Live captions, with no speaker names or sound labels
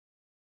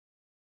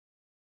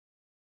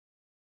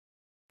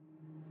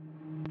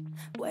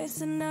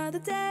Waste another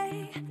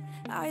day,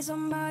 eyes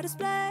on my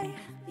display.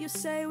 You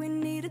say we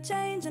need a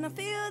change, and I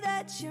feel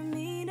that you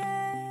mean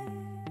it.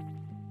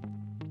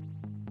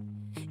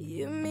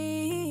 You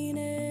mean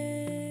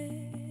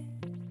it.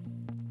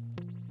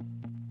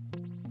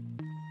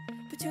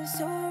 But you're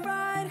so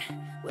right,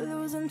 we're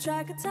losing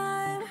track of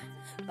time,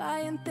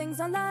 buying things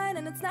online,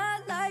 and it's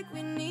not like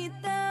we need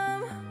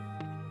them.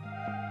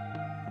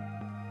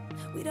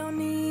 We don't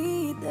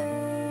need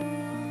them.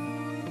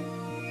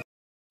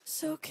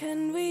 So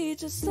can we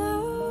just slow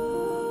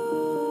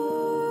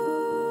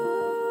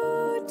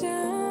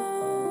down?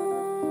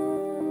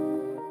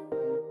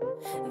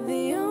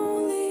 The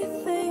only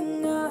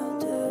thing I'll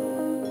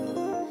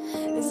do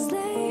is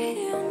lay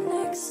here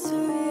next to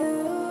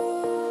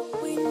you.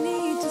 We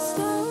need to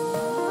slow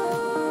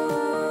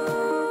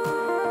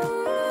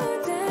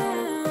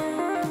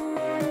down.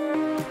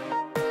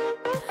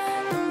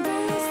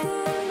 Embrace the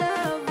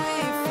love we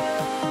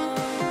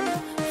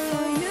found.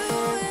 For you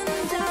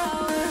and I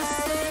were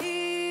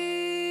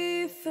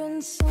safe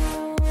and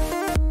sound.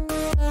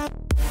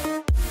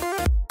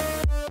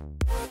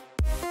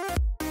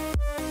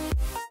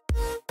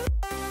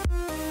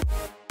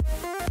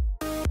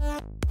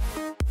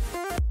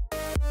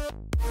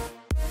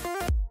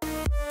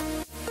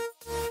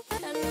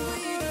 And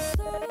we just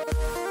slow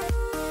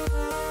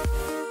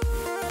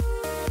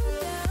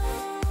down.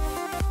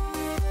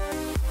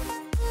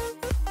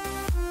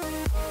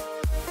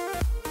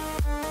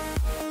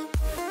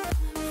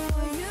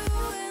 For you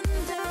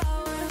and I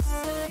were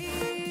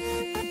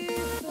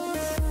safe and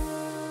sound.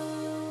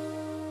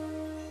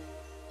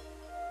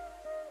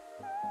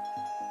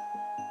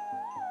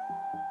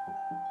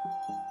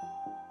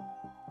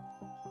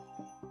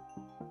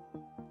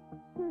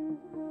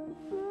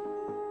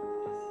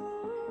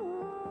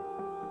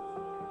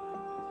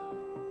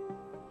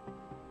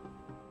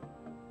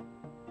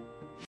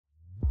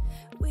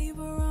 We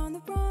were on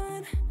the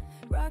run,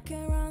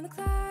 rocking around the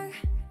clock.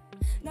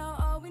 Now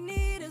all we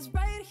need is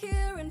right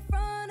here in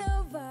front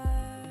of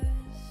us.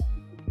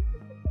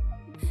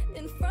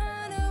 In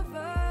front of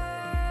us.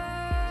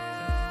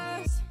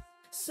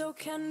 So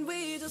can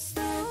we just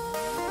slow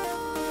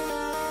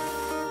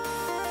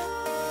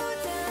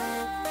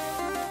down?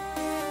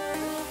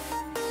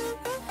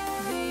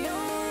 The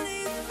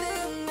only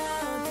thing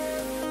I'll do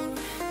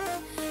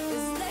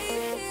is lay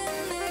here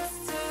next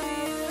to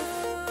you.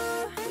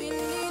 We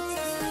need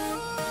to slow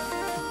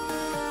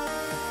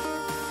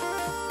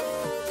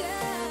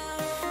down.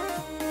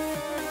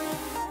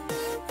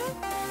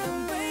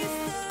 Embrace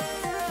the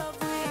love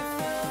we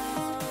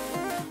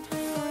found.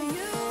 For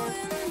you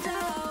and I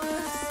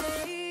were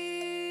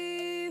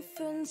safe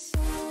and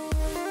sound.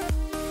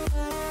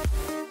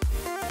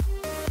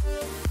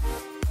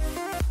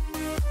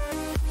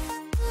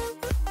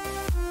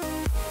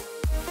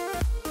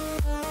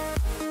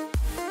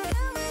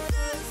 Can we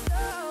just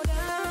slow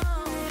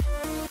down?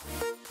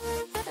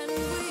 And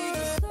we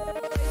just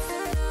slow waste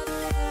another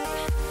day.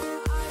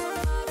 I'm on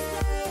my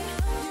display.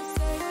 You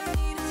say we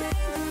need a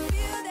change, and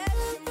feel that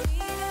you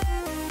mean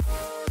it.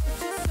 But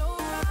you're so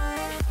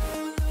right,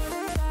 we're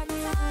losing track of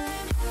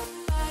time,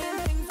 buying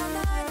things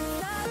online, it's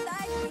not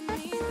like we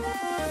need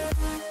them.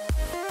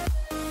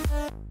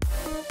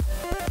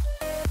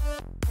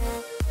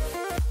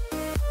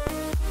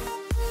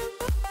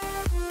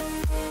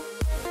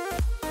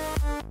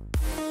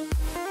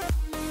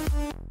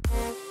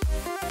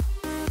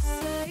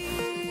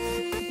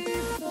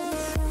 Safe and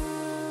sound.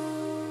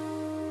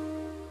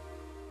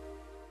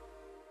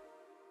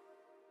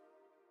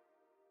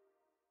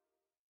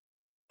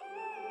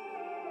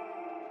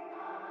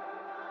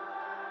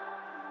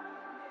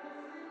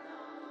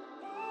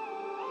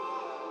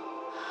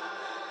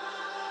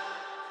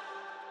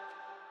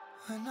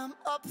 When I'm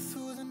up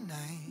through the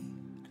night,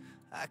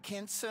 I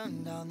can't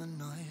turn down the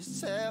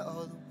noise. Tear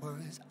all the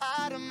worries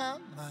out of my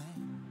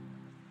mind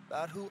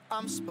about who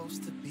I'm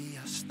supposed to be.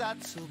 I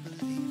start to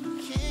believe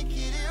I can't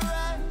get it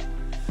right.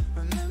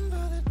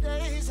 Remember the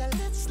days I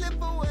let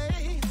slip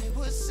away. They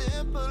were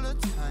simpler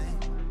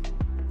times.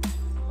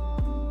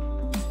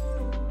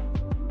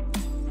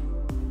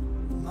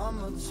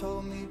 Mama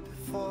told me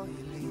before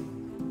you leave,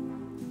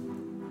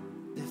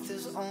 if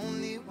there's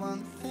only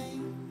one thing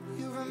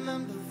you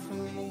remember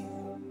from me,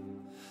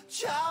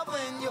 child,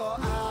 when you're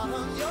out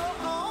on your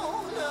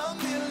own, a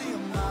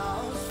million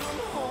miles from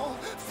home,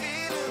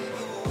 feeling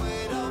the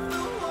weight of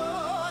the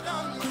world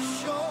on your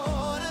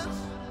shoulders.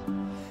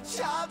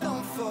 Child,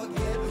 don't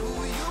forget who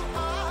you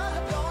are.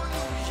 Don't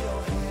lose your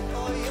head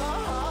or your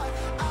heart.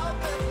 I'll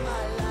bet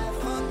my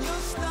life on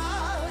your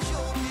stars.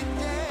 You'll be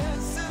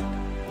dancing,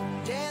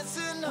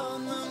 dancing on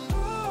the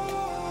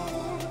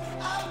moon.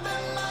 I'll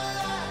bet my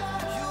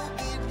life you'll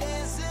be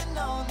dancing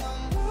on the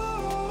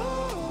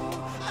moon.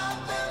 I'll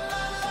bet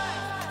my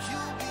life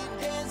you'll be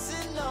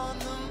dancing on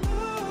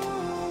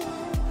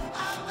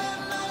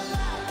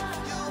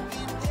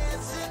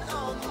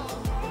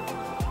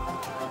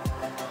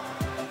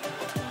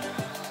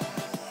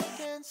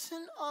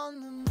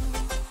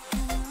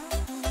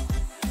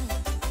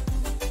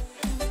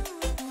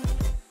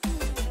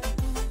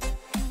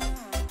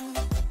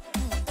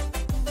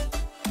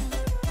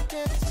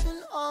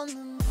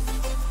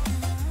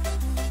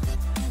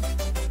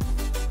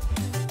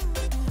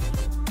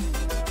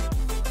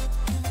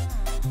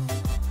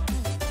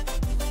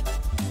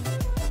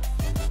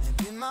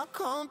my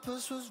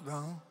compass was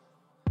wrong,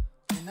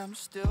 and I'm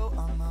still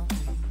on my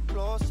way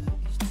closer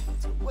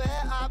to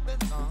where I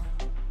belong.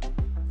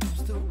 I'm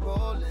still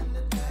rolling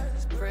the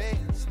dice,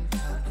 praying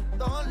sometimes it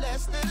don't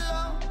last it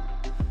long.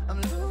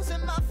 I'm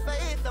losing my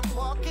faith, I'm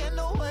walking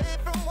away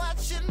from what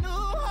you knew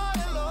all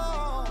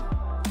along.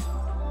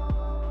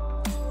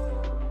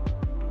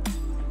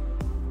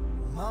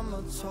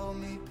 Mama told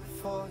me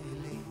before you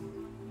leave,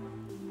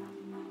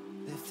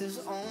 if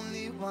there's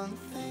only one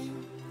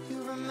thing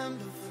you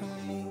remember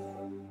from me,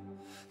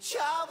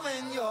 child,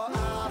 when you're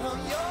out on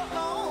your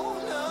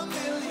own, a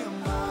million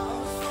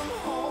miles from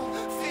home,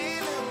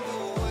 feeling the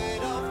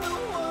weight of the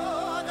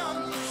world on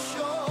your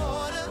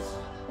shoulders,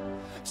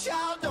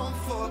 child, don't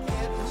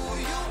forget who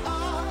you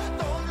are,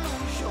 don't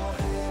lose your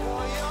head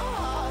or your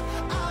heart.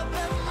 I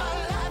bet my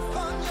life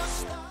on your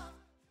star,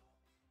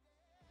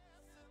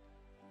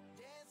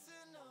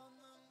 dancing on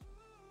the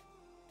moon.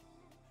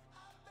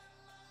 I bet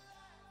my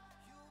life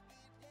you'll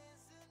be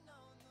dancing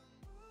on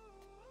the moon.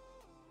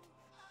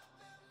 I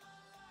bet my life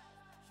you'll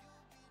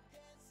be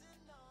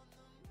dancing on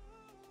the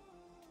moon.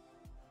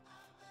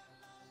 I bet my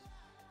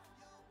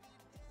life you'll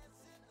be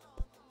dancing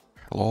on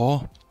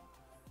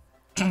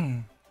the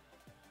moon.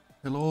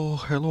 Hello?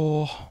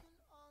 Hello.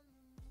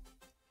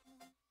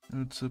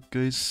 What's up,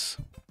 guys?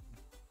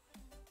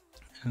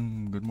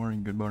 Good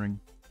morning.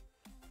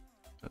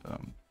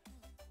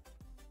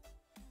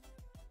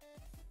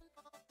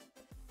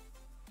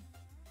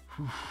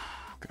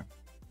 Okay.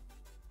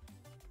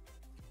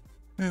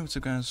 Hey, what's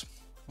up, guys?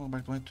 Welcome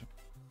back to my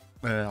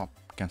well,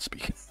 can't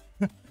speak.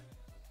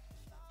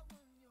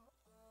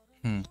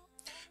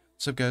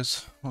 What's up,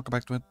 guys? Welcome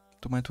back to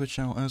my Twitch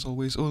channel. As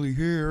always, Oli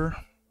here.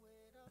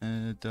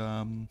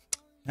 And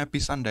happy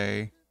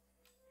Sunday.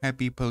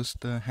 Happy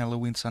post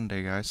Halloween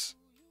Sunday, guys.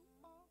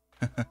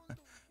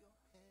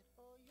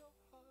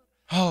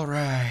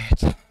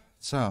 Alright.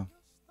 So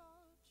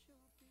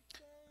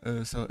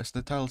as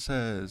the title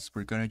says,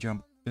 we're gonna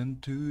jump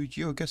into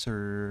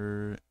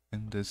GeoGuessr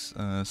in this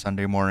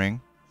Sunday morning.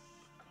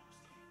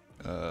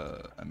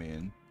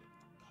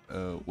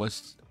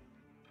 What's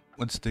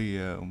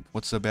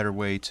the better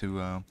way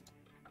to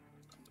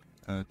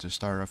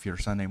start off your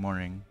Sunday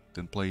morning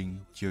than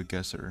playing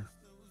GeoGuessr?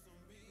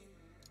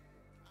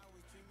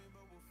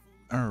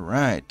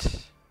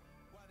 Alright.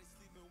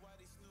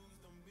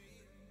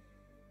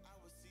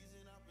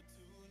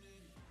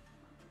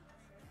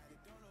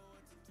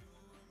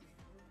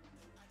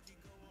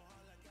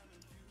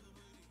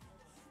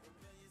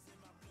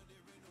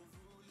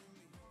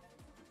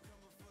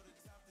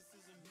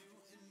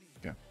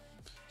 Okay.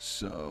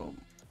 So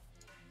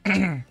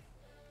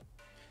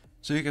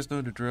so you guys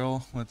know the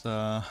drill with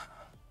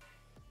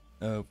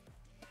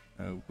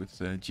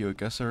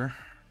GeoGuessr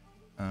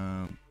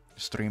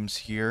streams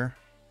here.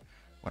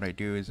 What I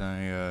do is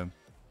I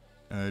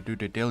do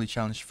the daily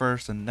challenge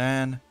first, and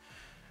then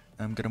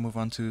I'm gonna move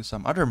on to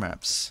some other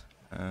maps,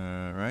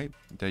 right,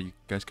 that you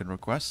guys can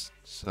request.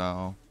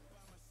 So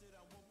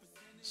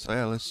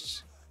yeah,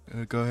 let's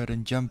go ahead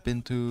and jump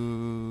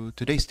into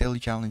today's daily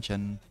challenge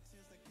and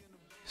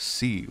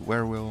see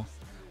where will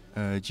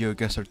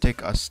GeoGuessr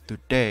take us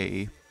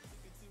today.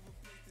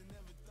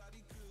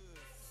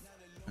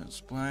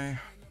 Let's play.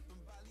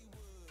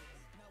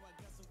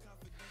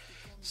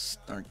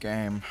 Start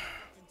game.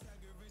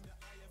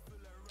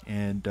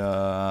 And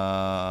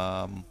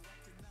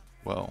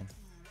well,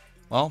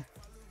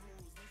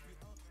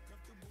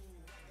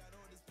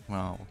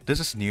 this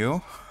is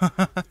new.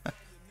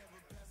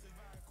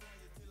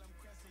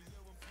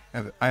 I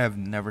have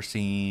never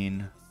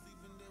seen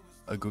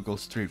a Google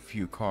Street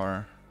View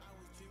car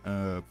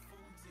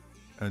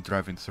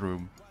driving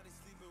through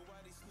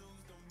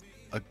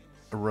a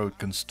road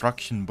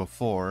construction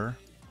before.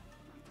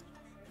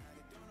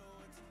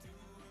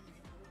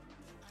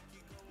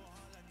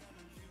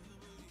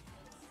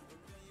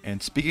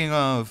 And speaking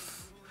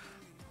of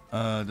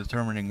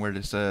determining where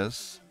this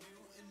is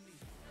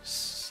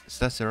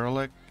that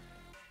Cyrillic?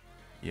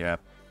 Yep,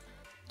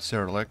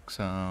 Cyrillic,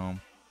 so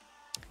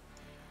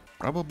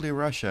probably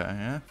Russia,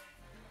 yeah?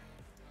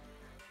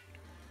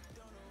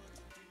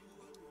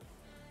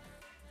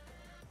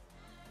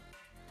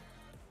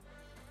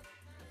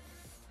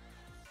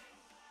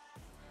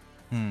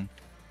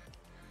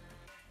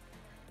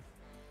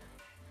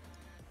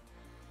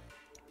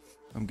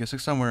 I'm guessing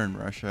somewhere in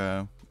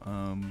Russia.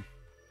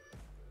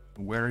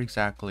 Where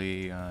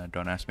exactly?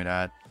 Don't ask me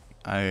that.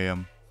 I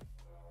am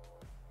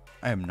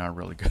not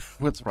really good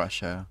with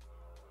Russia.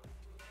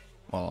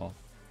 Well,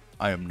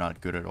 I am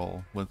not good at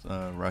all with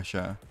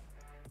Russia.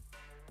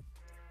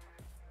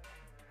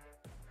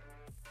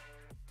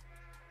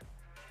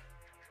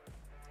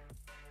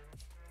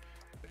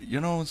 You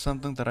know,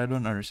 something that I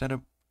don't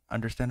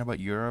understand about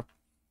Europe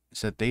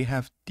is that they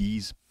have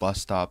these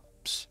bus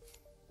stops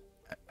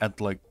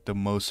at like the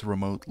most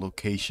remote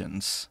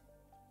locations.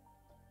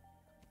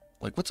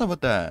 Like, what's up with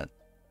that?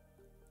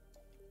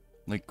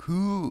 Like,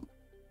 who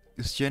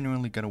is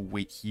genuinely gonna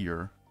wait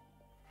here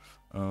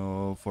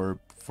for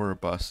a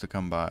bus to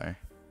come by?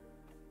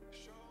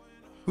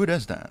 Who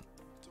does that?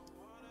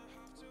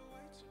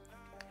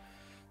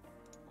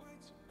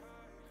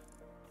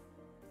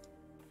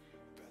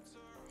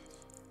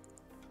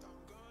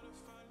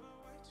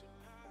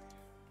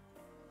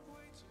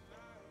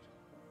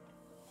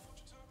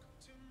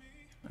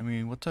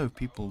 what type of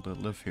people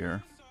that live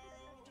here?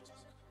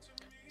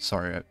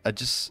 Sorry, I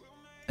just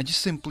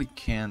simply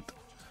can't,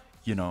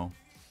 you know,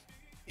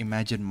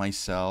 imagine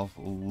myself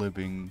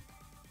living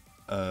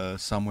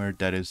somewhere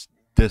that is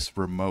this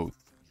remote.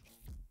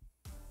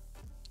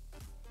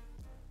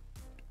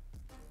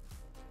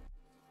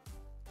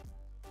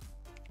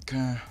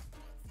 Okay.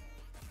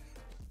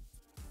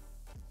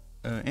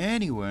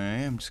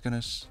 Anyway, I'm just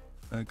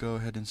gonna go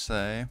ahead and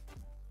say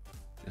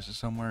this is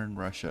somewhere in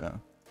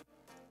Russia.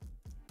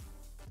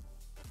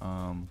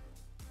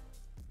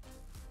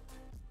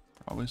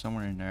 Probably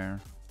somewhere in there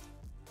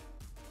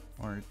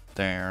or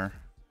there.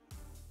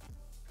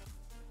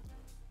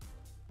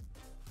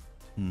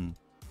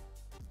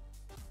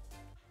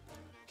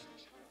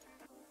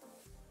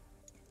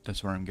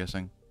 That's where I'm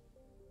guessing.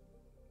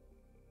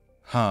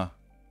 Huh.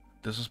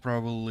 This is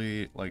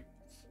probably like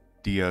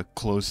the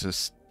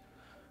closest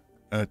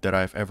that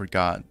I've ever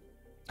got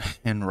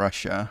in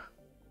Russia.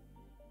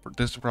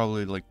 This is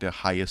probably like the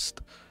highest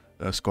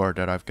score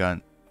that I've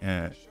got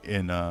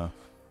in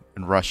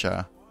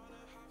Russia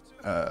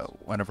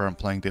whenever I'm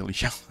playing Daily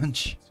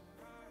Challenge.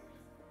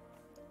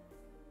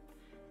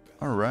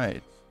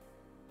 Alright.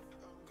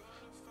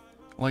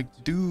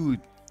 Like, dude,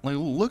 like,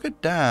 look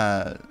at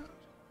that.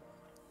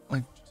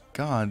 Like,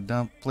 God,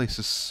 that place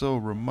is so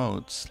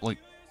remote. It's like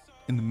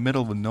in the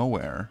middle of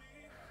nowhere.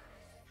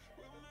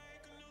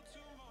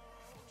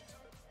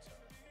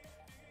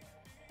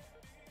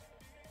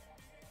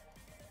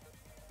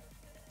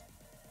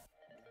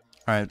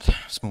 Alright,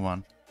 let's move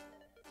on.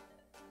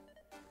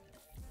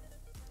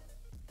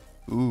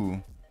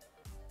 Ooh.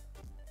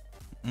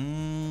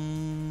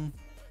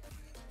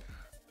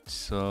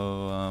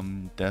 So,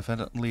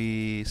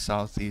 definitely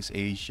Southeast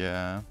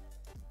Asia.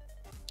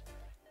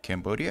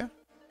 Cambodia?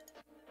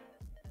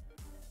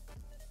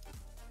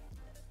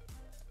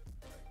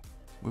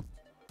 Whoop.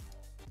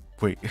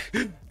 Wait,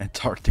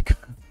 Antarctica.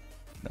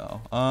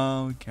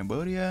 No.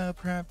 Cambodia,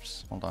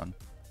 perhaps? Hold on.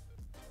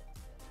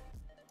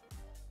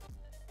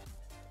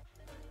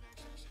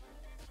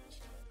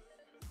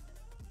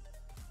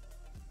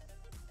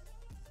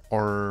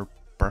 Or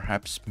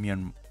perhaps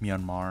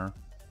Myanmar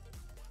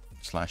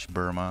 /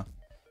 Burma.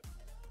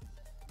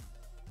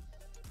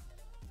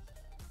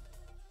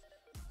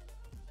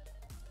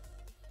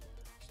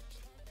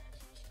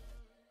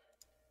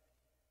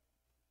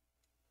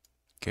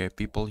 Okay,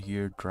 people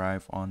here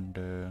drive on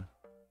the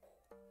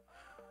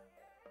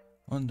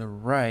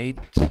right.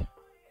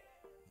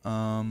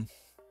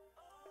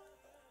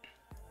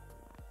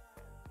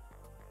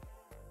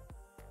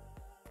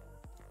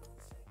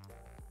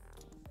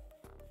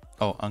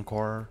 Oh,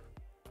 Angkor.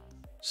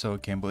 So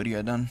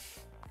Cambodia done.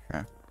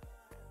 Okay.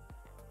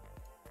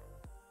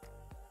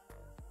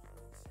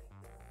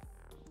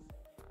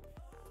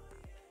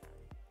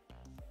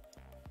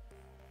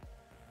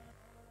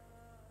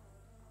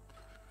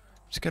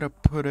 Just gotta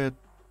put it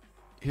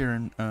here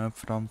in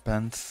Phnom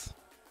Penh.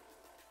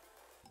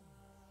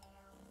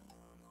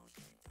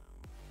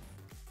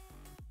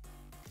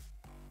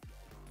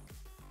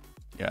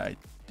 Yeah,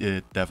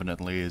 it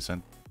definitely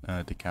isn't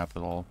the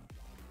capital,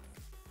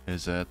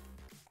 is it?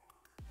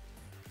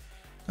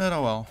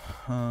 Oh well.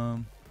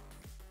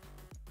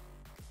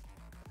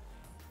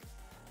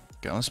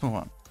 Okay, let's move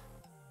on.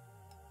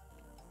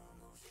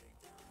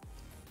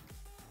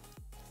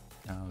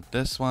 Now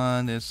this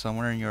one is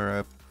somewhere in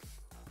Europe.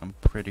 I'm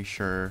pretty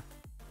sure.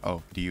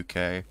 Oh, the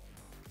UK.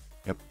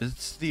 Yep,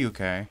 it's the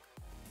UK.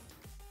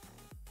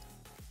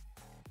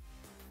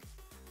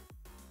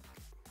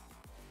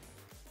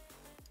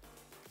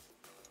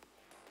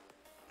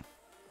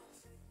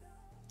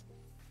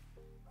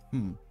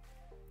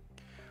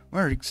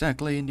 Where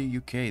exactly in the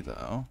UK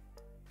though?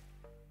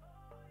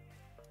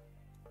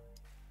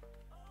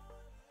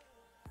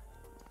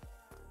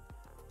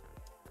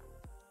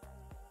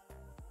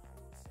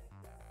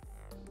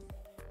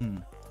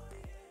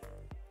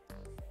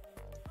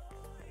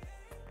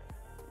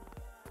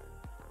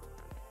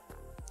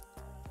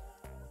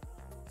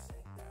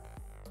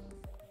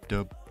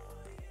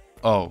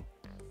 Oh,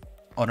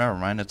 never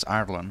mind. It's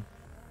Ireland.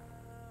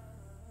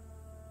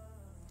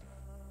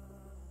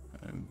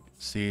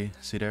 See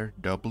there,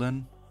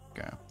 Dublin.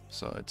 Okay,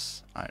 so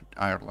it's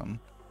Ireland.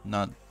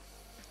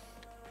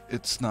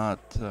 It's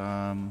not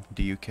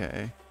the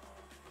UK.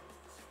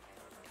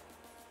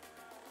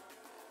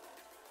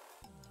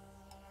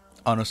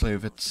 Honestly,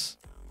 if it's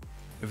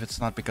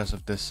not because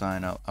of this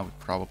sign, I would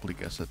probably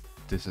guess that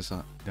this is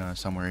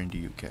somewhere in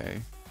the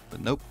UK. But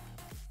nope.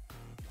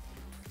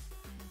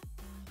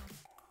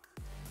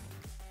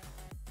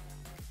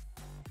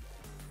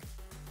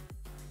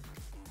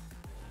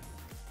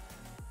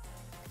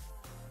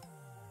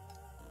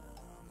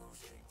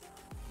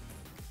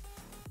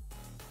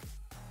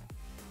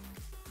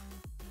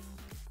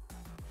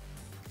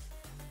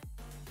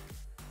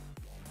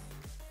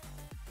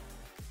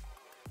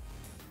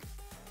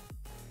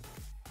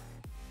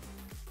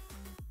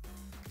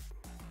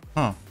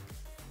 Huh.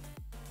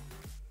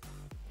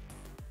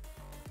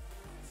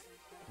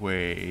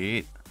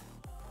 Wait.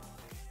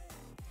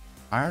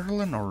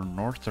 Ireland or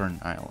Northern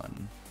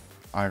Ireland?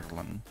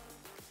 Ireland.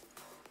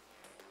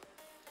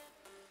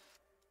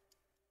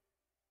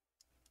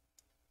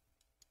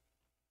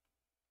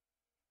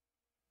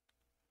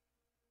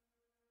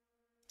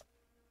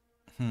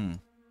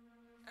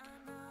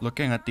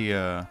 Looking at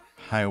the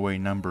highway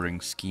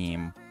numbering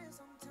scheme,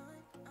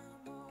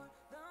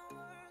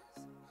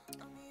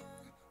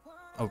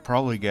 I would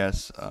probably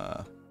guess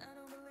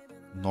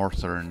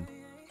Northern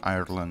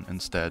Ireland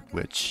instead,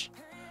 which,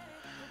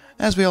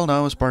 as we all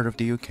know, is part of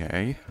the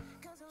UK.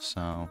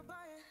 So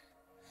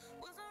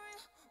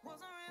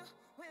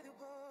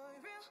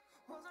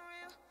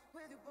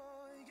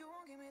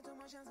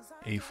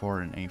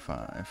A4 and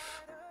A5.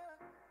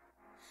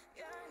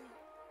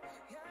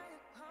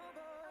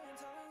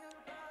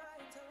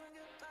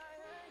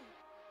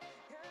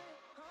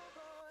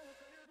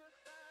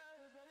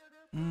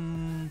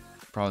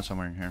 Probably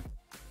somewhere in here.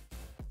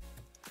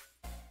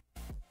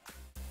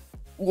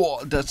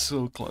 Whoa, that's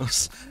so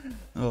close.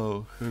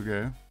 Oh,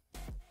 okay.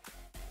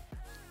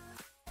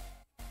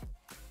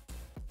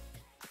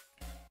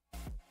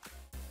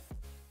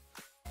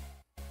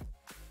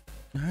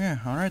 Yeah,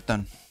 alright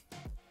then.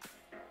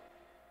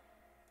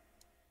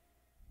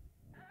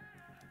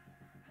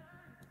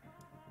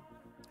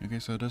 Okay,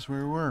 so that's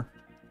where we were.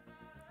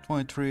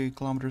 23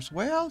 kilometers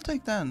away. I'll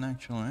take that,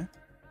 actually.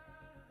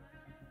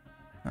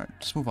 Alright,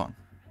 let's move on.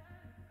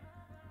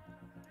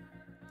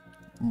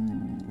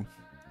 Ooh.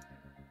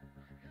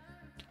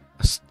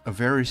 A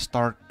very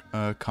stark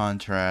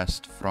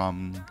contrast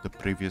from the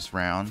previous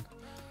round.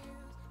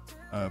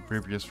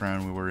 Previous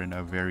round we were in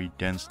a very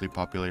densely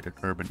populated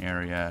urban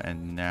area,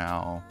 and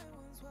now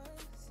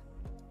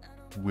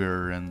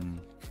we're in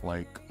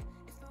like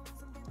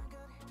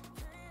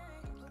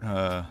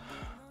the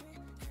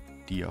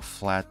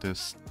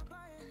flattest,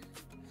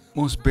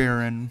 most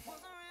barren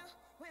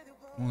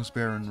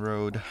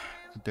road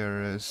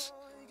there is.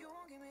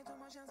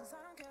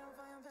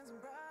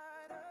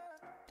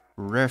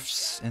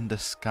 Rifts in the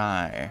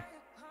sky.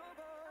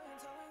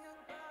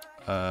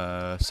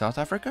 South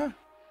Africa?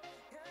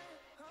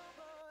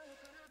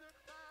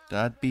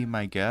 That'd be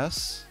my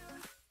guess.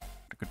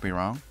 I could be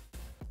wrong.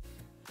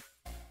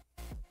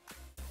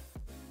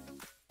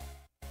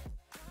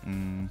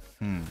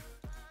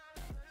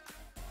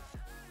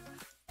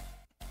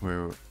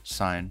 Where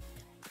sign?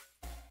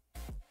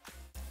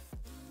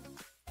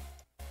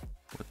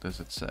 What does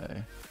it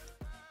say?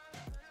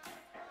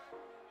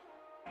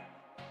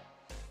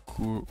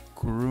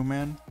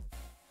 Kuruman?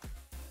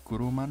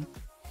 Kuruman?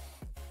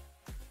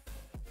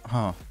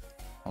 Huh.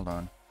 Hold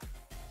on.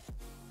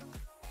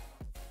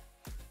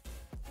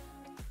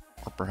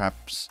 Or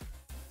perhaps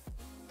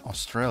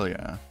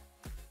Australia.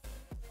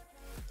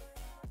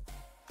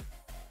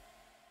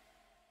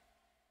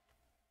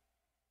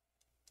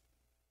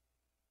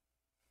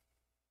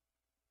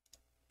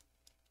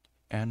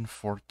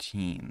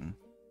 N14.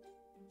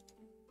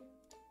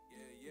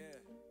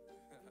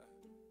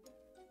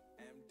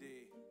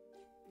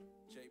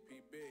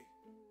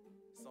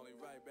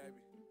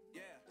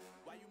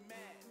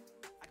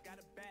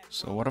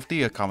 So one of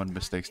the common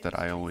mistakes that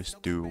I always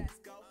do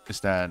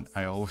is that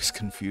I always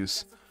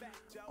confuse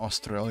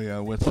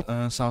Australia with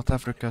South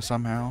Africa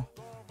somehow.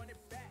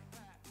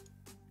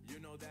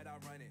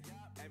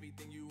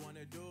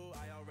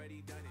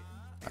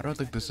 I don't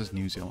think this is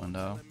New Zealand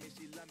though.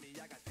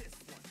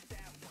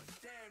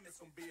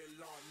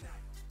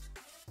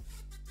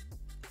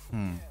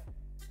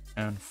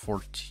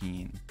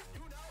 N14.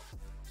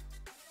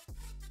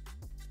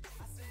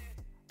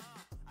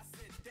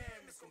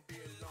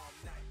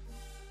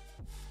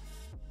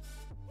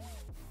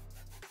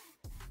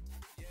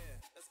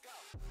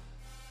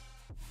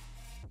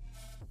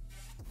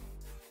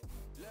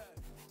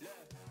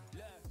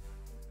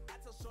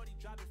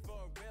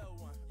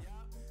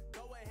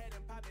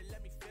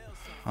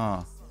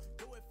 Huh.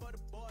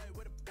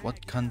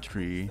 What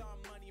country?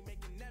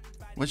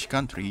 Which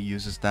country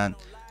uses that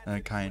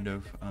kind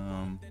of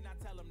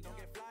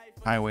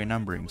highway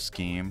numbering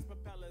scheme?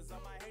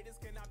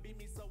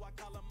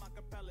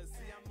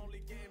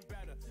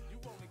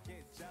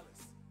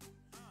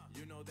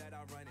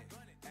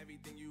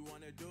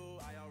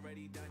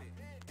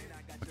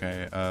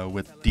 Okay,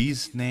 with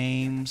these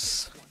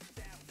names,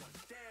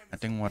 I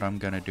think what I'm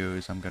gonna do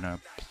is I'm gonna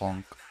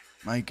plonk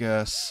my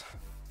guess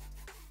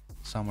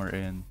somewhere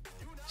in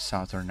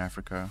Southern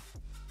Africa.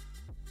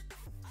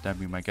 That'd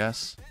be my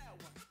guess.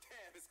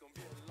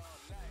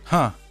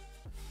 Huh.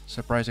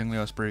 Surprisingly,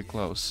 I was pretty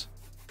close.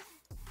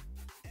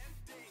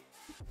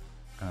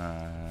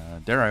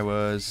 There I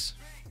was.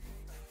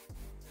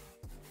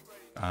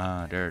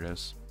 Ah, there it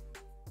is.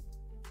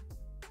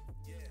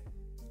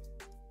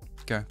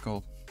 Okay,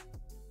 cool.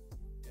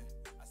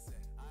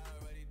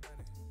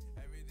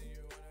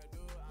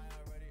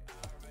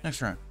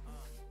 Next round.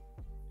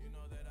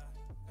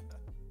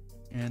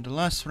 And the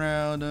last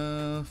round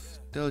of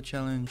the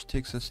challenge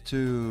takes us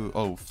to,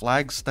 oh,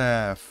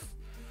 Flagstaff,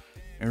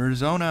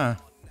 Arizona.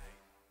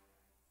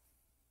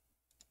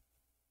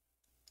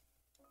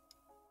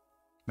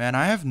 Man,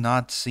 I have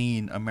not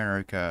seen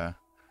America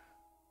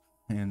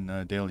in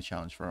a daily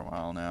challenge for a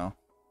while now.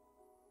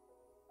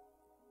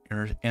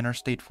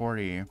 Interstate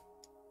 40.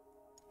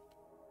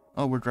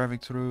 Oh, we're driving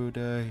through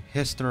the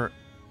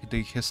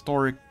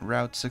historic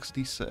Route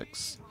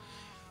 66.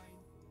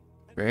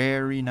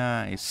 Very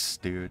nice,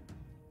 dude.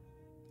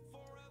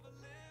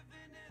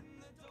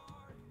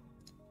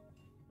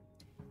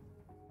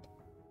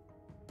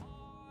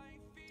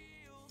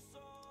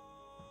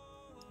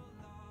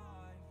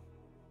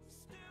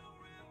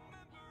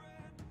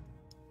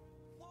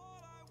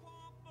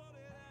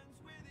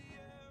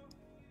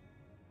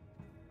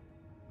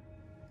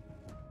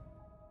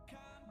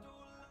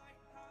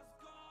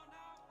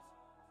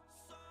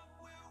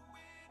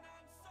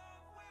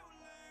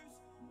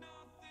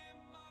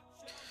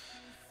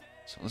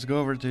 So let's go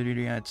over to the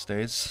United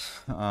States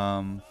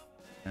and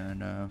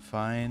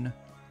find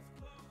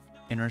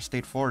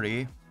Interstate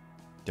 40.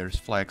 There's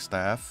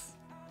Flagstaff.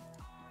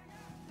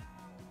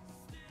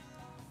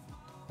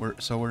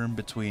 We're in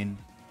between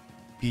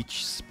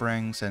Peach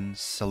Springs and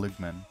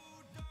Seligman.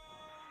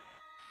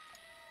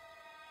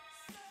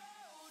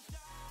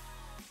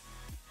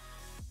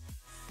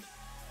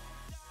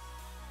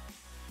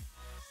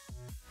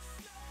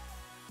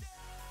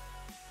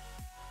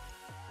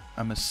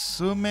 I'm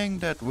assuming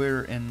that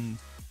we're in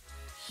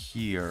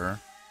here.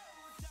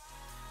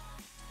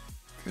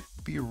 Could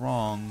be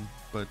wrong,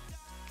 but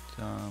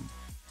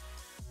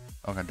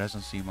okay,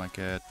 doesn't seem like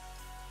it.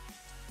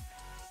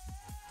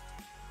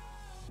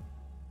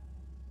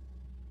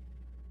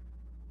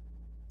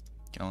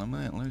 Okay,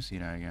 let me see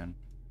that again.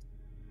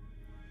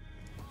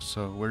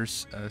 So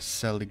where's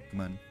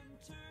Seligman?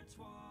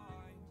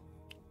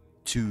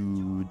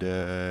 To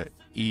the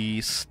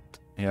east.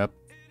 Yep.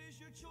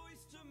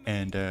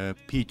 And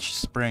Peach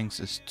Springs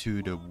is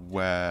to the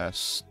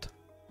west.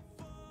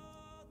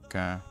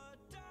 Okay.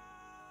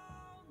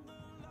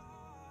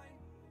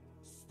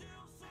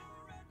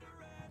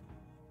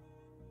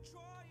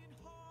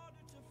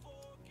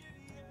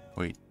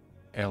 Wait,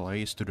 LA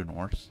is to the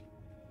north?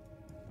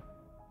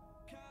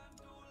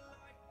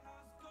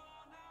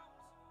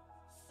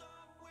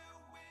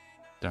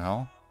 The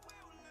hell?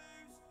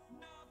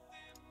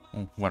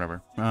 Oh,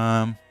 whatever.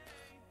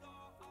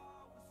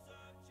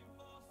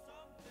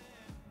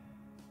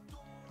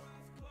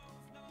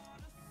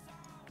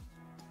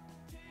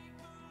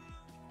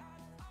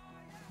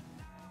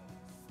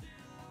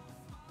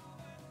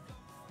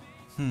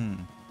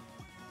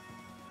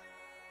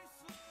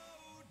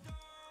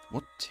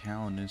 What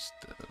town is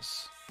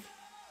this?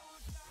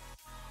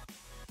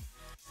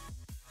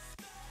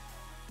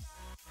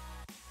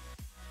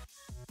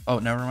 Oh,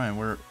 never mind.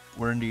 We're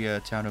in the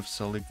town of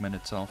Seligman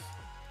itself.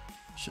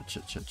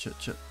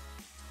 Shit.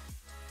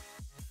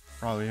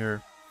 Probably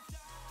here.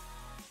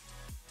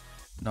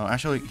 No,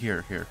 actually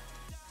here.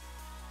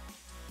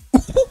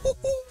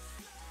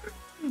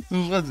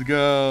 Let's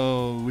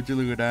go. Would you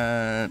look at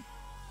that?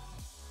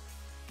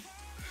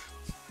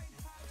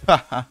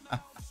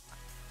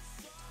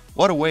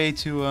 What a way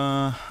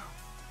to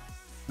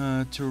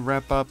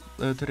wrap up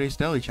today's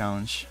daily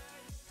challenge.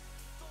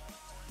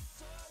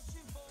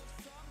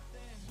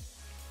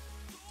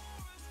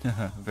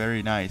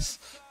 Very nice.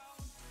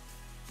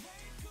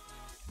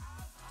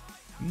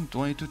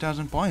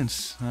 22,000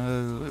 points.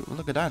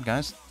 Look at that,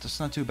 guys. That's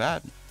not too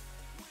bad.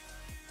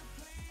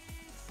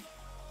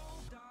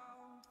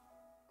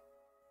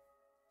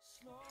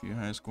 Few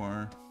high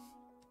score.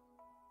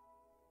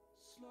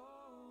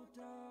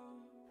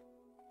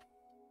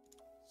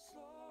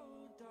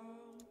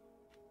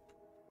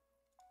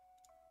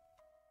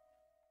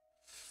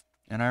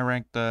 And I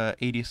ranked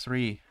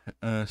 83,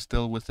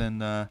 still within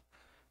the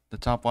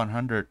top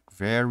 100.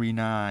 Very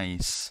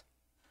nice.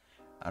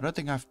 I don't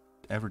think I've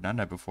ever done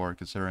that before,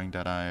 considering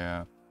that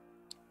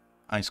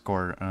I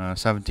score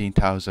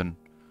 17,000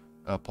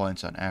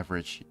 points on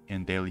average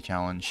in daily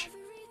challenge.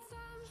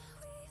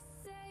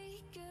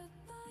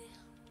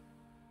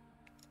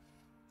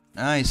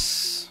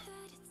 Nice.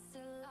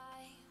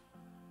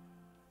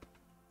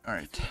 All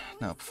right.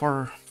 Now,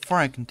 before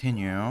I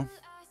continue,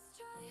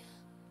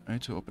 I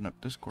need to open up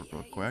Discord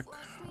real quick.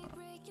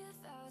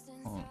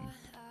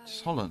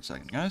 Just hold on a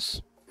second,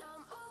 guys.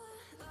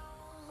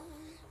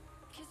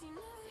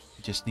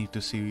 Just need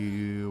to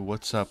see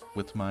what's up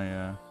with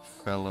my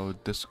fellow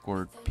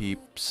Discord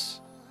peeps.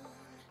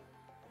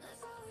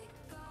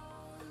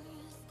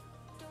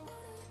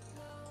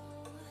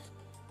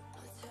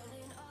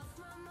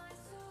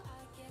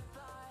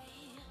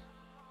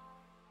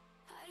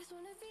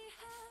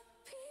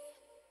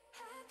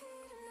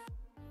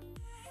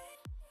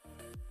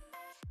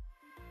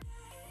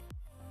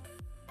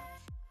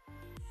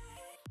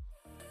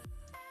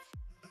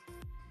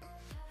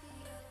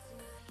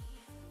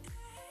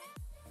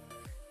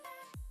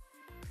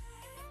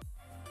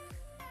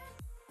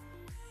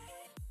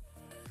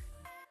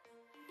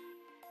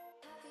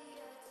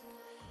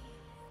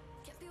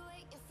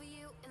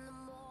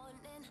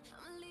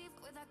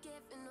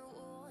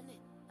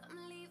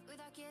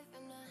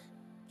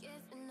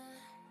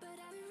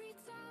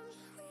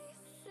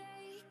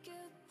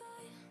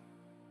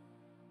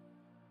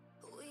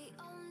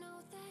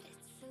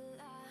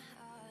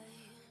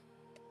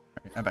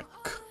 I'm back.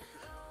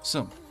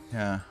 So,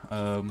 yeah,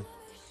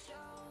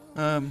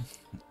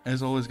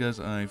 as always, guys,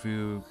 if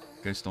you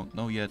guys don't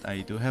know yet,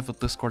 I do have a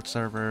Discord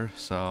server,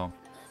 so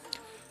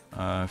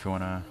if you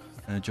wanna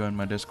join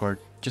my Discord,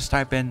 just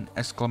type in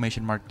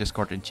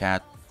 !Discord in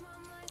chat.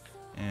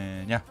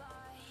 And yeah.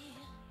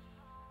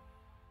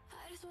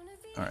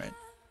 Alright.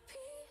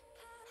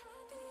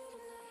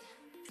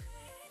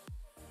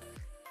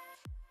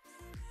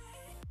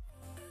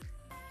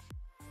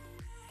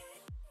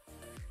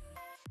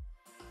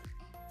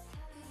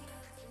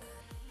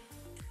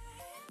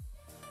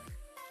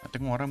 I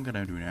think what I'm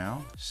gonna do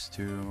now is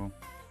to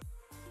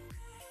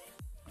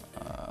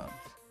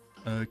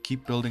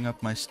keep building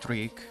up my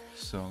streak.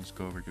 So let's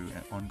go over to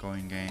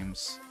ongoing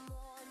games.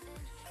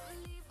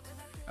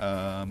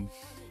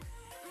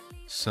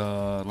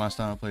 So last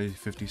time I played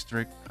 50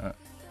 streak.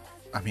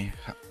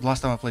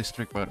 Last time I played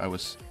streak, but I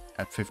was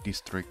at 50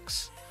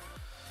 streaks.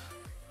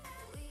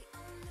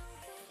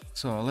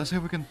 So let's see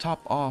if we can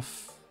top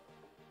off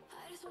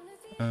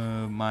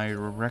my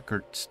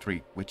record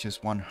streak, which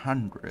is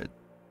 100.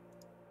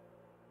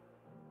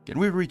 Can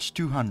we reach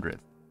 200?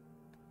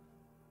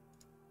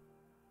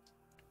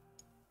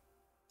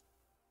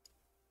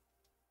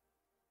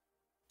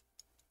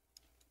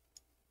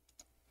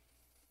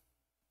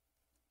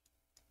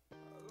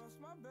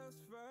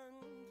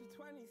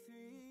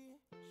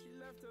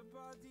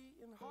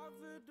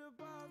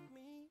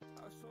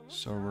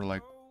 So we're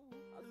like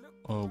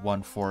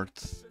 1/4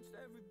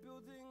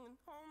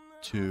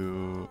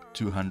 to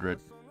 200.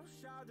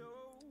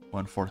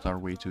 1/4 our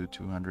way to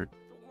 200.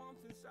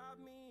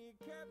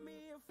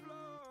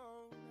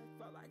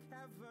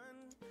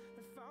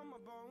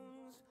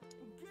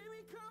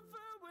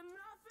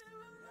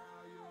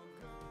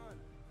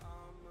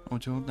 Oh,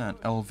 to that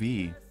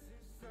LV.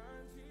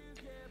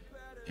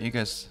 You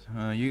guys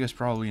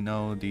probably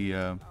know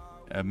the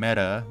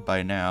meta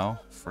by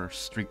now for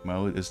streak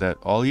mode is that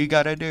all you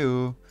gotta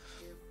do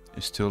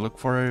is to look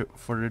for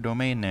the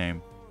domain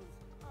name.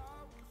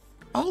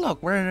 Oh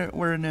look,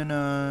 we're in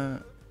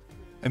an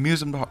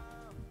amusement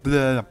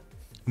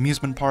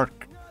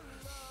park.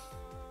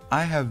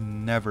 I have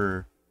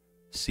never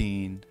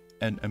seen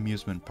an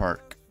amusement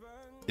park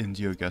in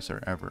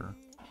GeoGuessr ever.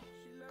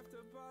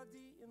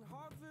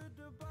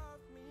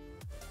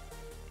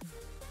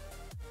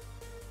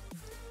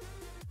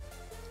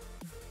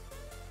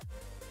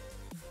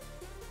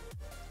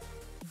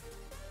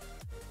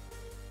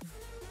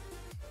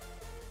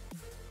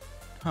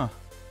 Huh.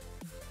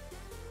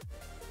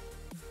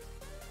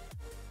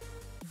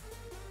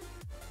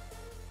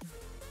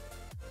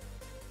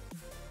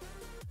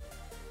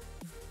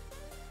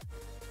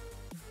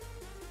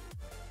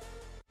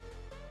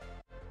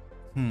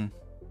 Hmm.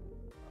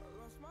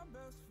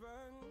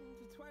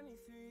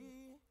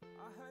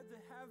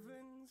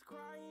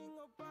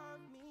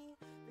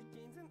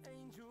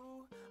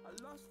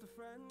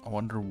 I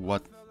wonder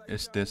what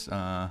is this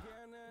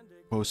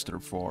poster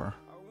for.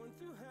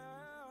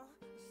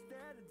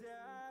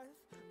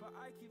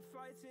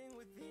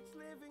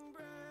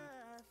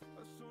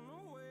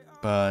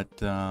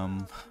 But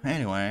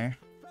anyway,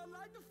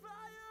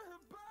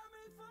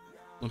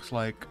 looks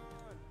like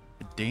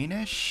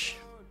Danish.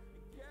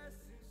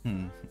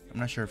 I'm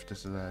not sure if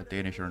this is a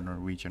Danish or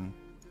Norwegian.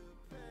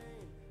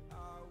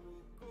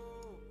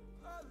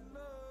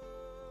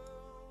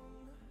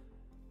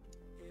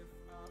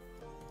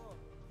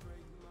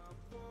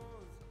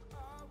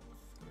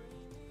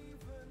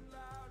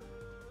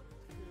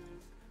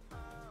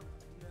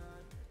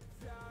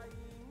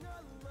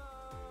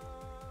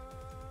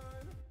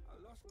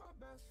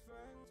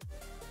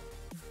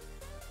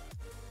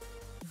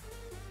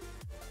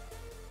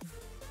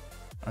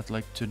 I'd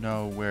like to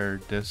know where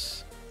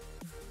this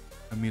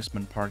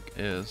amusement park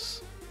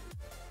is.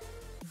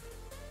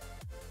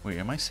 Wait,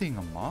 am I seeing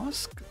a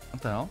mosque?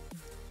 What the hell?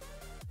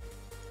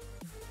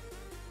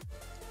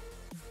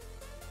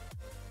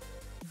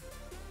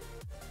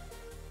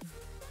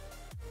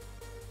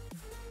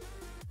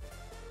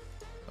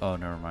 Oh,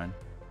 never mind.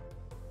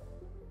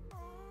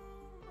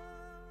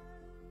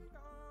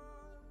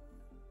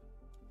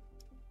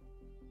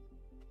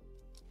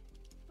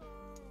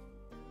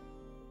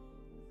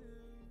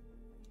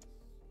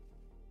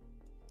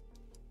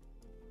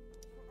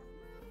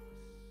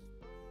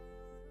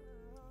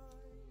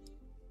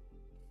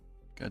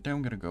 I think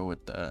I'm gonna go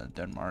with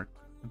Denmark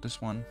with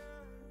this one.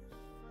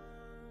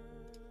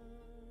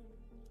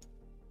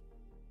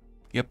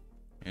 Yep,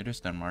 it is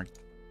Denmark.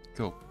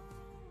 Cool.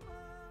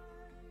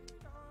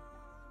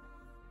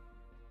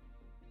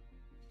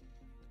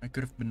 I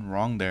could have been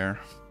wrong there.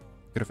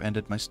 Could have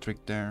ended my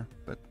streak there,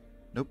 but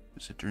nope.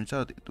 As it turns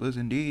out, it was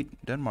indeed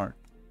Denmark.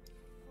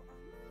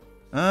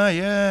 Ah,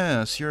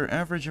 yes, your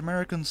average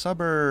American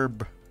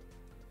suburb.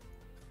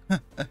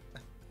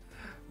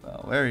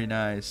 Well, very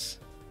nice.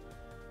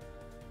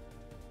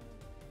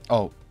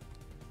 Oh.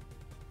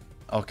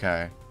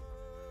 Okay.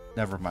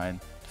 Never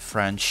mind.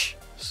 French.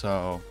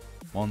 So,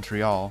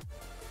 Montreal.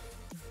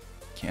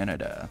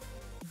 Canada.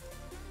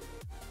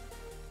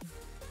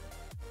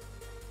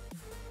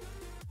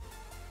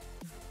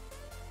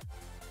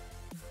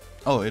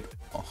 Oh, it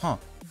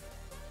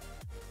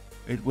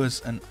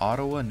was an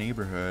Ottawa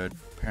neighborhood,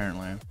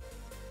 apparently.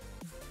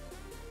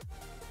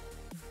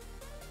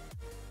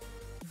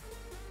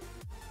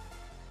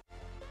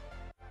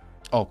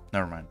 Oh,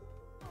 never mind.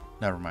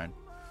 Never mind.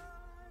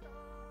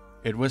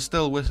 It was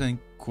still within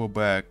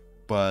Quebec,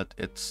 but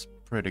it's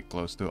pretty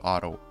close to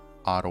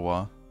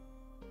Ottawa.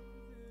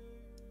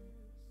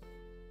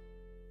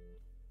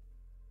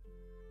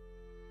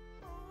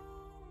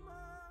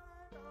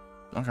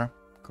 Okay,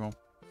 cool.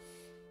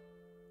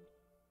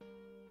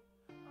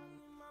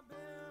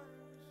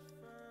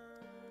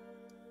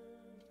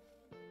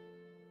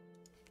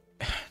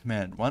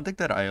 Man, one thing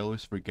that I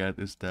always forget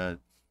is that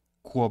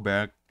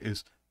Quebec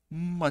is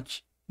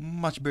much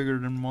bigger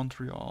than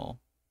Montreal.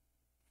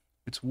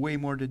 It's way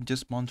more than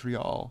just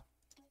Montreal.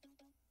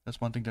 That's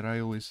one thing that I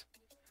always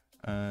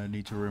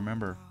need to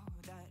remember.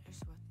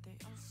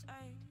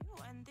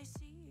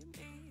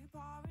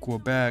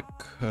 Quebec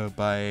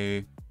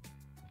by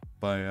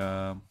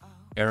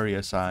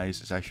area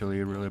size is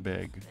actually really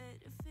big.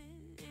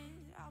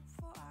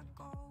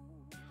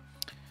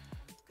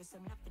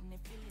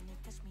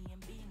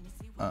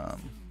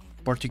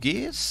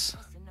 Portuguese?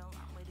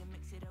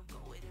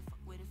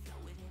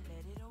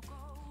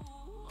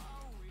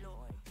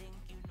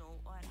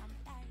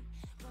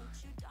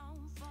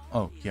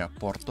 Oh yeah,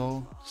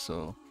 Porto.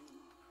 So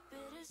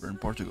we're in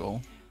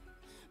Portugal.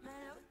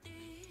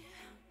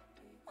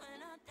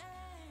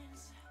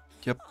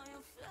 Yep.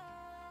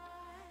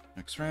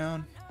 Next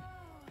round.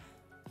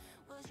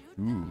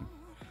 Ooh.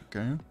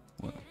 Okay.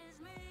 Well.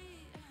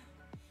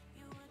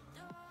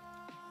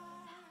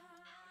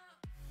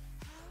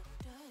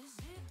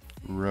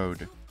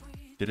 Road.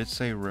 Did it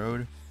say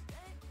road?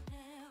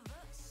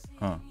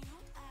 Huh.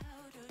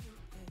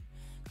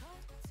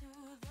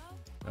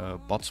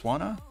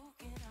 Botswana?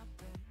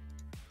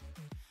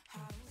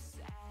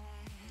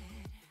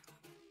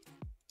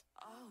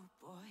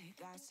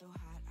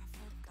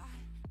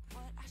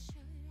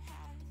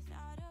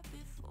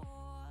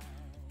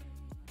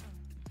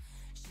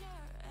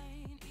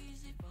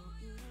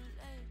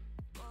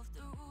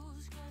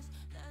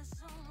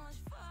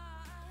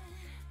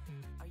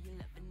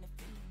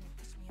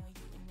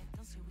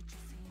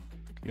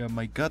 Yeah,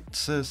 my gut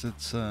says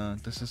it's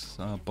this is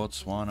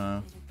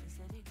Botswana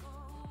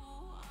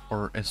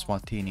or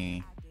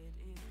Eswatini.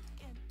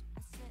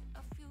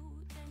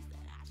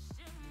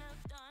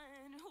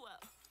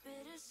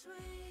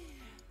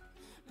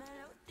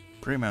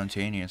 Pretty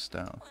mountainous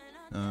though.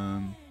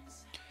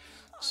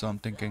 So I'm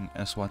thinking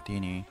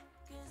Eswatini.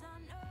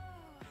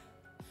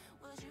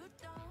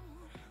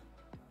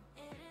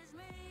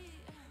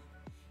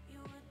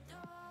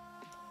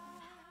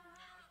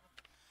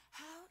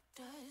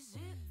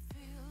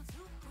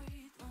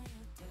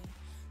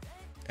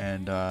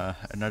 And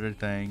another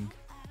thing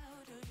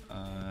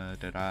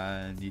that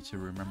I need to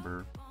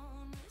remember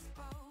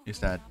is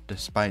that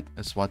despite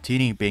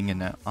Eswatini being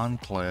in an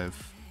enclave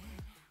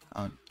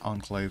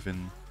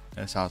in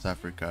South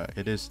Africa,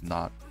 it is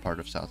not part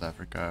of South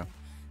Africa.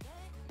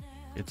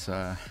 It's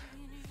an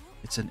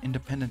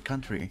independent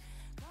country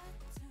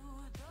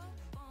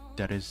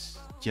that is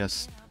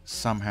just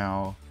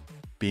somehow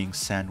being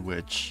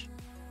sandwiched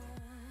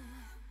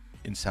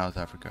in South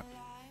Africa.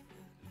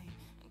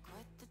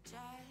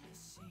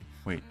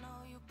 Wait,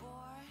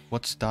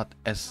 what's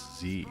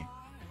 .sz?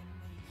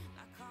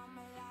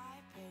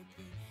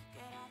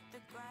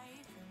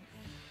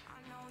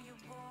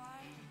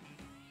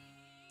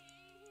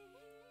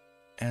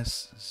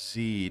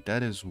 SZ,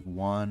 that is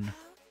one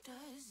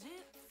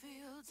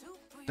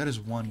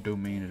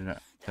domain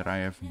that I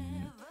have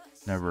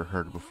never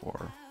heard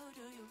before.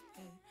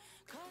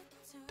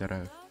 That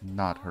I've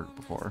not heard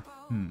before.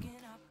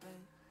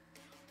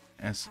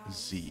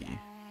 SZ.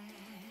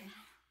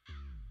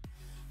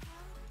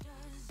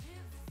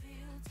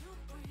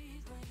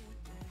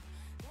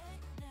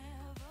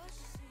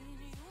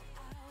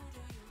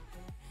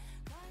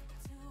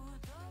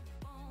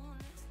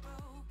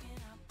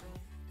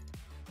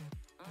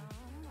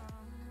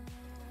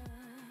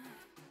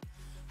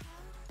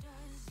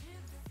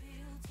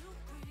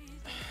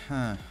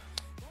 Huh.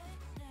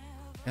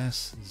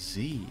 SZ.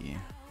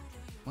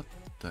 What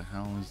the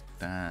hell is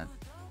that?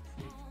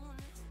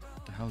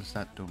 What the hell is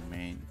that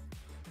domain?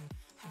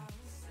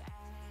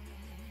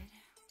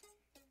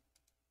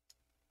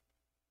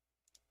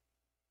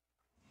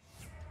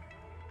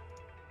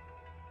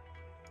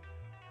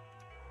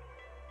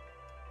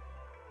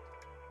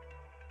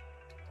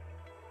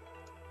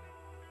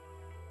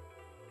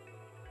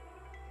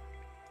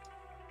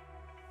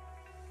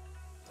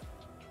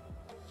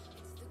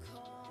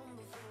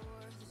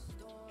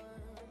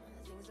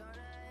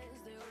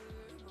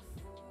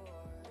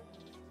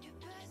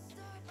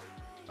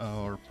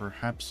 Or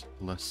perhaps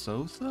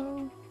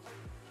Lesotho?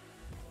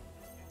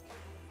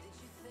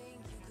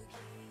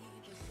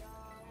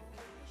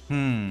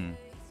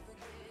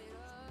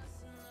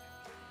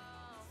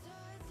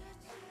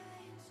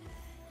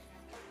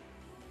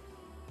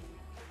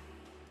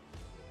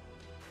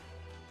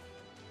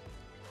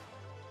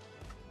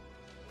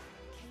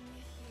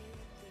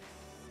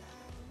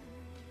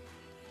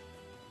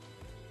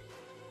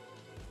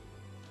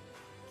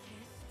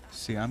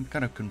 See, I'm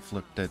kind of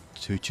conflicted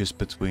to choose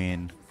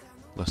between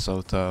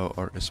Lesotho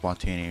or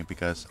Eswatini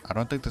because I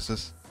don't think this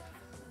is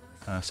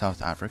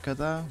South Africa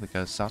though,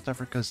 because South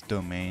Africa's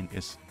domain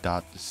is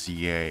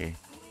 .ca,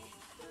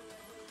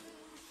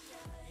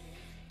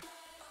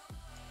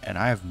 and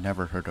I have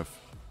never heard of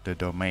the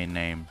domain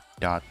name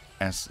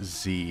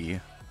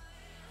 .sz.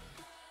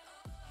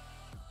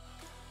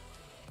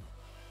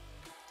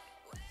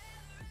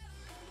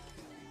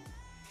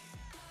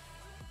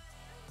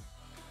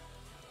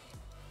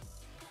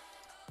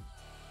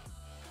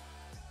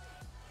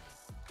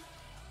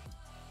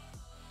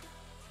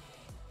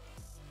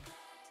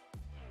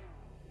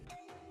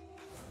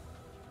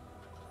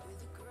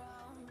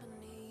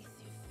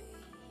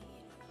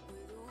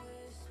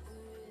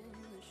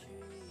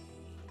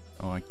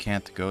 Oh, I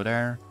can't go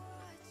there?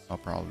 Oh,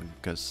 probably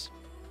because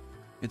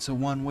it's a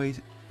one-way...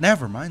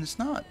 Never mind, it's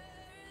not.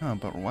 Huh,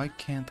 but why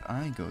can't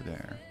I go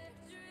there?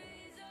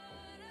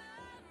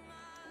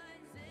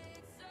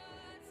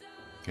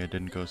 Okay, it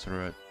didn't go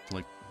through it.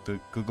 Like, the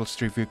Google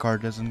Street View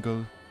card doesn't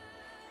go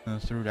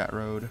through that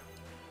road.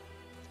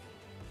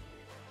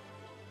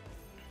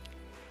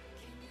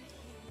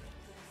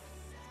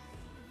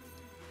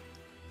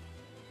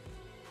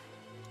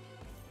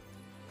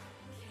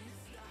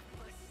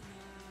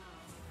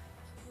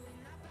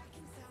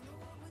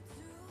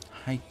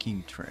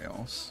 Hiking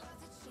trails.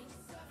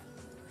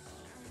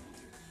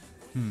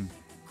 Hmm.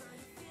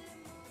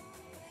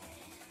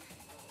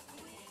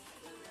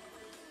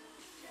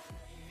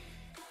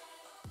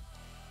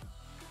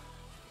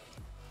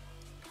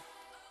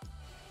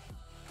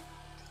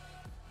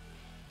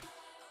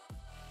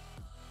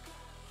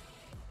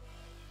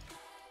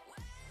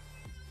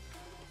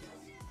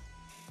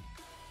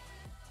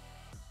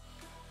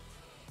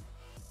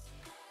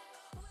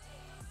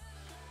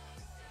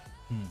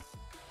 Hmm.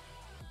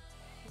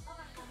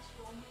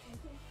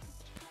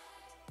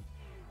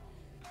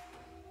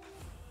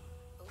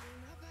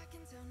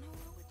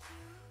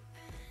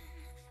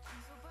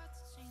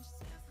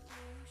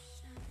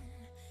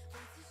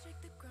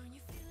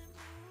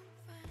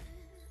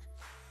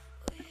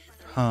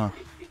 Huh.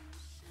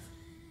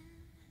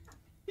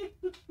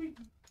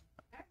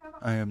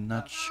 I am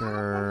not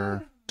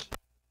sure.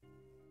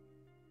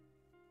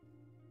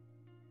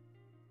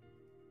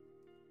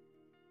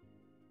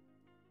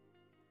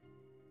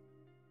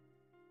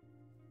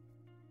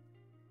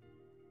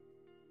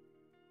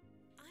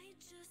 I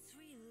just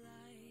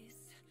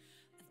realized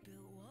I've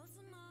built walls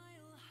a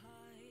mile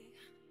high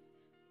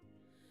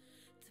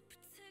to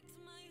protect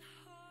my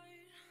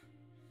heart,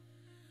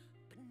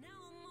 but now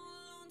I'm all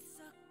alone,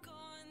 stuck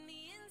on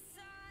the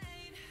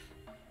inside.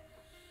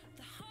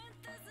 The heart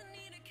doesn't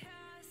need a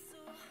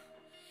castle,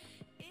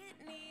 it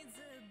needs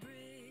a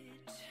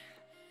bridge.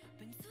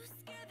 Been too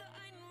scared that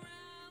I'd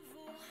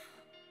unravel.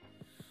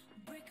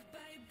 Brick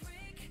by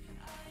brick,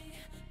 I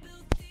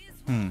built these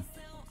walls.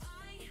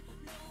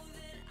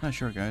 Not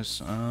sure,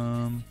 guys.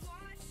 I'm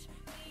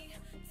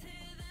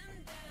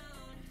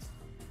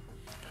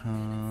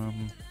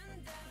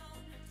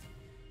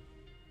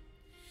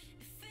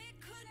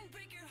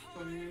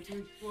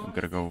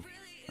gonna go.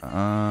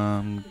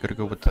 Gonna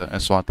go with the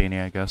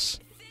Eswatini, I guess.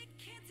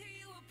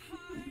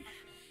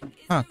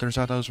 Huh, turns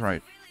out I was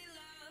right.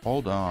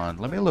 Hold on,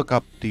 let me look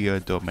up the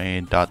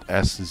domain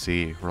 .sz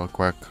real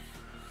quick.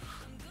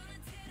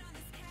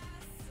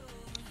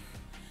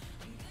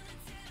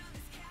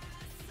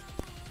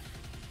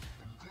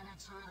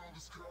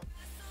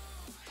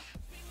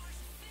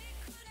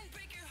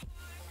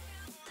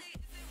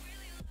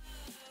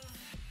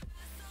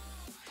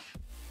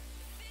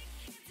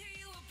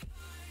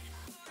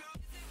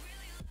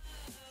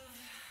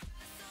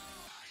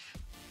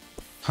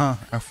 Huh,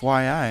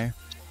 FYI.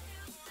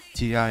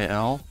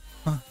 TIL.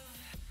 Huh.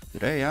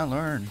 Today I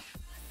learned.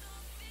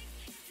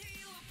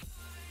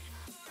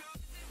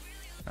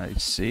 I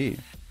see.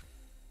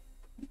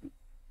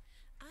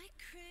 I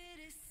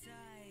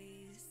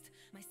criticized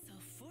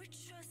myself for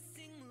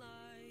trusting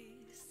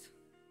lies.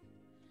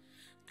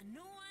 I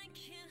know I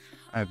can't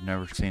I've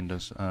never seen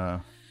this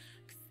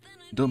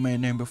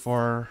domain name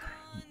before.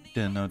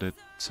 Didn't know that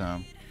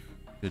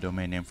the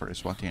domain name for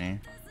Eswatini.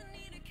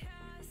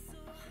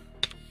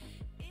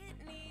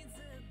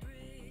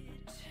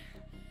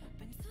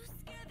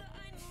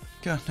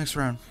 Okay, next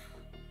round.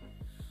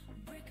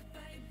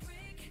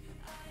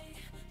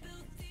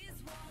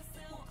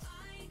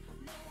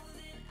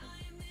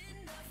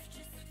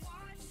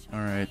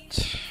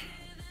 Alright.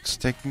 It's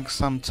taking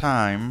some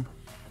time.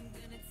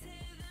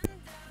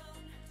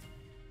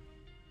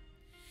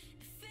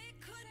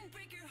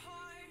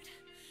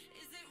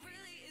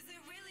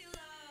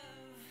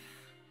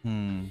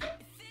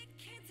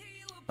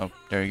 Oh,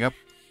 there you go.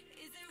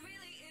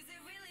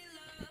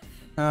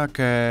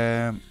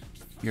 Okay.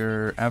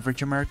 Your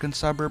average American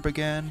suburb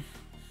again?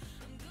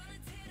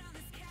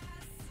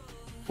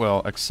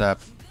 Well,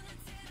 except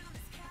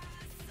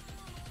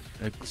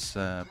okay,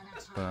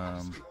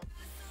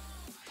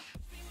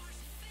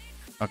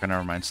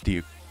 never mind. It's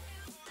the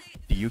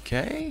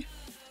UK?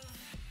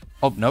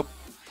 Oh, nope.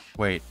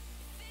 Wait.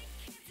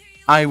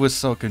 I was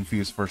so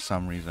confused for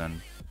some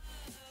reason.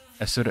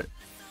 As soon as...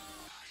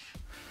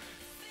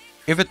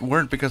 If it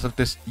weren't because of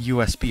this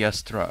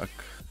USPS truck,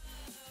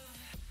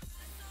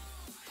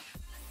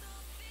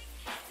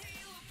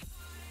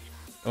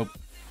 Oh,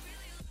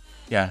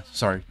 yeah,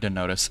 sorry, didn't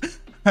notice.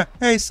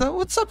 Hey, so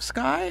what's up,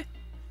 Sky?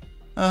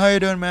 How you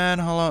doing, man?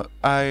 Hello.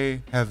 I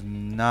have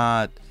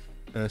not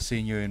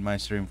seen you in my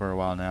stream for a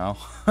while now.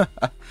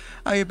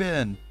 How you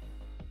been?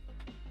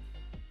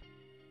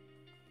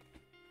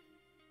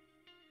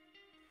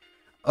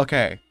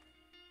 Okay.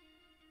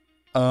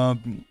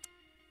 Um.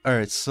 All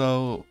right.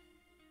 So,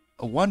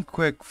 one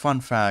quick fun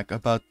fact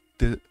about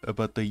the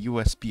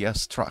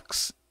USPS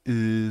trucks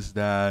is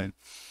that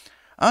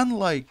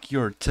unlike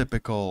your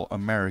typical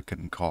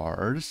American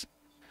cars,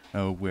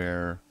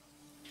 where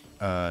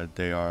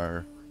they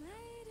are,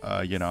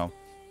 you know,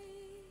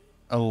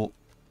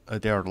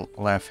 they are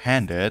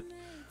left-handed.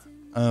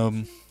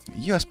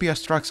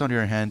 USPS trucks, on the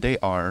other hand, they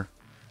are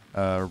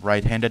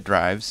right-handed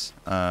drives.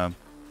 The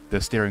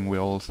steering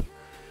wheels,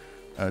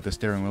 on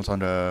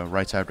the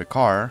right side of the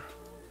car.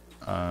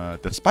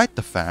 Despite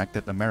the fact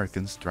that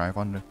Americans drive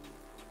on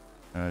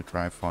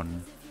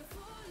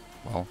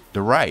well,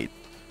 the right.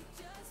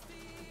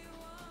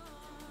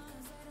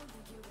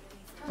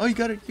 Oh, you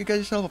got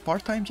yourself a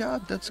part-time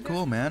job? That's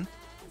cool, man.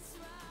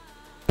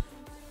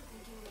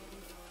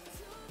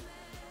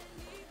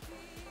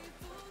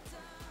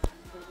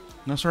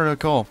 No, sort of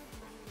cool.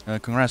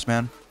 Congrats,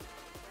 man.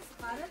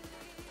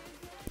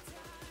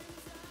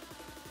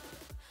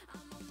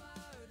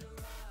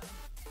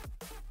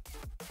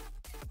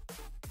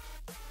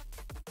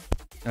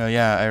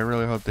 Yeah, I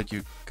really hope that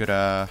you could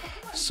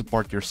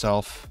support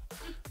yourself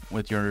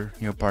with your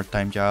new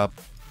part-time job.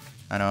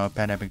 I know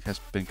pandemic has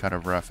been kind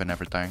of rough and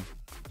everything.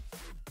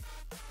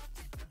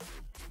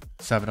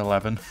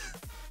 7-Eleven.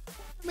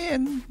 I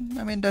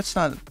mean that's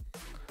not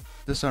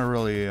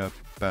really a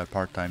bad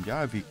part-time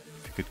job if you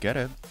could get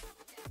it.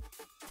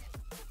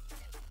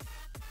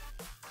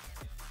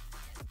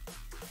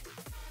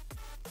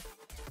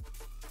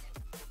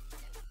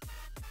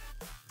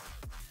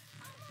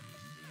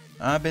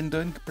 I've been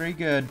doing pretty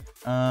good.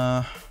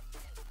 I've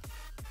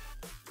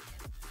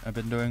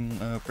been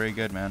doing pretty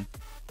good, man.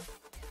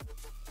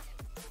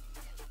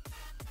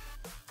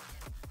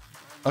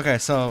 Okay,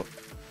 so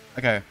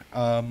I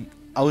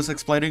was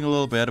explaining a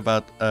little bit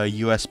about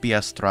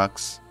USPS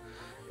trucks.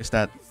 Is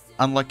that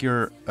unlike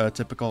your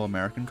typical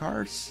American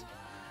cars,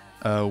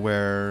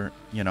 where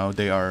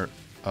they are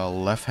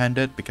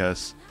left-handed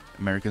because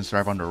Americans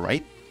drive on the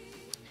right.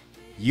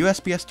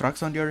 USPS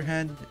trucks, on the other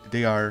hand,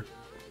 they are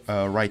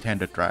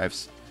right-handed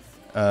drives,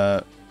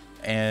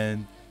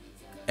 and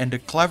the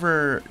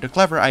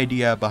clever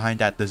idea behind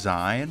that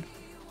design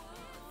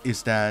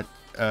is that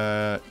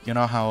you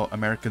know how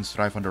Americans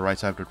drive on the right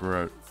side of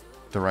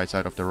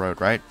the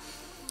road, right?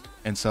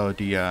 And so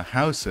the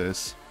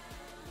houses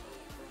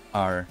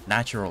are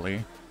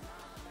naturally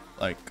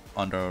like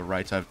on the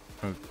right side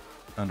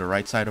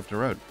of the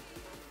road.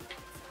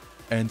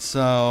 And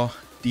so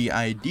the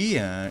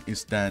idea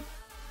is that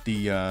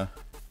the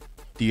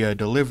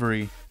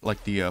delivery,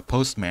 like the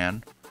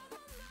postman,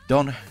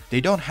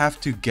 they don't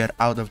have to get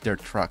out of their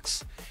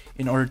trucks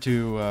in order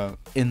to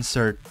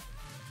insert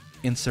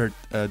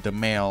the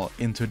mail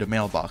into the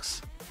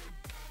mailbox.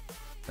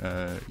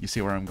 You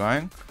see where I'm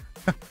going?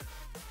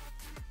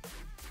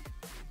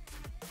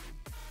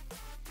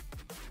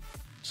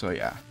 So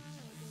yeah,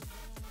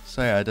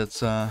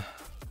 that's a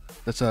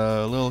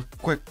little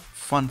quick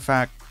fun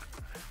fact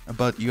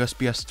about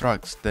USPS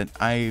trucks that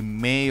I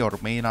may or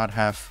may not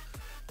have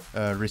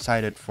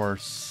recited for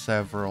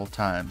several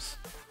times.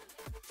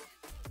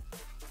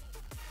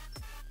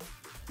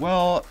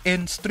 Well,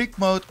 in strict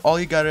mode, all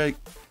you gotta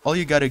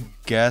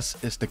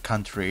guess is the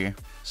country.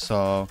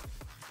 So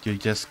you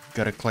just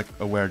gotta click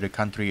where the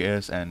country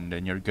is, and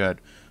then you're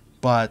good.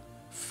 But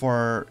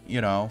for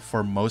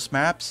most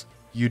maps,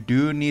 you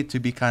do need to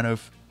be kind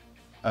of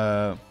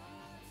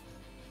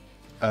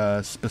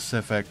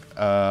specific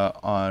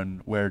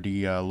on where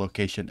the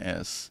location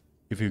is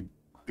if you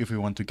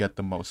want to get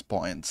the most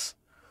points.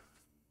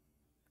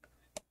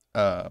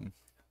 I'll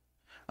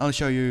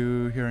show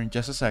you here in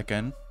just a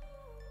second.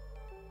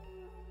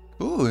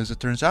 Ooh, as it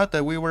turns out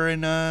that we were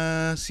in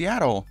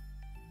Seattle.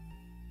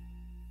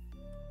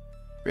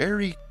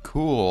 Very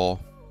cool.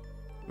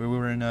 We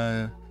were in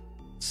a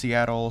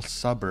Seattle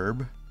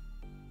suburb.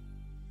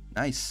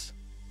 Nice.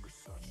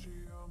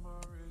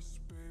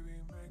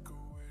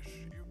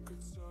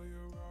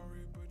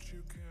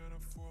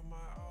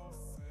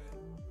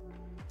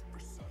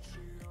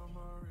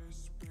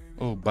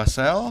 Oh,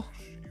 Basel?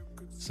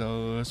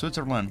 So,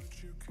 Switzerland.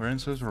 We're in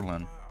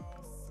Switzerland.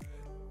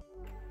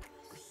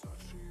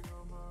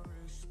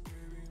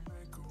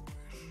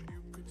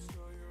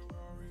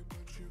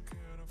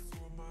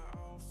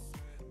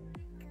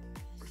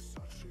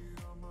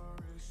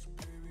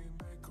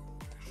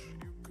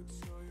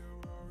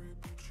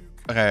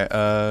 Okay,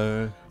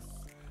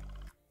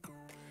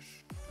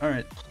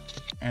 alright.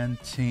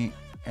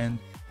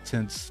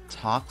 Antin's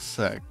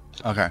toxic.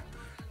 Okay.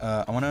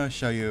 I wanna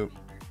show you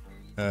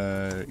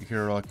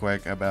here real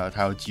quick about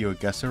how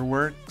GeoGuessr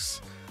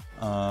works.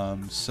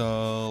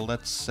 So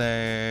let's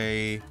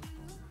say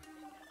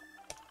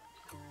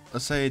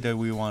that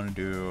we want to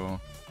do.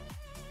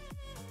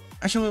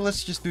 Actually,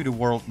 let's just do the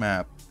world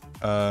map.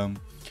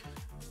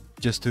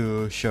 just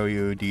to show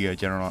you the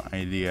general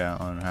idea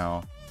on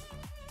how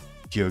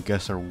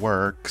GeoGuessr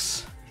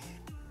works.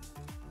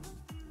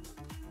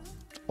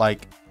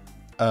 Like,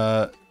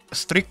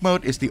 strict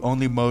mode is the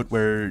only mode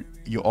where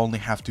you only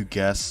have to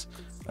guess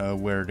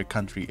where the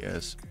country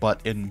is.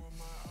 But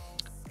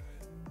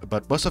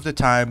most of the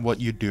time, what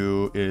you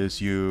do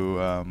is you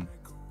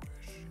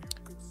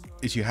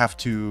have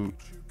to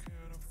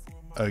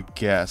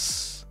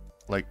guess,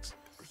 like,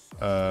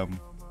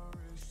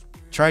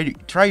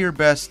 try your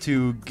best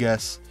to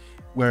guess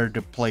where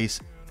the place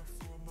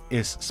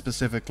is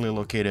specifically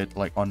located,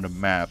 like on the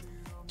map,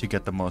 to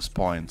get the most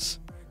points.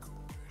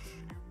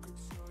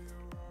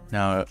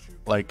 Now,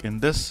 like in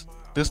this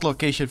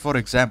location, for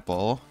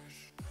example,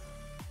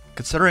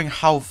 considering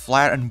how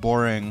flat and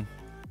boring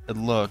it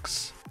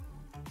looks,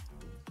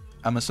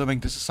 I'm assuming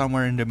this is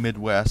somewhere in the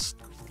Midwest.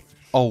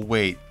 Oh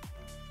wait,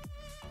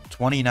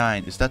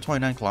 29. Is that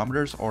 29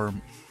 kilometers or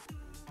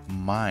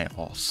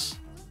miles?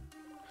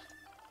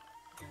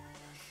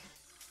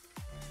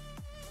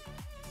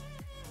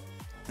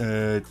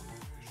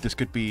 This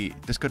could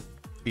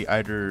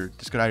either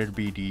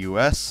be the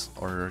US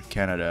or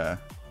Canada.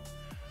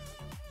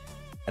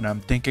 And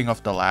I'm thinking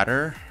of the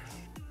latter.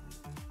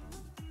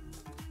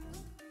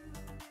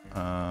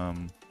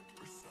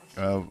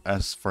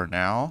 As for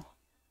now,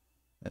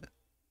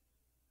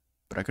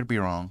 but I could be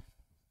wrong.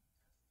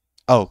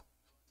 Oh,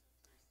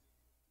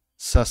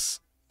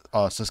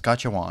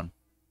 Saskatchewan.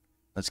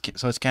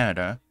 So it's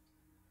Canada,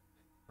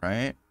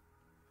 right?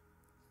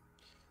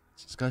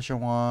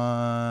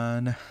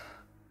 Saskatchewan.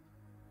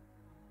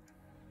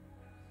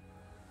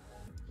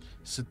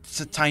 It's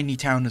a tiny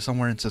town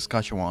somewhere in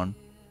Saskatchewan.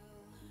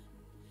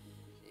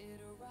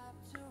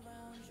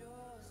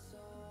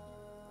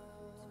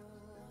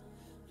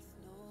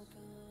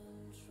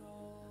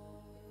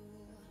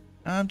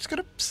 I'm just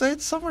gonna say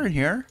it's somewhere in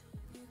here.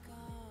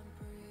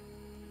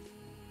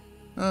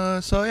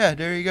 So yeah,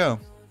 there you go.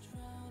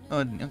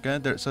 Oh, okay.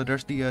 So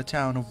there's the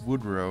town of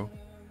Woodrow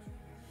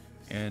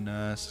in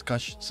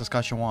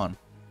Saskatchewan.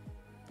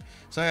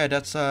 So yeah,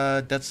 that's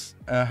how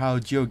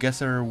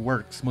GeoGuessr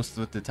works most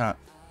of the time.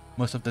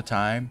 Most of the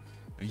time,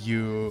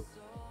 you're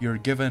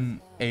given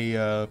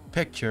a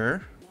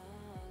picture.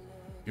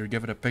 You're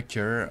given a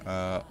picture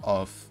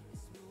of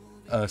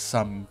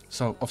some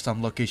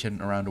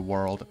location around the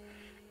world.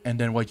 And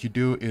then what you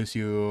do is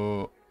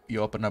you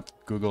open up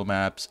Google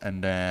Maps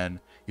and then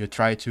you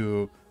try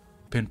to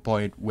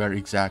pinpoint where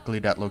exactly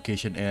that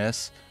location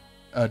is.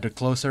 The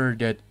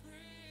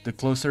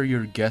closer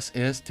your guess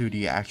is to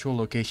the actual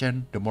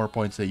location, the more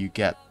points that you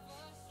get.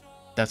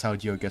 That's how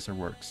GeoGuessr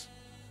works.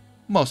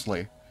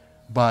 Mostly.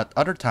 But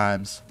other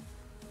times,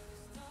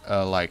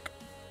 like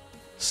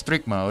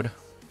strict mode,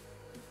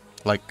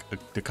 like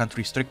the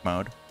country strict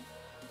mode.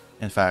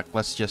 In fact,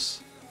 let's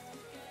just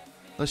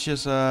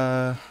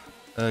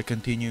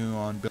continue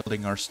on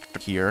building our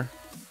here.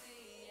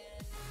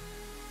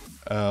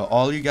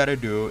 All you gotta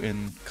do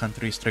in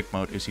country strict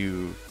mode is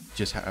you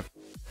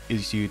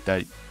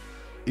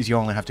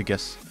only have to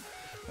guess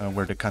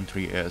where the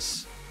country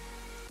is.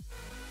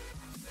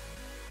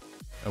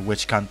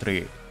 Which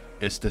country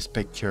is this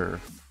picture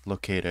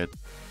located?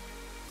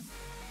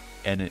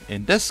 And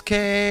in this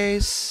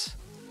case,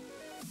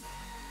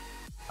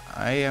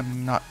 I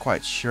am not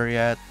quite sure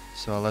yet.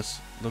 So let's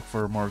look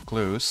for more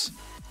clues.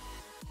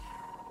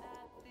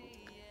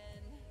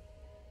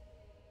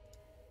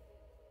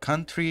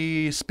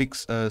 Country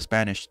speaks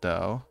Spanish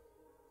though.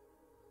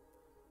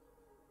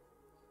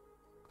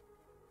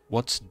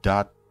 What's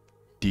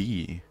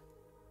 .d?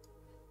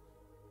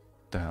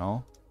 The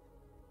hell?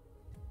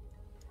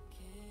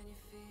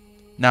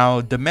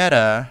 Now the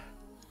meta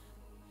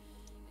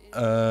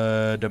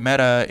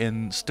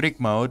in strict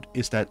mode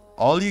is that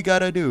all you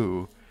gotta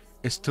do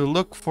is to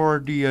look for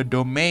the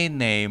domain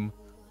name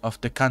of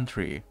the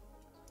country.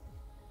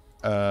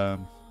 So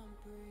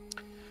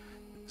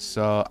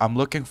I'm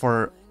looking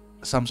for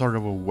some sort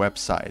of a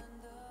website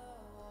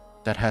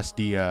that has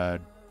the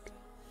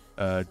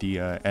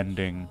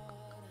ending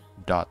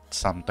dot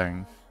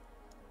something,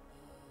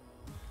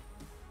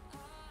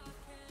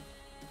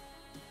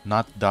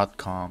 not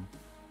 .com.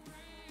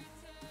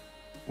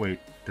 Wait,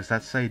 does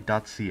that say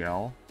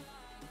 .cl?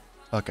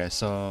 Okay,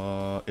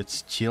 so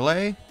it's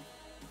Chile.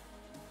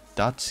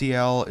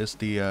 .cl is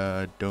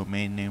the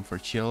domain name for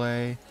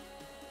Chile.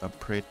 I'm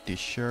pretty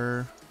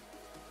sure.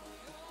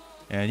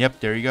 And yep,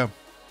 there you go.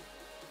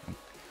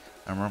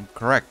 I'm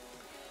correct.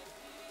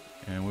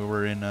 And we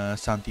were in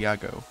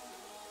Santiago,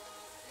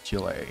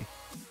 Chile.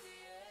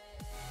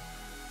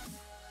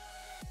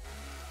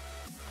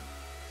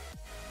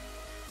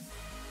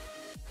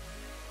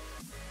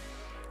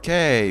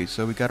 Okay,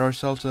 so we got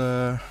ourselves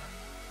a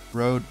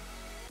road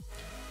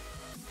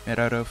made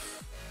out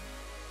of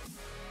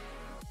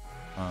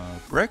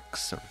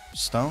bricks or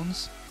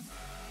stones.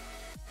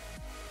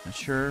 Not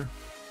sure,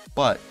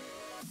 but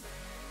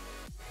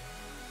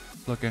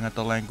looking at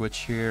the language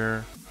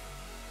here,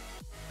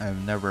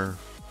 I've never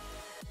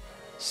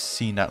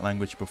seen that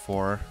language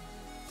before.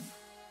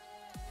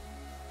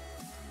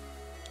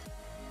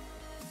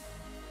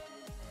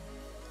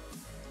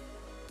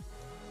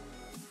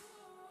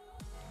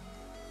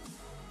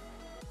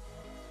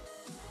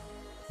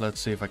 Let's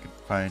see if I can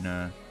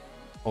find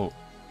oh,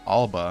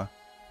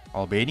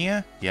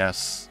 Albania?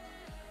 Yes.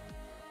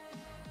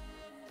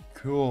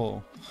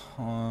 Cool.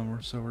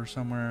 We're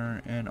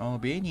somewhere in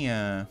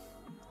Albania.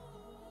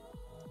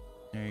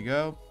 There you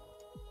go.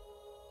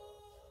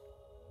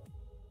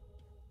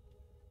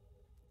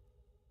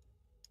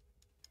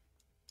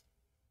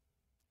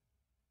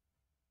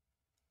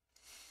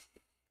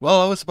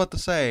 Well, I was about to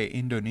say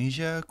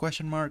Indonesia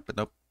question mark, but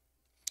nope.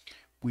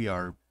 We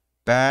are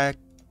back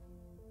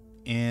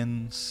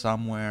in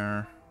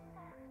somewhere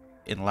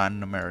in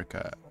Latin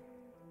America.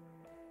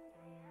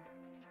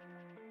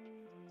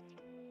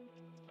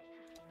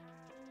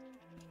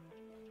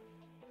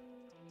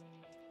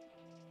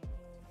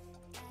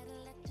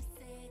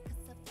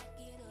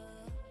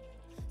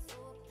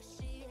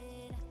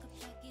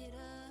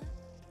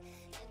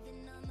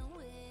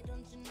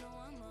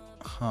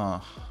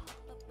 Huh.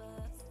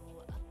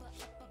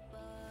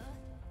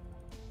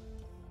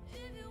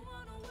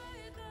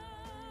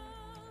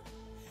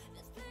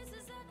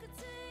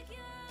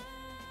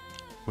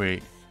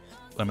 Wait,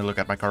 let me look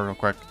at my car real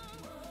quick.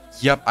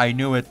 Yep, I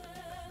knew it.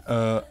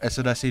 As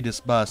soon as I see this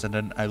bus and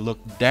then I look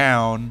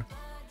down,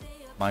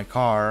 my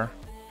car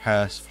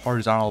has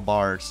horizontal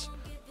bars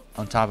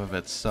on top of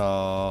it,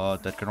 so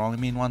that can only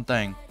mean one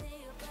thing.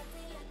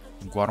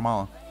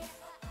 Guatemala.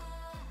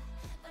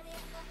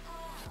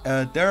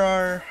 There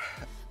are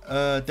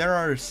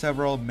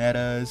several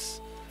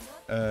metas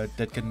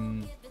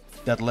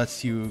that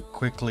lets you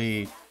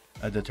quickly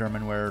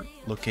determine where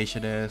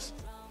location is,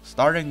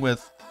 starting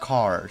with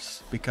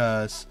cars,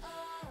 because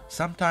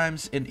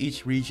sometimes in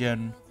each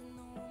region,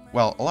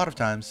 well, a lot of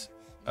times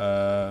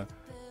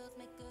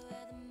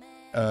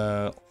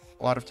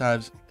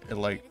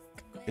like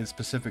in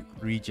specific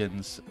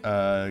regions,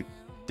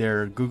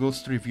 their Google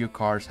Street View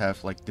cars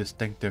have like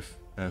distinctive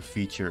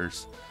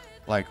features,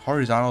 like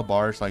horizontal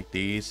bars like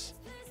these.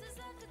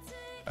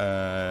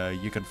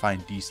 You can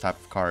find these type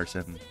of cars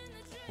in,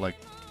 like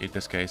in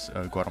this case,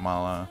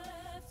 Guatemala.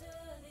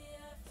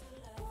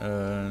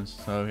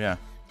 So yeah.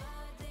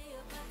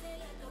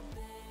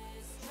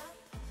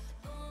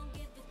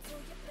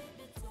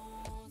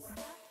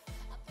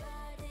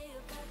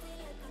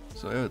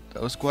 So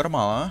that was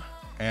Guatemala,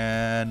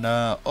 and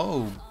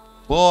oh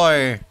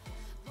boy,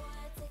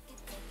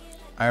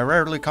 I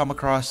rarely come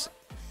across.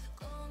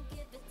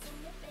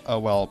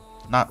 Well,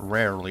 not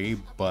rarely,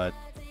 but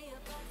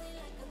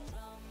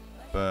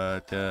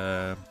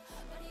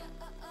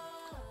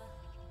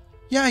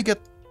yeah, I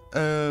get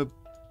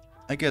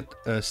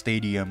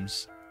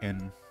stadiums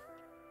in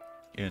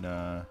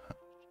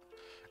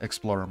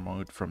Explorer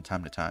mode from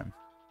time to time.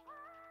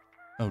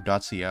 Oh,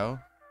 .co.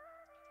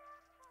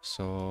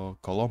 So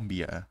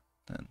Colombia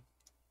then.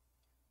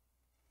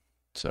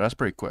 So that's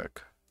pretty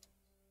quick.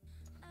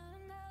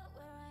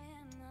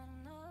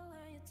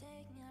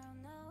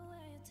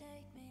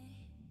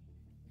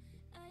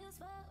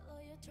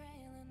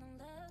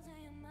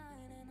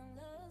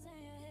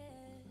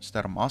 Is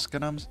that a mosque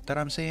that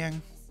I'm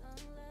seeing?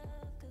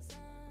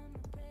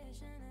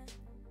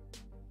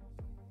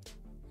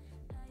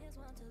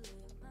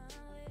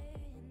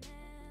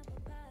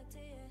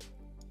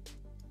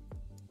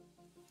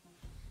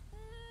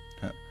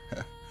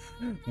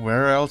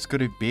 Where else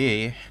could it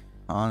be,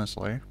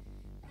 honestly?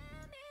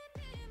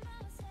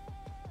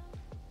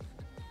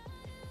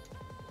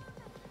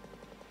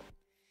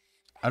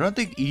 I don't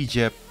think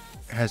Egypt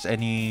has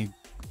any,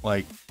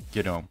 like,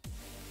 you know,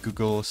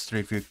 Google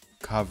Street View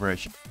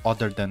coverage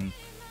other than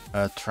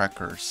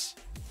trackers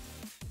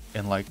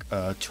in like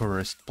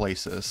tourist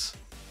places.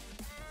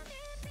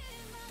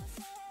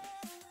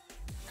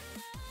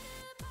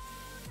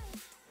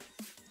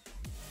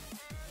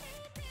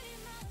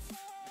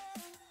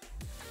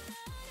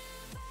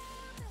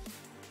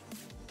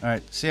 All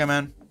right, see ya,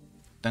 man.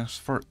 Thanks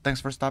for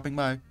stopping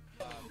by.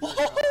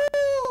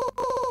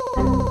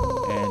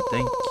 And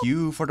thank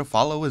you for the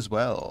follow as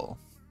well.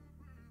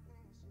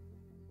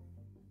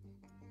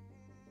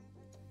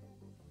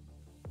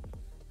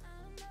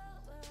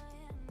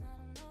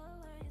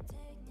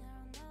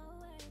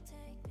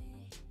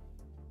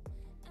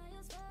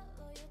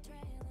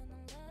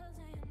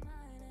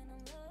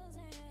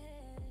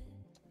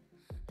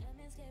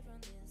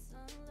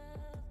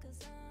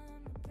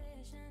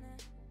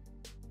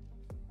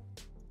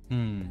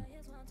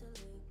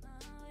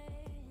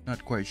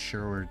 Not quite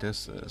sure where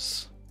this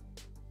is.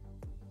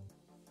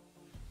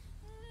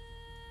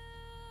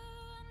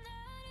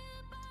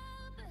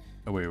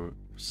 Oh wait,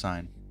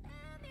 sign.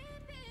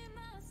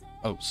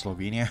 Oh,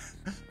 Slovenia.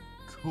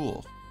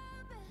 Cool.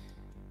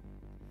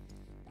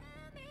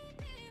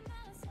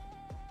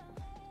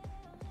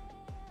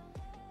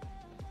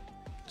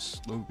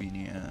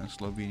 Slovenia,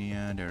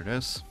 there it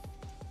is.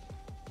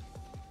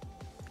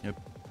 Yep.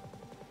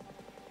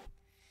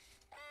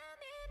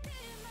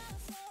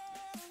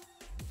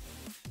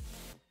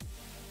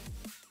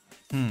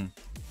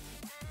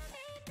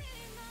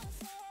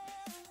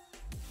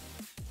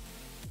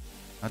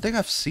 I think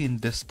I've seen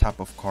this type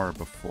of car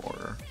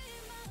before.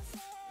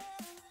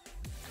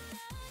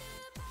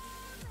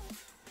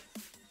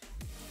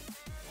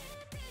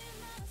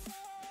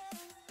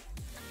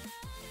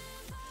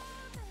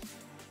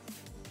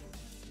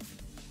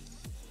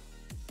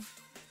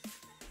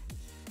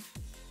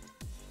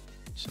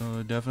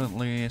 So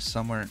definitely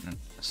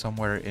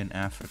somewhere in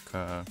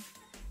Africa,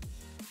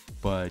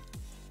 but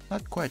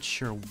not quite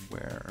sure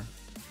where.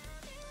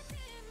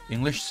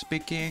 English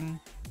speaking?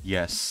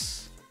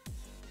 Yes.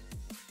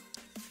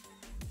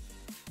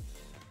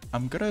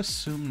 I'm gonna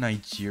assume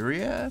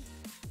Nigeria?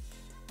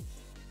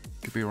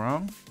 Could be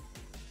wrong.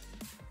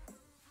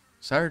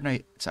 It's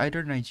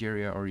either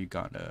Nigeria or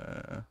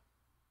Uganda.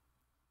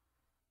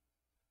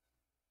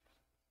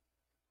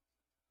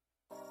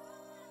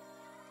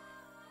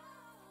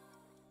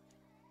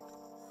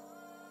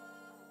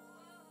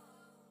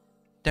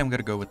 I'm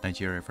gonna go with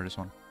Nigeria for this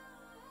one.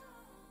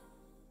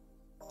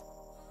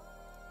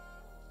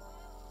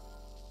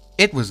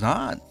 It was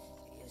not.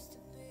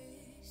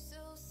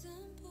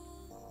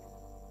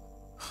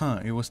 Huh,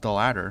 it was the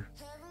latter.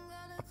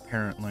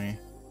 Apparently.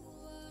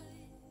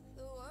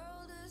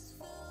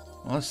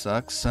 Well, it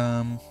sucks.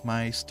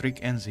 My streak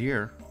ends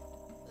here.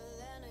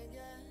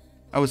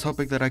 I was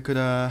hoping that I could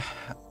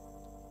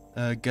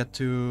get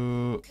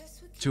to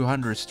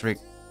 200 streak,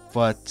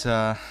 but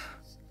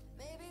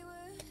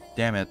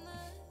damn it.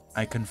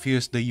 I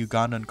confused the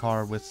Ugandan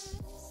car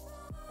with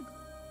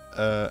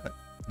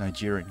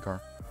Nigerian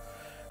car.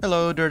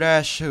 Hello,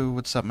 Dirdash.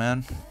 What's up,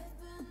 man?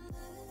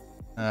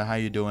 How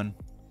you doing?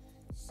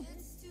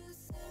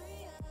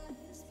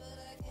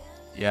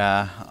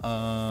 Yeah,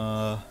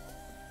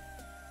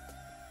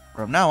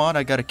 from now on,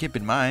 I gotta keep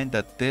in mind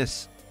that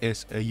this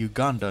is a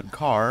Ugandan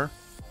car,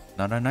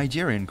 not a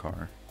Nigerian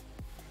car.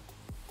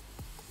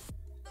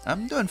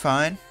 I'm doing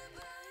fine.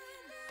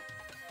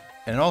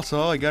 And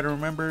also, I gotta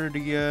remember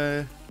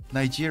the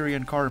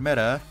Nigerian car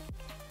meta.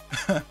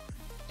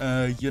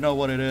 You know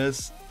what it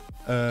is?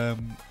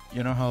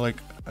 You know how like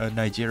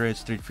Nigerian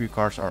street free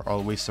cars are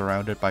always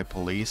surrounded by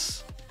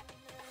police?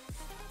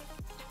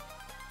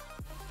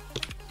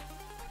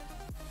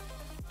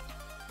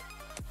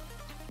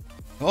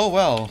 Oh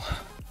well.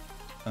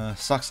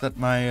 Sucks that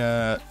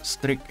my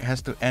streak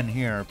has to end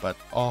here, but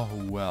oh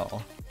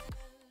well.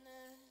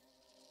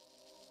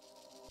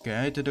 Okay,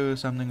 I had to do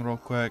something real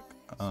quick.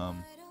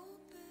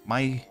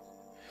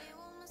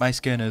 My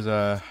skin is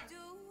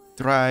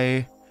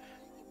dry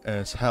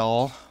as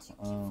hell.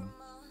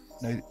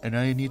 And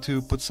I need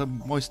to put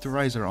some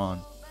moisturizer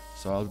on.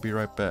 So I'll be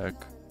right back.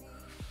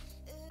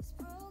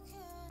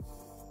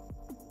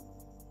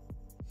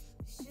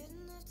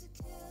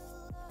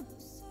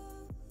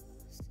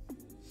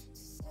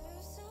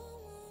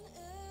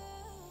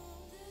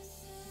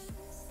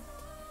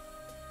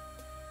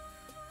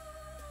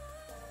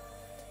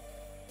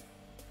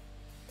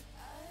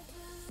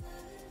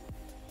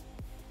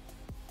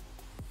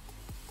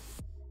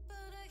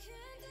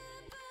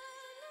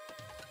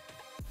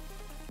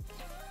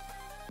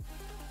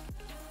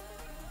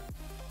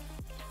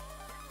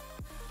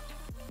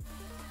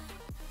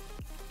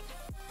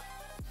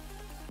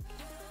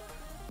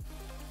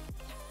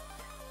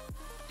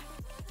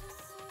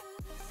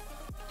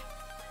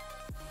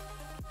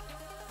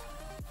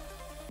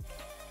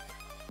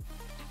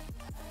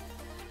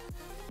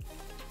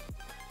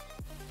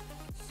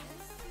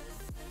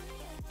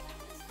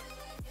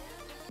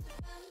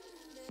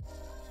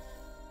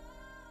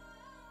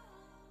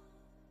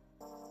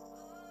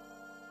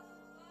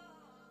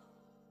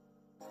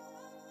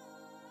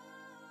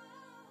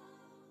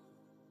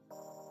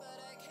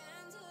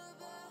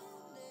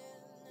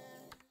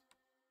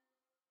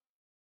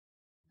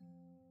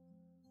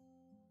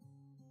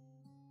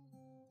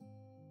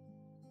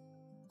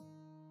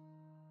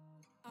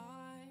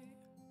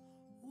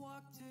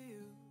 To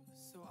you,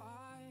 so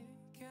I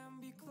can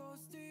be close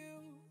to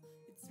you.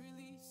 It's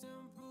really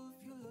simple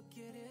if you look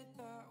at it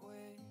that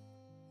way.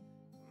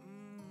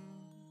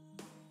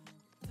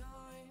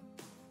 Time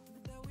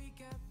that we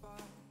get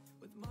by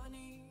with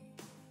money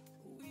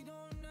we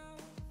don't know.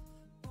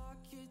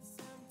 Pockets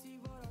empty,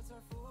 but hearts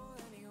are full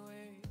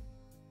anyway.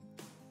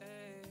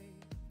 Hey,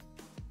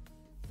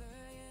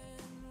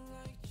 playing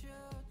like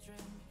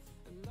children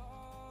and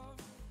love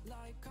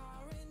like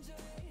oranges.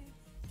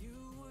 You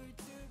were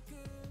too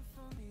good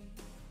for me,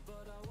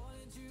 but I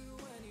wanted you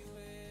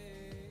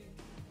anyway.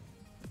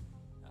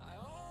 I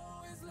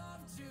always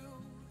loved you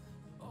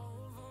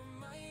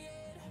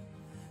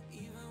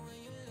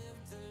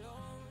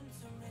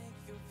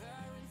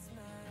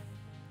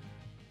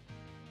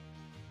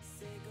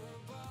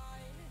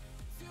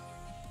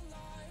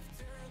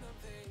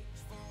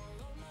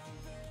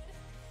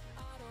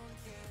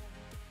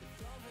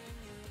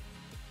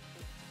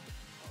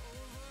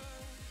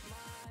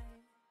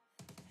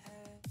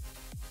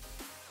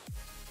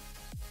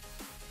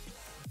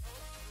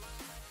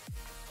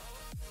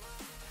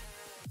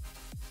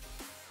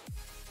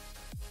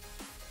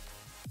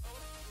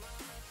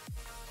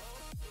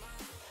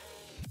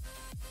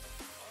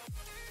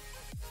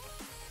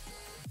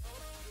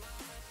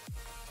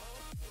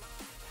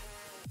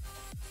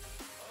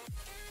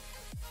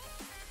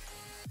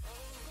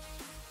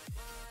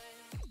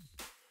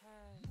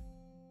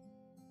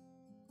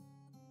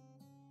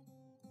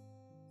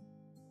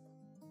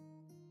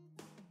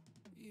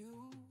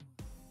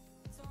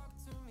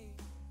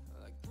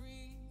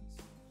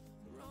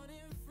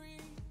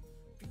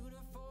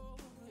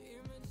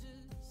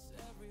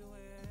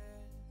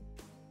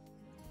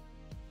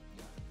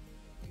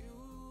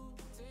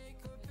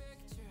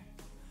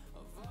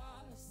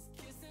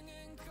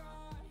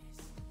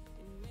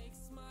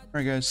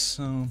Alright guys,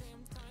 so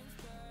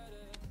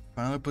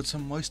finally put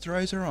some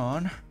moisturizer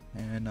on,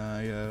 and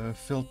I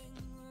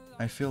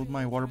filled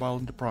my water bottle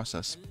in the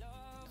process.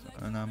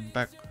 And I'm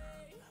back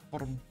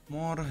for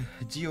more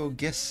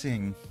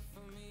geoguessing.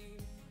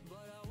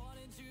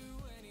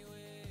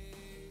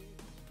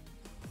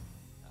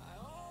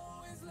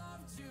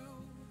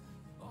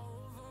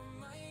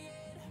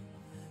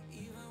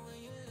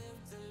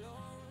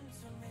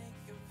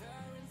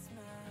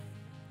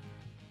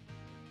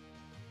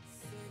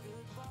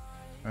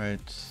 Alright,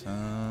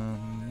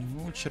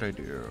 what should I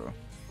do?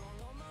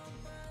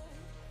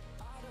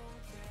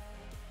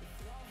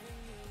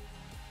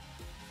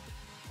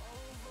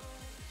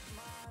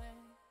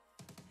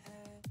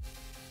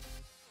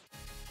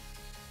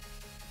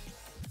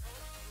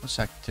 What's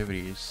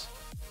activities?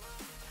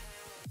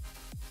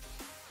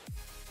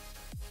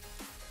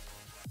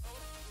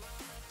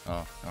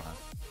 Oh, okay.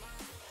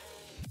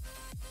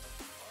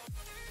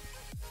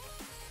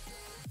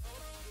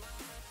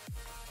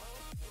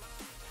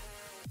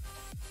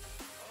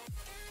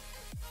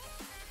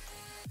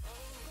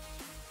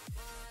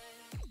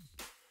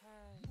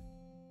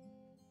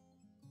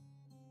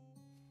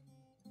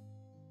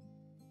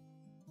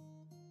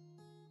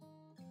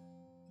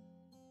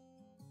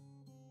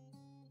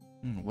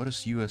 What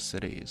is US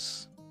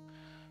cities?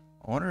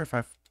 I wonder if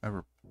I've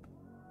ever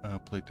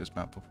played this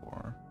map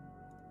before.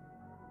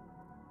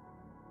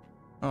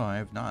 Oh, I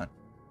have not.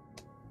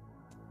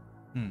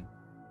 I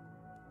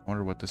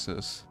wonder what this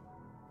is.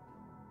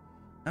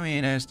 I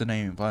mean, as the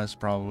name implies,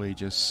 probably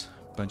just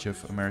a bunch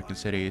of American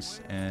cities,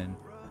 and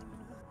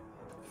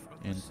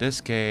in this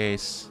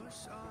case,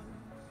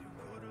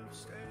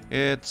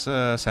 it's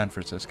San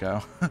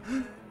Francisco.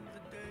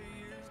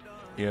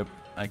 Yep,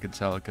 I can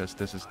tell because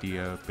this is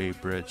the Bay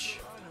Bridge.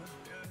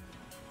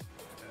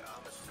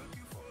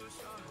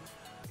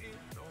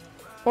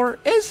 Or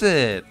is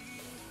it?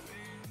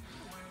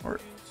 Or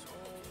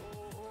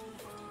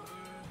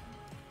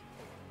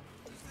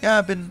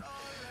yeah,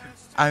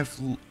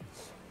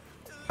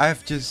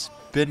 I've just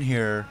been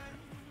here.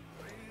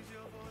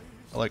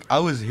 Like I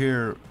was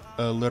here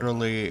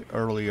literally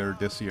earlier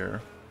this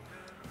year.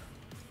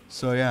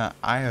 So yeah,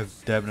 I have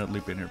definitely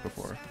been here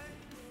before.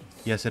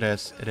 Yes, it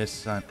is. It is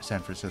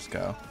San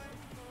Francisco.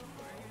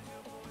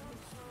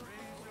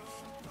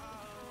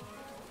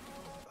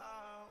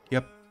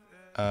 Yep.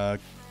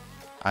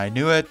 I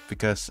knew it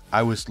because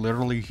I was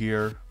literally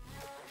here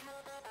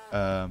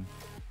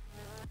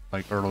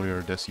like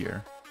earlier this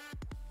year.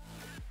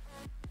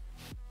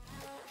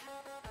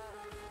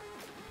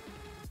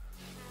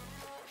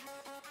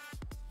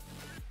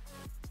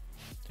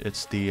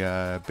 It's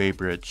the Bay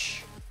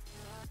Bridge.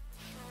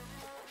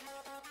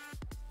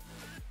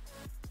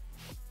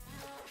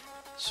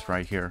 It's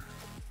right here.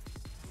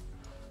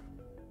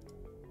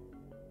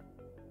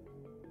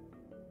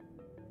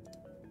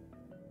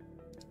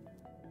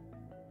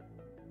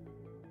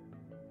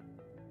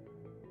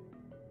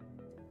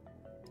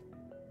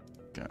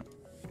 Okay,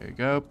 there you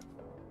go.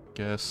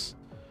 Guess.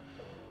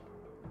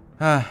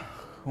 Ah,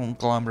 1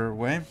 kilometer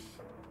away.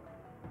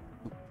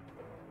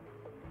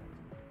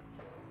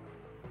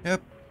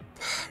 Yep.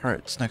 Alright,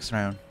 it's next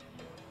round.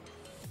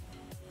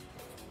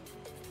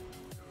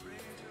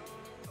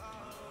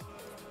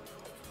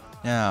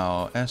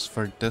 Now, as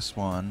for this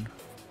one,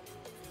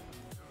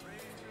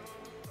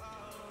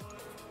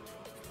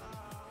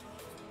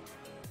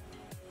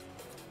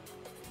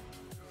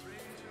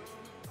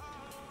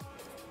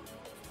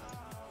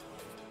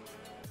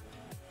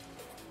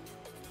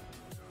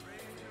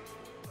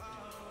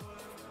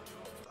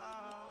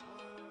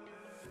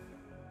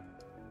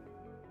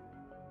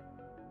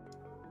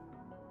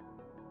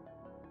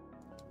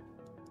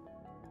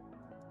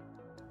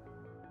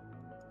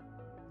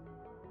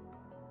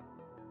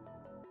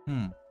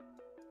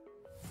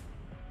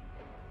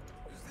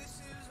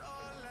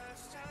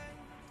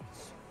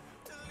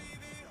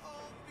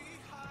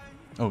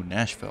 oh,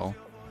 Nashville.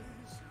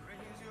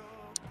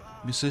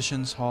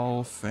 Musicians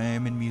Hall of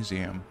Fame and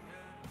Museum.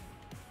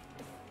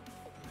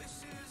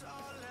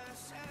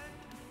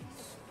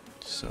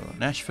 So,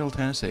 Nashville,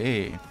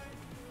 Tennessee.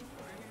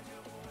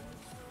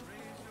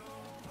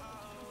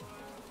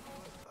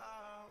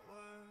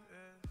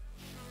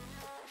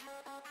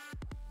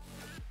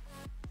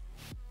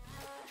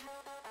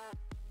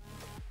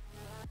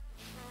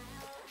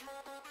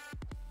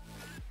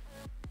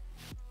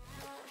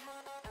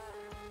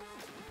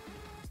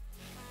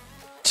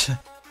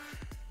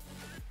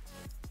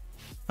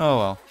 Oh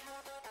well.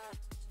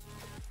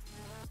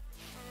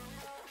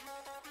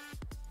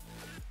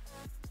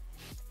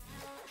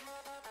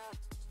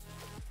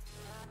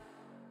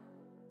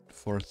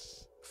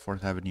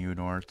 Fourth Avenue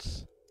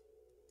North.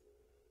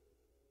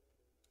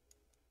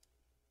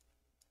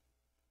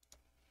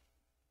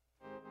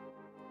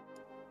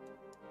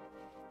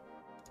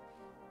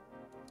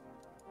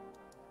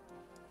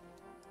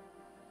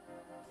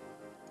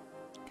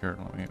 Here,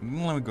 let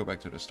me go back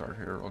to the start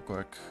here real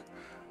quick.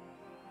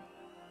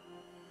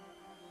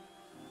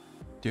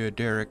 Do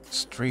Derrick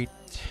Street,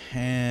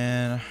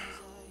 and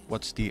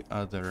what's the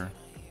other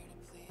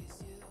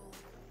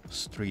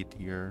street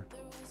here?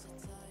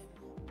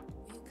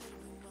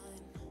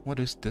 What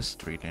is this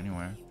street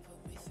anyway?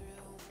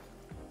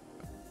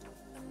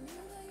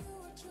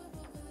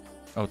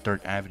 Oh,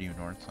 3rd Avenue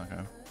North,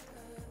 okay.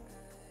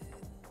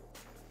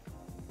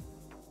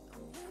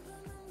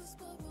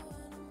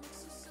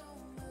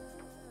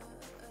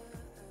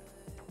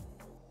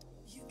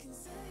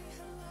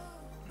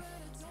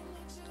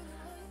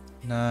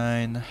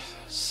 Nine,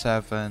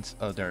 7.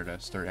 Oh, there it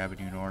is. 3rd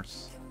Avenue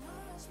North.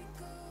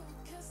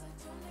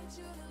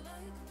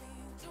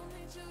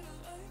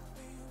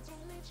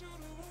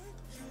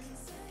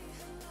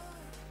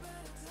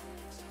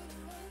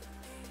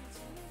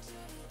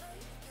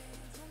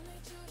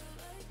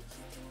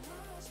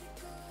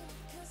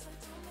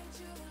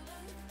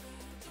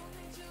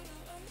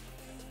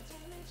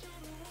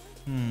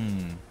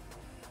 Hmm.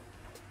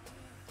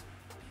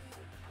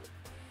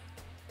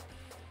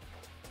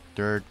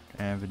 3rd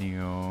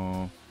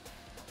Avenue.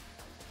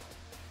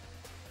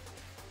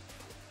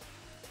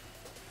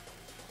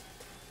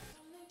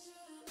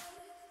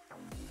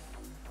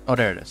 Oh,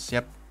 there it is.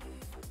 Yep.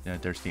 Yeah,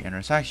 there's the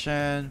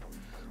intersection.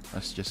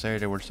 Let's just say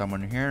there was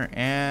someone here.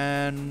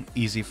 And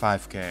easy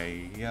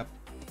 5K. Yep.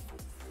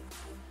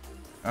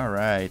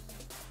 Alright.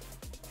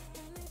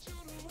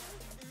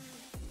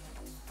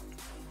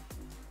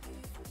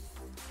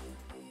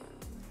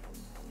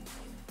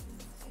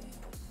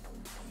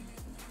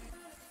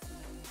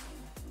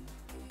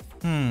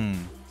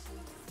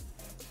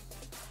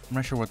 I'm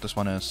not sure what this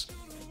one is.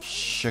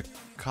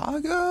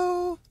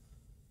 Chicago?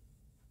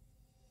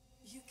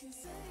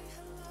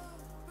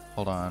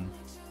 Hold on.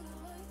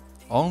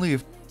 Only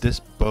if this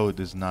boat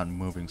is not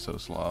moving so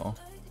slow.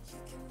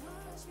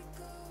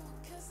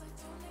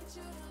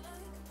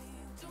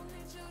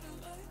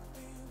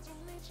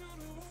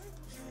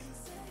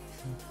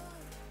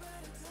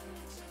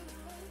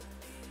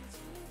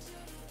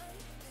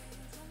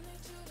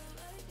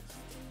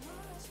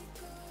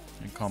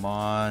 Come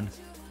on.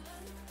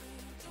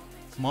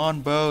 Come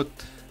on, boat.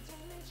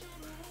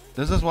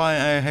 This is why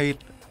I hate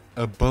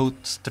a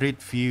boat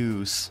street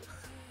views.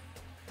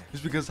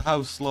 It's because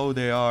how slow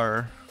they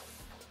are.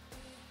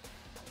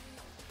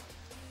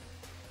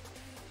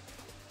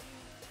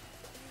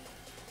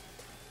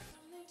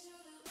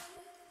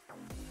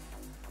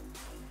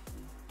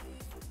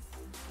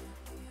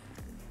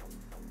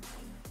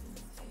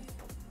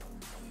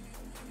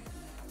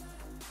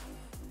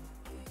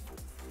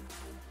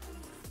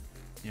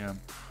 Yeah,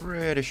 I'm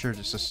pretty sure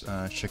this is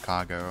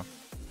Chicago.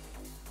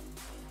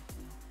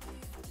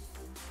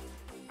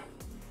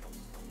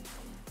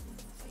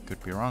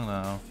 Could be wrong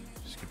though.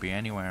 This could be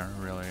anywhere,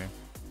 really.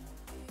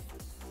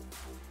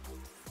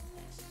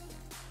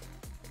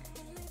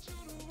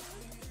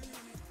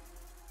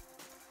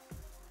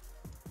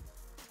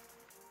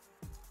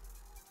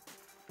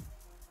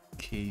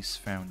 Case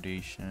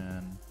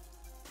Foundation.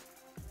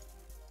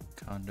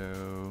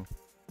 Condo.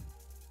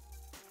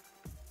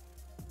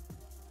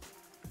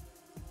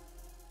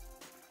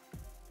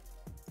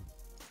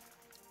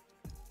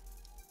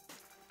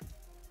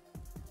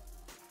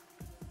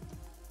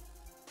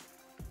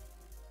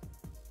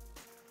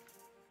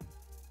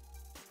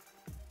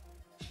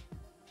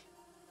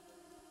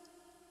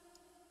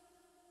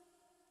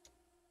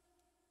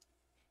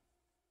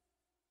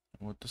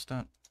 What does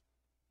that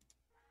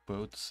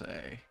boat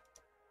say?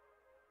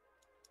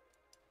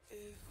 If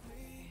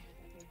we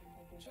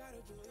try to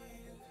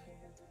believe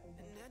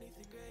in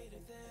anything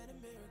greater than a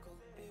miracle,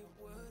 it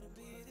wouldn't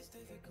be this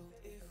difficult.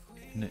 If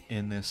we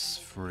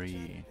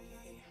Innisfree.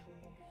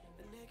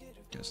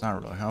 It's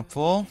not really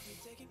helpful.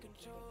 taking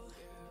control,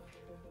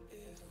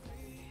 if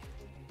we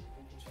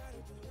try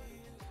to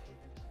believe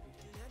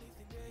in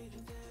anything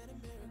greater than a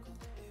miracle,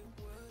 it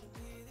wouldn't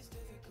be this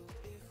difficult.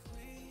 If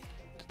we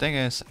The thing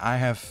is,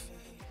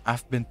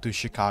 I've been to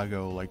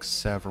Chicago like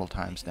several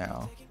times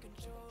now.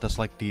 That's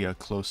like the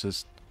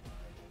closest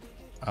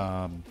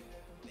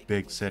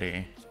big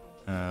city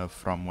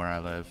from where I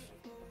live.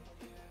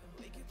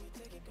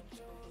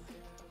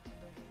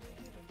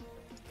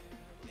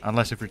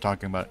 Unless if you're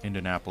talking about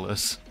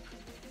Indianapolis.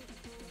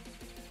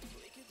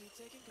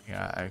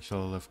 Yeah, I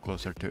actually live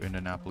closer to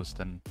Indianapolis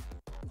than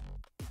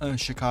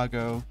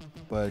Chicago,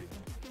 but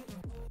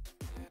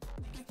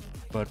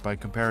by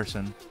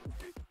comparison,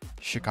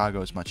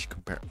 Chicago is much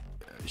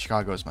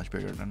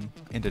bigger than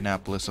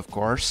Indianapolis, of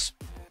course.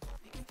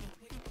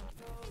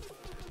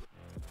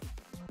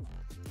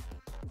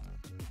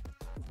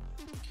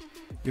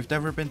 You've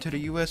never been to the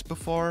US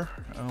before?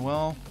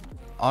 Well,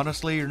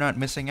 honestly, you're not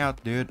missing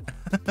out, dude.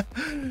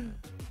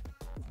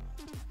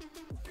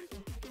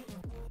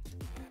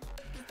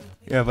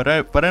 Yeah,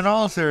 but in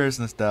all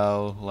seriousness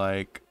though,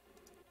 like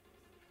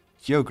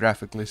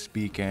geographically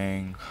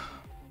speaking,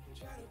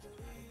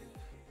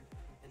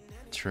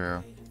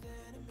 true.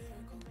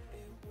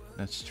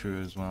 That's true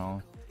as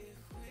well.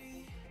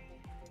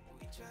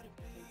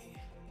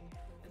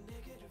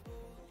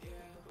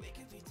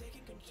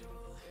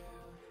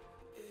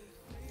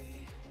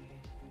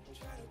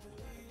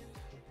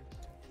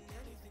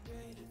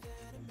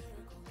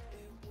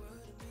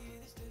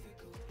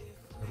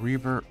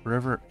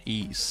 River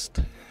East.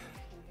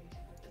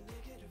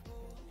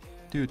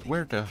 Dude,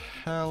 where the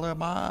hell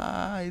am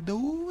I,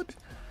 dude?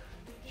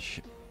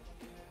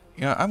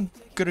 Yeah, I'm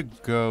gonna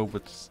go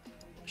with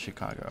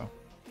Chicago.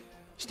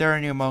 Is there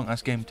any Among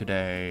Us game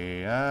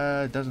today?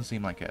 Doesn't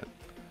seem like it.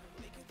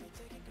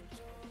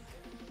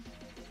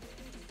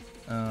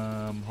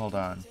 Hold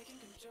on.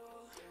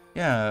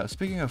 Yeah,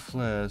 speaking of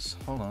Fliss,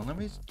 hold on, let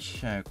me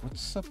check.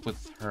 What's up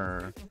with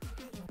her?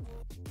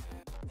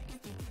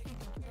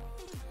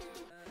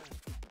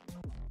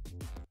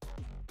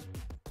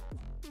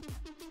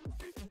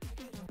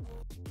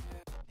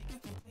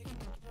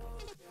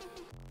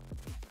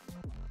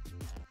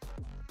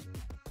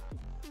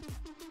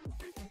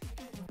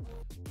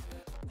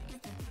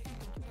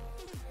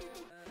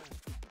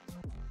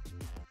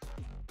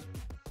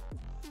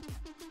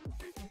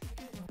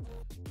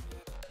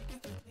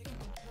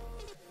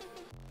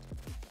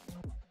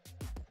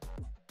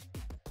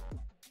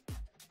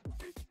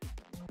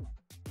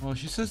 Well,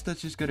 she says that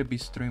she's gonna be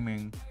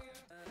streaming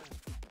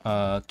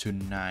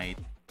tonight.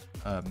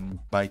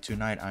 By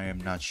tonight I am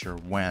not sure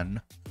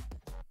when.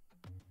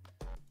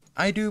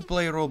 I do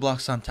play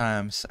Roblox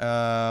sometimes.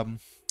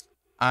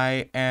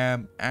 I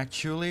am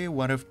actually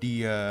one of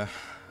the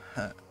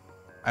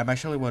I'm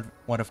actually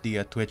one of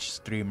the Twitch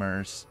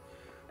streamers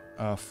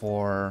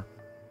for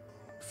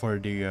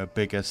the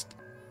biggest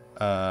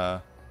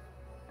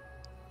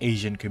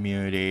Asian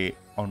community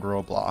on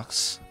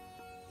Roblox.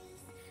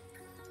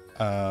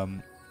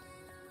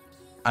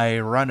 I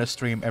run a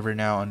stream every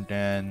now and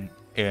then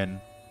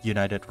in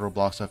United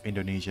Roblox of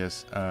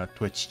Indonesia's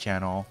Twitch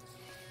channel.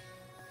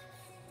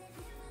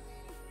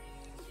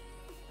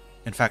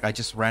 In fact, I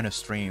just ran a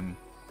stream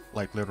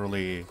like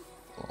literally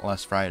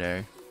last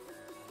Friday.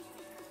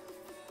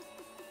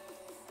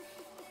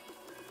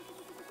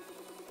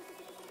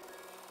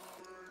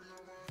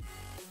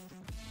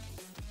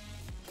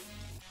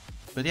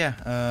 But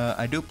yeah,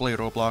 I do play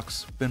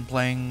Roblox. Been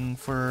playing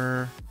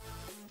for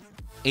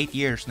 8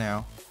 years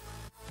now.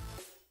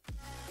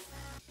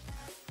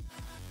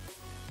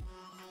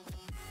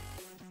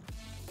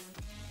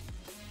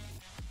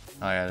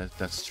 Oh yeah,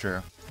 that's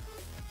true.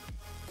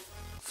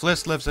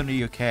 Fliss lives in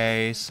the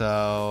UK,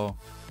 so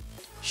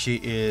she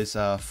is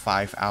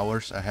 5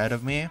 hours ahead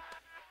of me.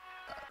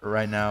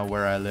 Right now,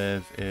 where I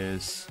live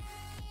is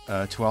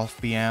 12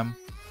 p.m.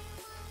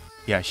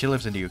 Yeah, she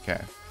lives in the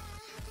UK.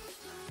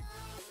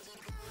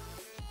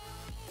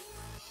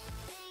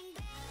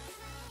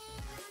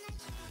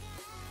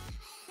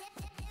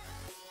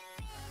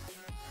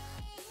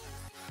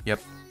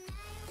 Yep.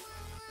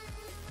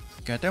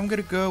 Okay, I'm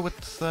gonna go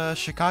with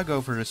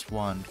Chicago for this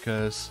one,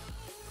 because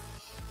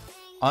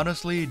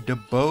honestly, the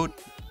boat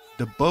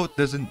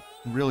doesn't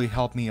really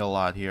help me a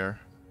lot here.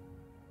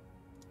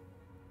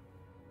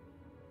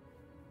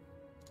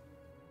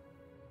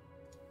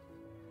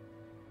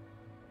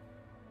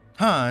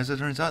 Huh, as it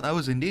turns out, I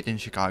was indeed in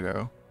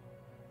Chicago.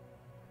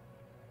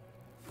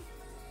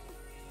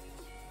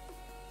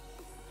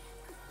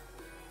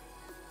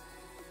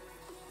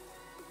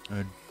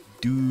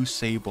 Do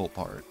Sable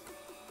Park.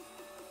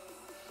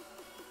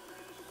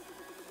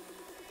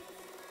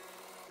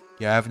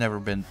 Yeah, I've never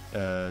been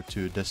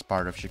to this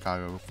part of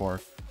Chicago before.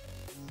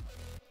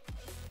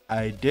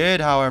 I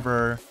did,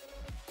 however,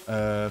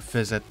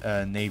 visit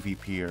a Navy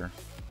Pier.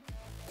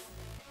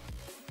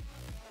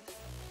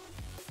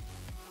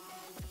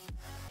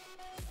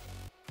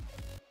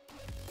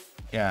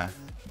 Yeah,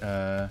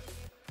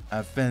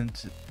 I've been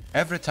to,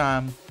 every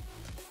time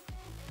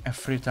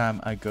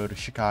I go to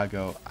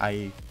Chicago,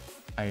 I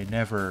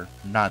never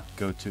not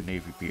go to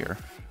Navy Pier.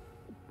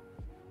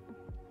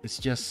 It's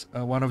just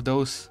one of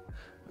those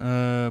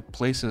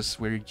places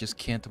where you just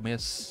can't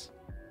miss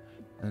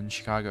in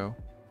Chicago.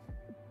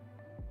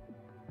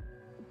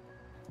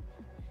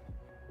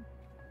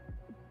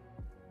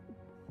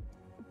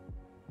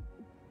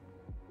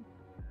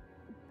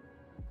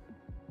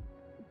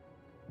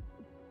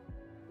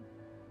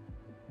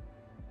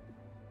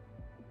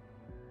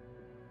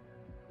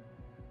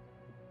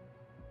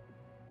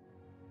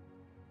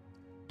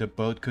 The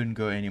boat couldn't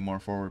go any more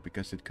forward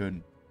because it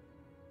couldn't.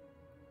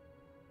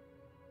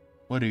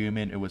 What do you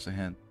mean it was a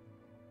hint?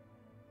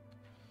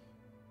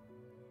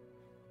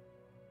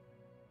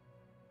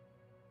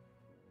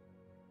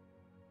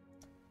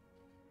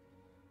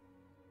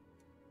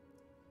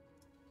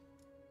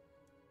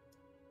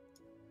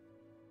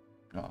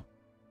 Oh.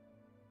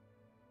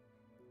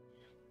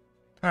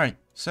 Alright,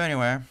 so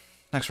anyway,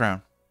 next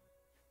round.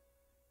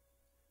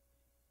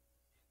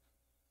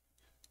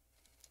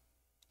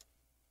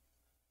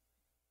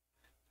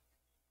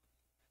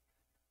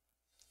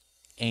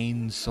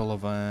 Ain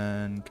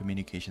Sullivan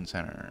Communication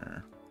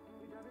Center.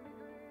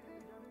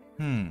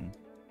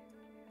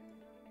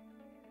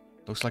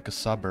 Looks like a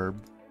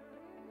suburb.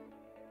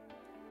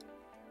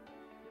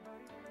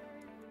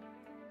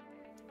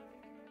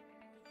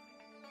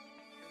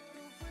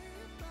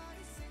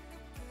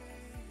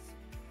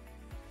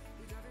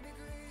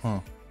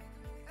 Huh.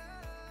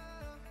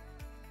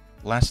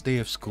 Last day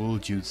of school,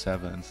 June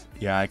 7th.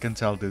 Yeah, I can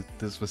tell that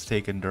this was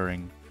taken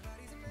during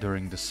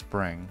the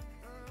spring.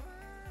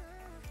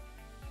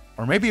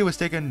 Or maybe it was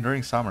taken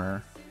during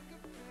summer.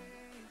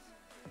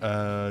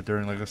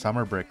 during like a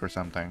summer break or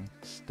something.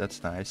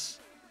 That's nice.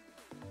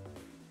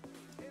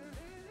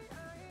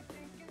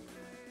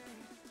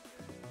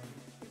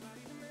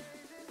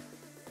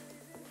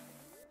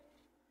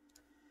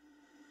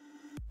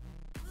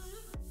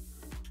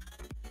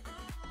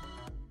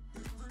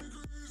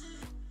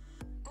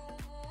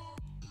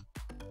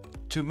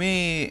 To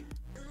me,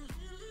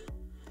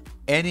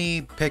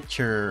 any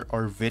picture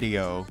or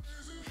video,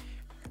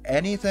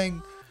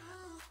 anything,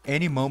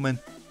 any moment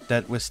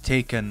that was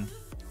taken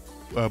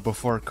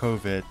before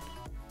COVID,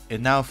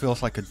 it now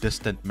feels like a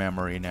distant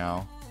memory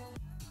now.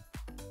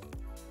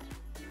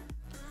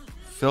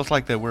 Feels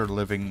like that we're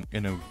living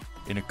in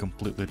a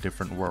completely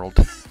different world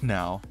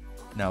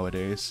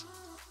nowadays.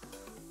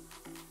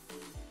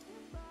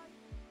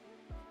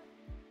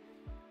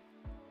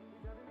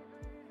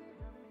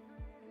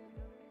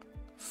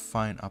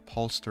 Fine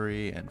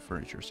upholstery and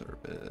furniture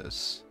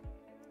service.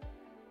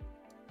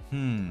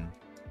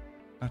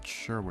 Not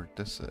sure where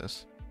this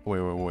is.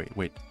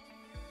 Wait.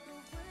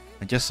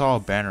 I just saw a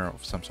banner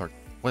of some sort.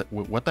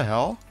 What the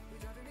hell?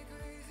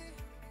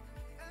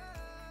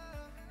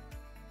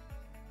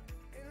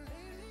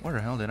 Where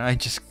the hell did I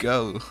just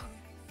go?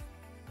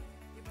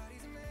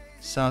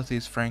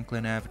 Southeast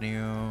Franklin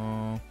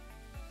Avenue.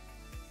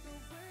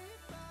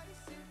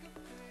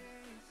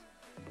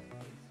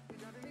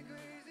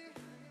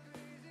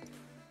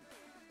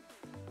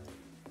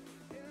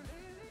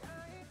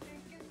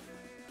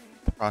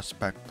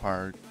 Prospect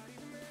Park.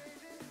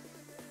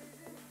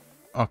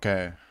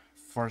 Okay.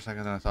 For a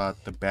second I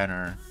thought the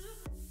banner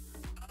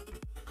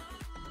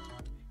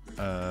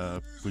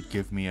would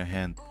give me a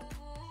hint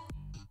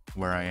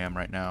where I am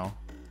right now.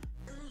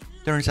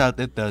 Turns out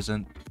it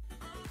doesn't.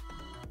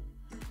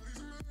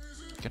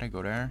 Can I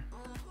go there?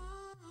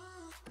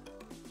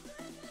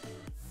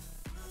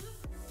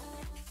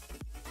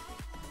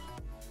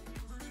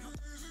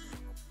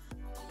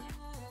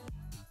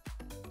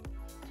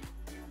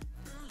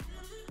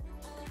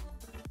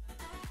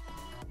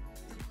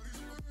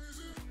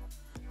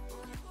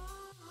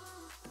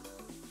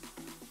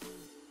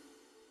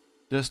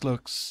 This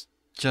looks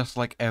just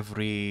like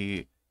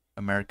every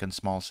American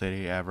small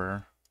city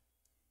ever.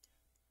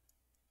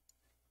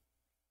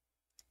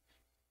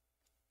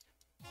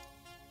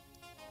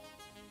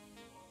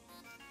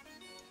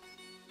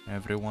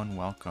 Everyone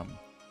welcome.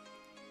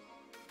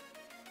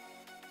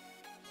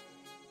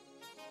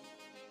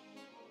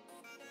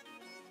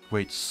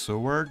 Wait,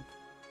 Seward?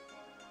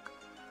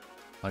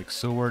 Like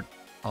Seward,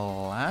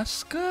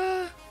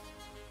 Alaska?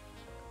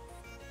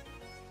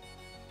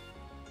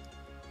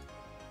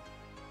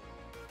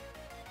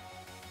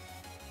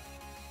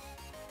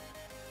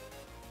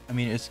 I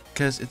mean, it's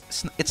because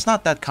it's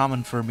not that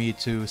common for me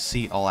to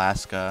see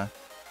Alaska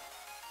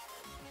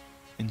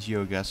in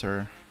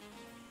GeoGuessr.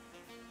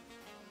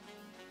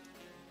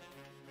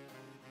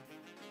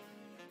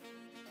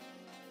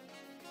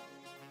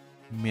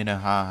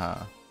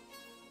 Minnehaha.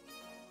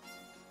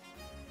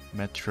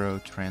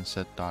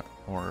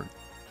 Metrotransit.org.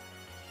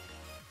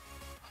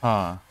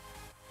 Huh.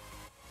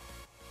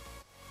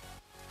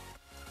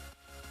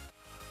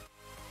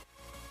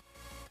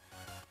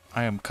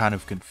 I am kind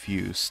of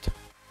confused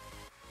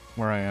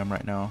where I am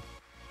right now.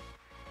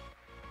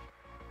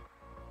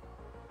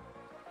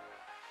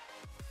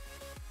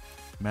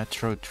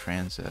 Metro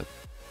Transit.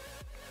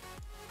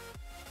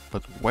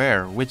 But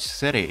where? Which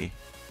city?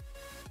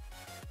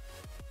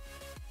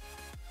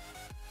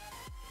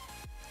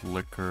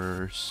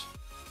 Liquors.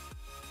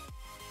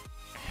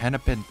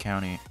 Hennepin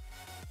County.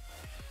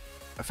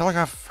 I feel like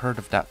I've heard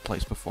of that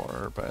place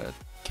before, but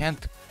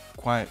can't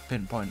quite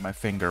pinpoint my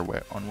finger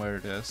on where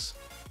it is.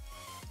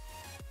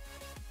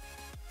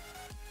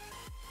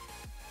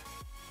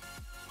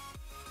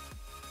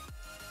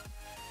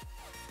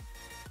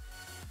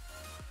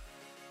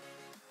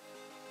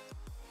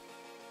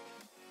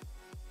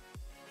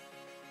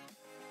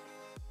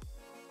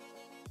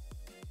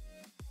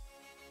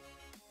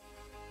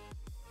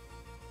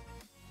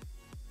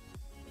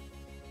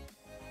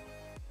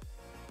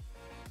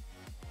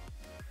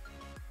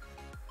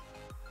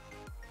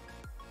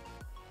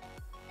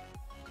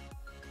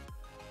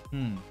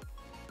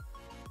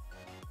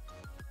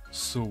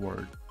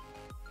 Seward.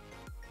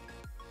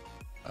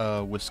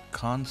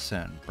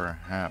 Wisconsin,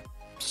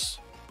 perhaps.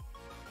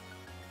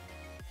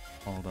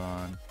 Hold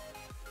on.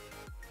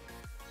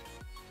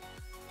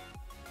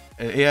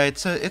 Yeah,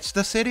 it's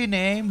the city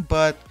name,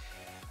 but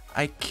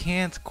I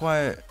can't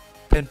quite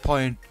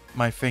pinpoint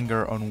my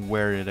finger on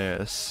where it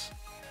is,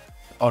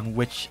 on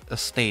which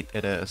state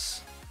it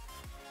is.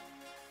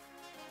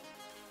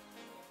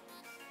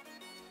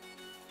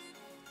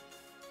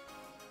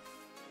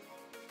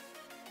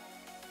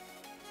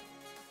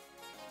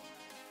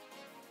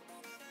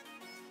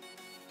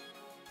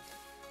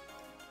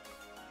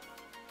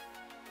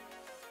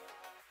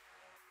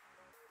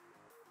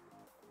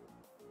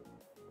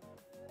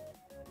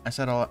 I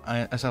said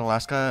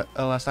Alaska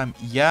last time.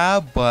 Yeah,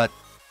 but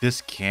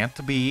this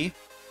can't be.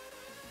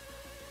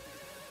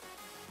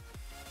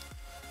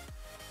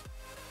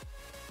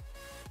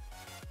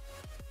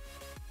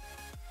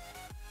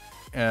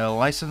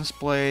 License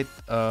plate,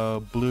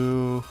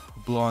 blue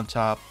on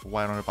top,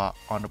 white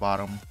on the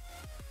bottom.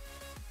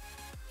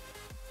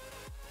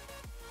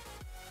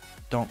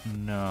 Don't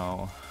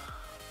know.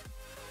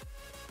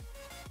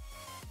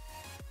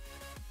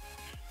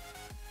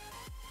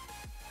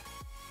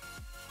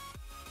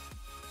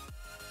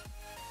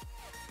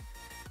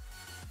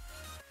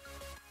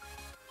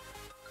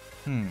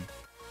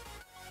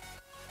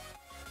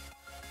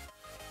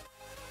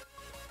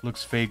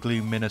 Looks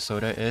vaguely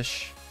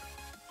Minnesota-ish.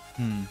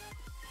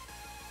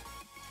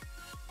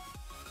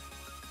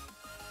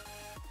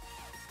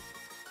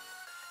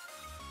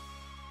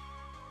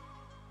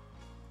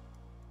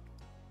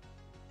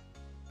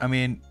 I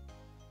mean,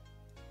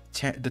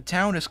 the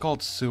town is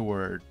called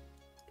Seward,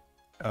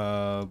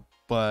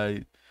 but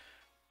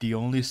the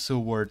only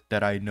Seward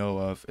that I know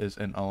of is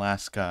in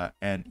Alaska,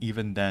 and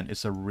even then,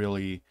 it's a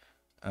really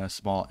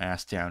small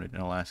ass town in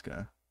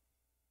Alaska.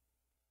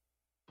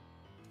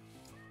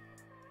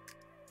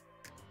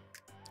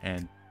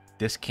 And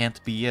this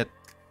can't be it,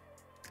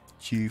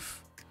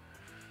 Chief.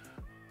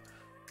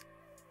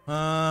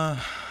 Oh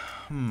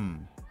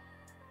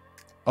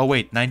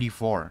wait,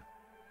 94.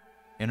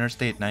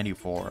 Interstate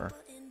 94.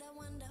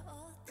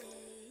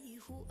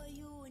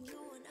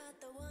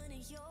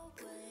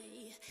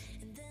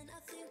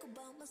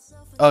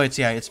 Oh,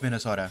 it's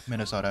Minnesota.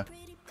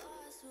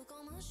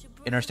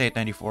 Interstate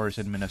 94 is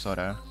in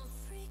Minnesota.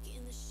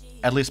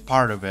 At least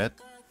part of it.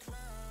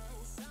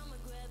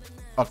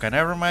 Okay,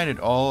 never mind. It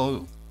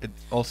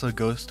also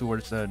goes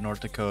towards North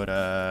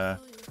Dakota.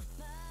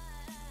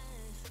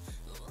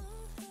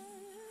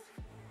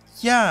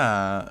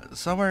 Yeah,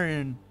 somewhere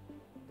in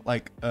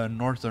like a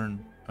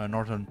northern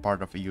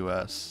part of the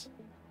U.S.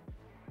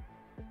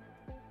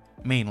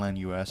 Mainland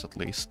U.S. at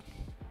least.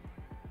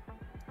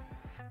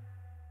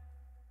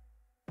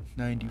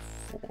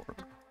 94.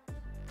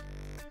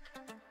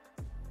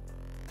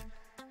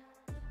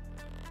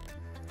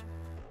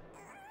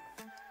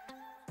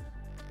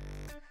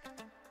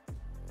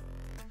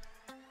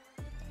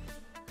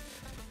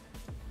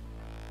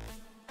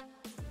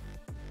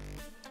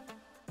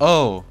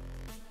 Oh,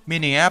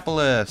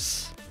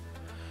 Minneapolis.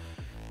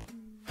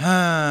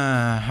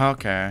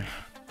 Okay.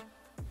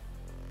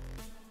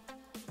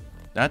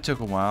 That took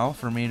a while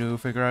for me to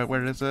figure out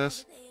where this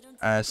is.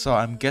 So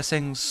I'm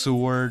guessing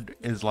Seward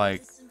is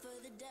like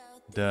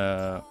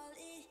the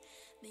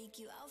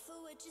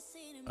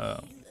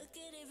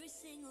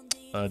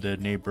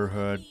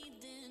neighborhood.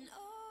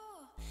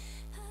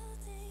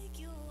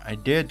 I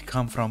did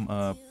come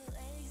from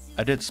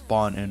I did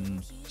spawn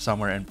in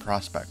somewhere in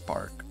Prospect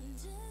Park.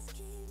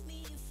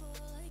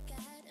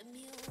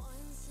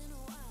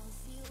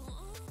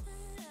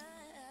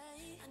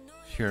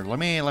 Here, let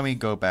me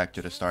go back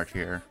to the start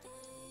here.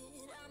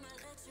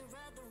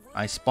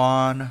 I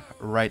spawn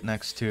right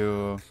next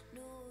to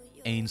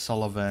Ain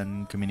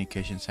Sullivan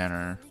Communication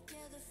Center,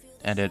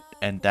 and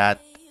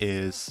that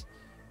is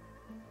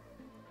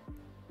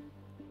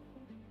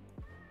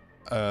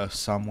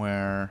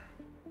somewhere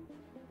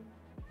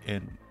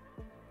in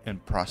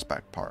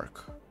Prospect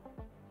Park,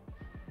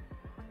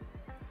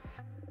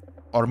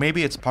 or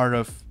maybe it's part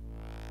of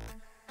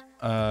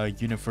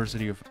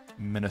University of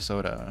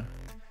Minnesota.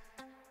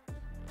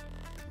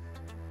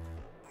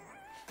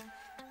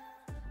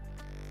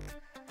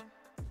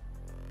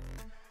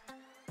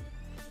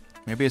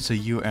 Maybe it's a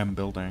UM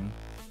building.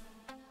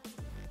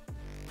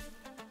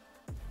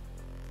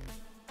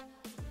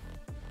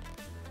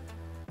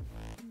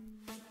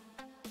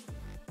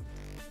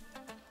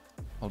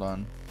 Hold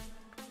on.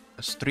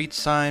 A street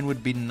sign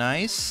would be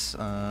nice.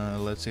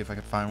 Let's see if I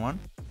can find one.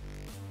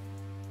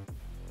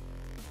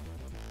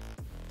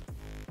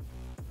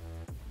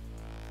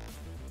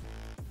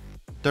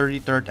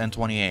 "33rd and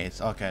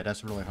 28th. Okay,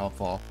 that's really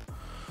helpful.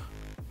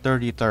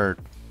 33rd.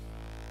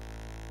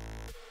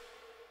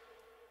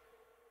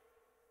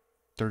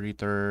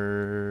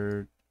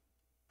 33rd.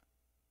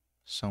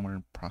 Somewhere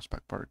in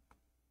Prospect Park.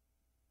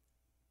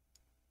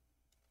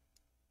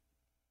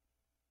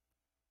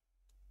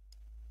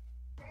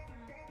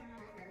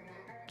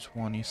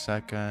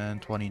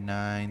 "22nd,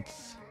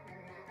 29th.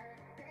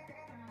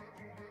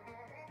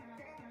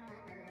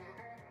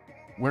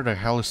 Where the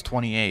hell is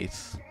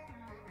 28th?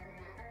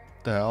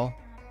 The hell?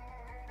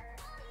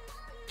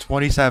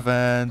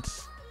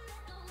 27th.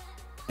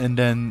 And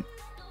then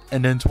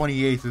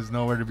 28th is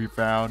nowhere to be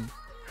found.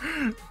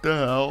 The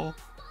hell?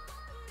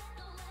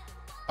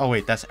 Oh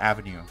wait, that's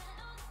Avenue.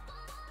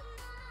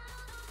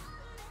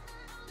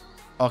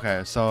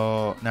 Okay,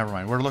 so never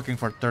mind. We're looking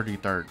for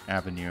 33rd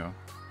Avenue.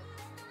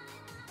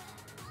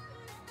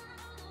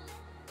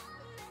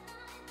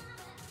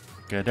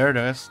 Okay, there it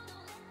is.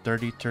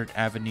 33rd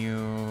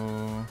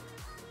Avenue.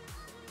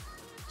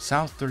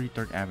 South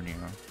 33rd Avenue.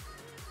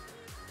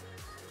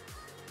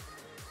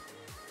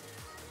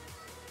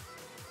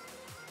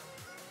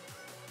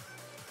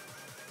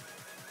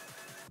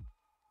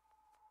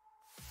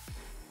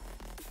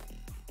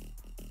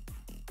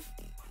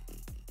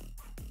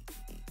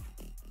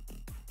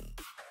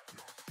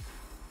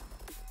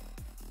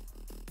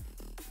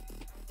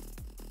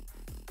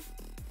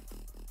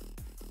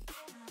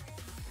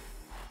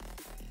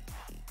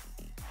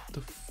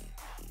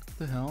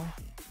 The hell?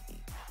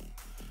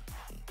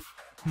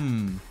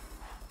 Hmm.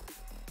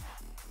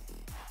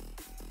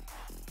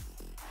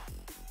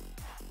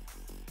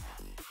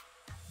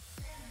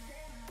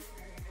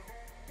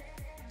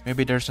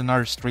 Maybe there's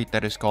another street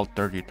that is called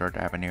 33rd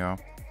Avenue.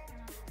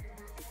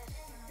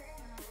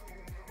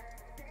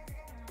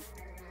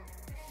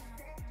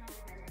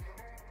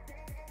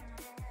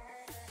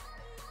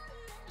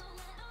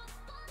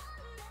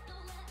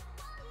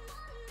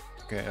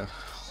 Okay,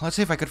 let's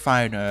see if I could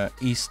find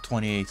East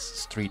 28th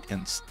Street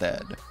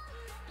instead.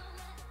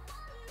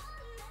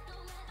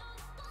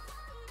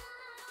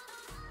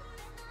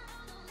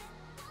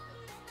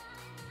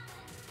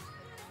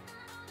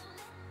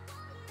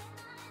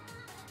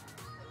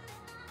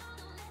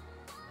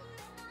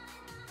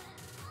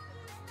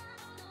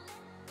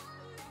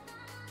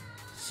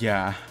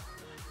 Yeah.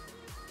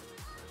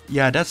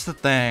 Yeah, that's the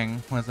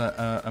thing with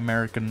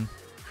American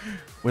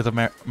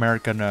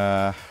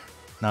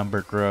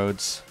numbered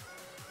roads.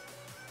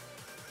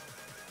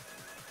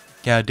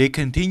 Yeah, they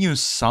continue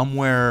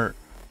somewhere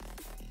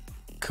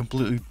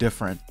completely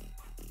different.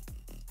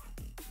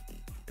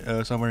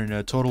 Somewhere in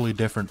a totally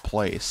different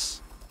place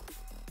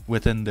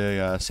within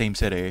the same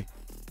city.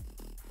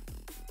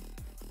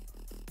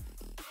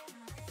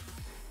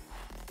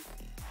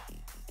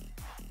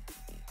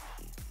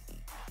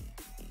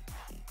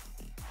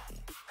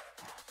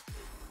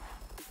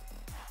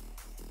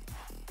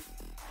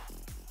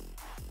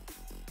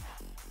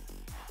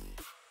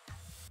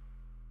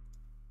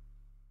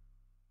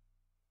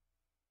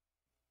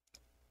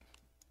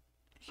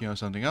 You know,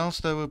 something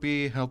else that would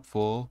be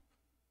helpful.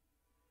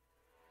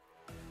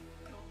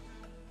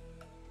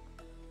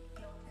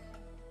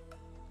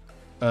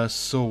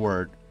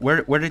 Sword.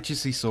 Where did you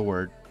see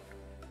sword?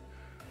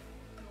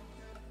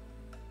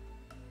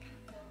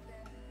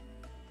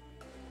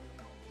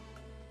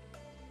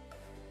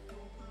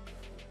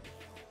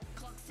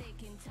 Clock's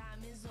ticking, time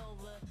is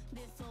over.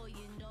 Before you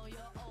know you're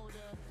older.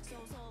 So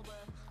sober,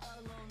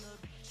 alone, look,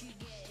 you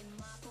getting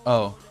my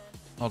Oh,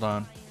 hold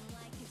on.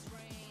 like it's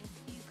rain.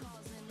 You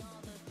causing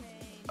all the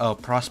pain. Oh,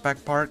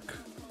 Prospect Park.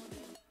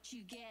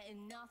 You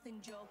getting nothing,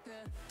 Joker.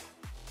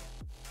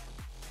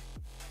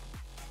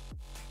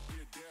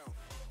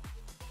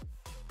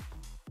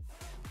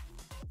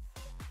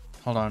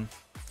 Hold on.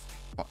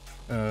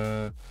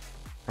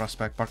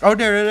 Prospect Park. Oh,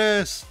 there it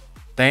is.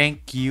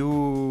 Thank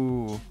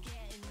you.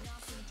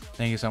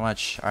 Thank you so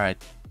much. All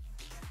right.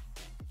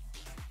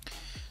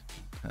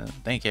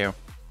 Thank you.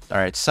 All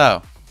right.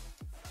 So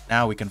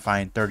now we can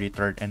find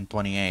 33rd and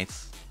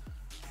 28th.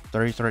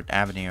 33rd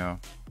Avenue.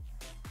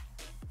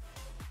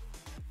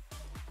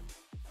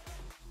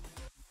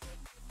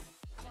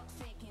 Clock's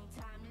ticking,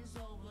 time is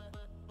over.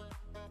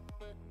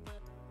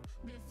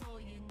 Before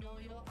you know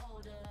you're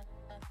older.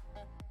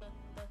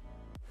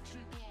 You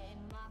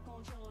getting my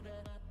cold shoulder.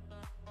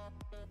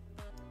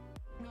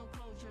 No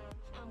closure,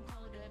 I'm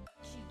colder.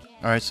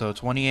 All right. So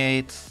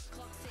 28th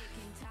Clock's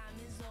ticking, time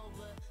is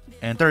over.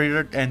 and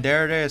 33rd, and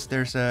there it is.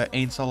 There's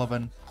Ain't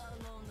Sullivan.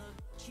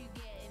 You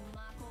getting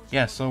my cold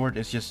Yeah, Sword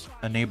is just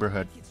a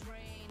neighborhood. it's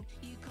rain.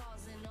 You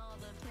causing all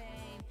the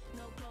pain.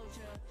 No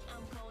closure,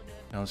 I'm colder.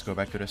 Now let's go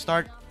back to the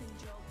start. Nothing,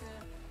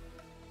 Joker.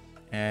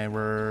 And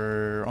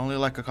we're only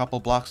like a couple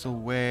blocks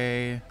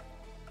away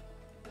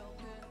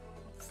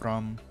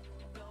from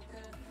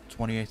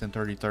 28th and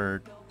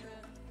 33rd.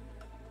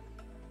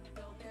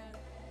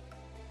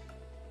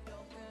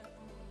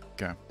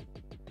 Okay.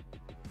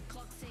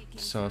 Clock's ticking,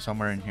 So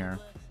somewhere in here.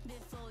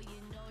 before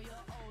you know you're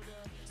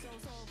older. So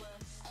sober,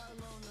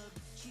 alone, look,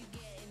 you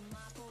getting my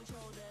cold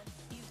shoulder.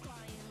 You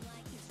crying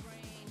like it's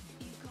rain.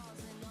 You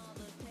causing all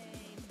the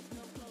pain.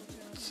 No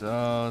closure,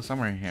 So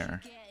somewhere in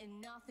here.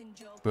 getting nothing,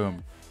 Joker.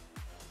 Boom.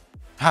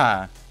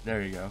 Ha!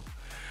 There you go.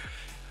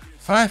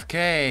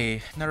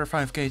 5K! Another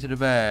 5K to the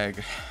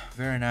bag.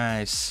 Very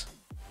nice.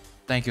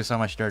 Thank you so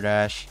much,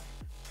 DoorDash.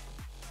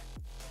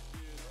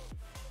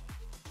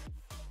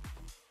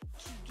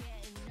 You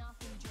getting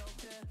nothing,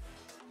 Joker.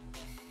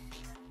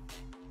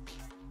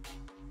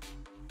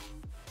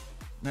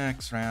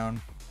 Next round.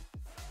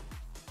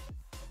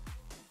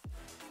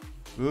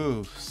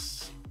 Ooh.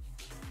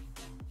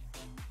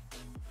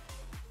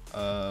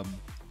 A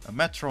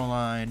metro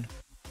line.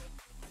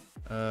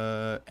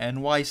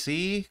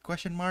 NYC?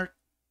 Question mark?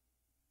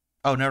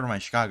 Oh, never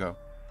mind. Chicago.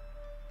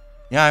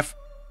 Yeah,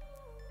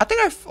 I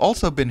think I've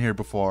also been here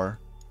before.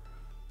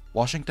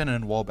 Washington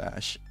and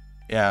Wabash.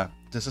 Yeah,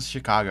 this is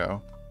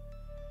Chicago.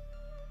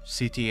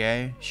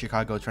 CTA,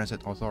 Chicago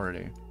Transit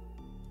Authority.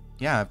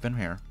 Yeah, I've been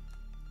here.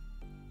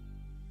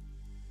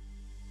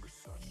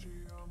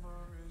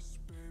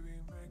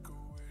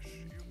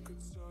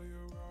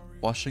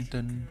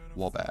 Washington,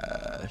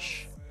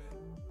 Wabash.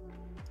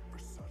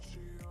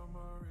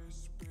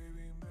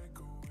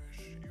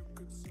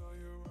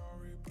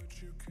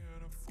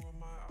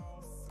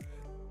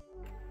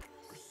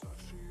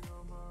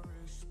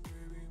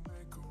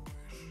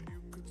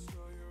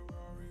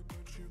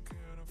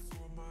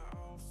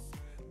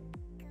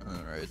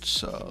 Alright,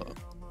 so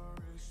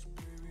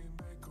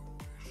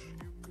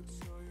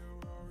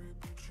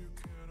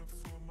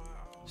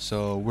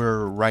So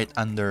we're right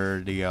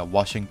under the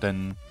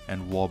Washington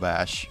and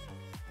Wabash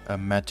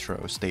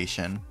metro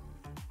station.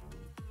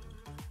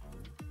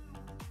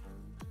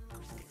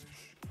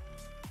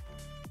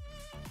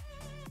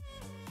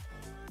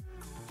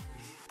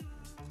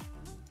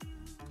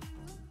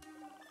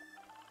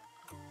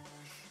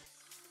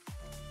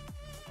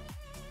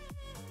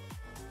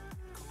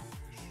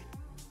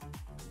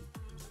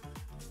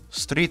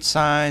 Street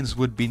signs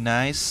would be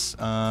nice,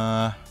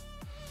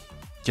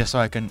 just so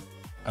I can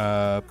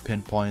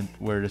pinpoint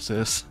where this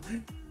is.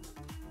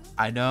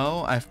 I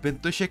know I've been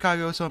to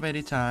Chicago so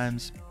many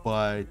times,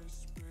 but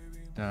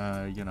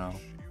you know,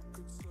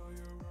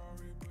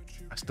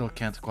 I still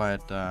can't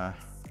quite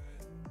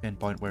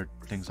pinpoint where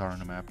things are on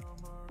the map.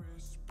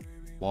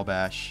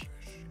 Wabash.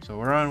 So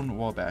we're on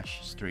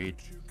Wabash Street,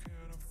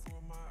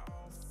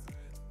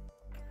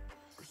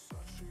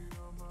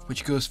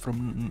 which goes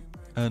from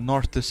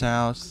north to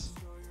south,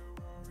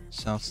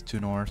 south to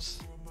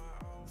north.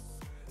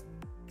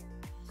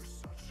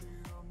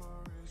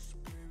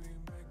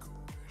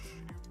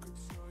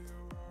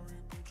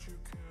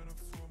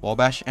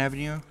 Wabash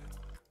Avenue?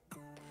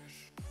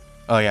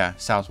 Oh yeah,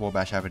 South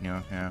Wabash Avenue,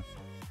 yeah.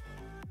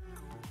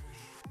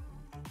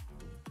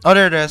 Oh,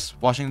 there it is.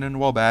 Washington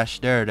Wabash.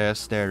 There it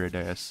is. There it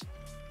is.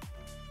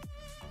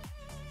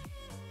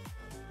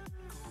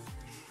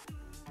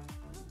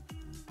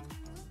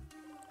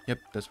 Yep,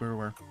 that's where we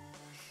were.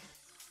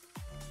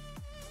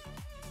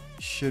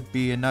 Should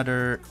be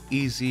another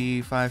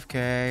easy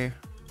 5K.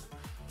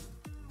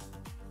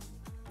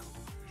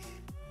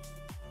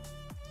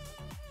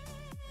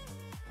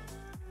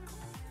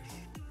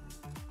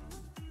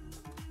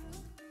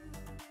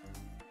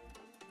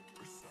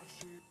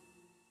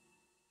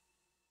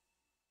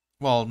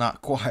 Well,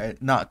 not quite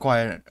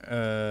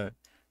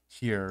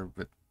here,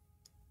 but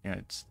yeah,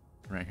 it's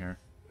right here.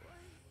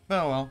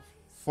 Oh well,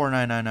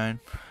 4999.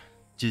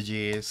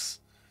 GG's.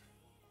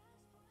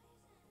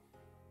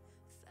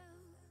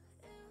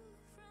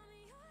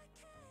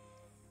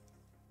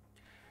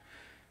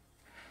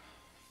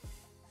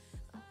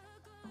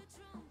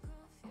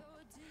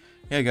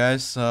 Yeah,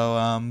 guys.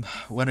 So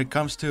when it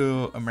comes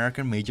to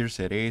American major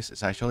cities,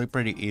 it's actually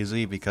pretty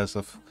easy because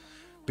of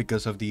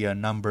the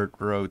numbered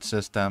road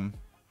system.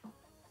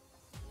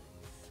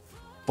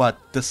 But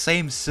the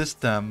same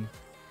system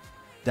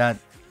that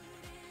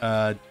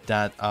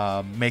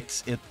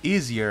makes it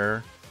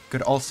easier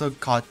could also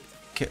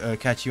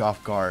catch you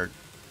off guard.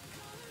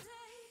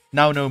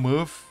 Now no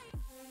move.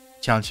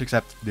 Challenge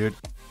accepted, dude.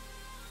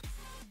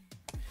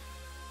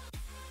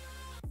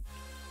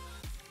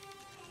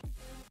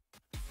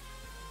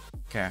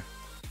 Okay.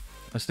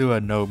 Let's do a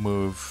no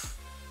move.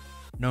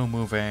 No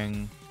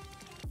moving.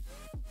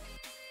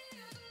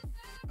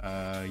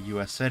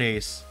 US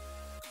cities.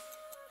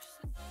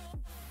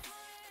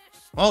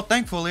 Well,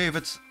 thankfully, if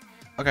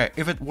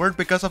it weren't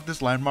because of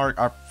this landmark,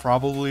 I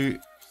probably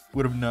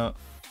would have known.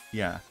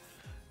 Yeah.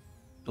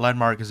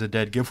 Landmark is a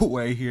dead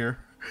giveaway here.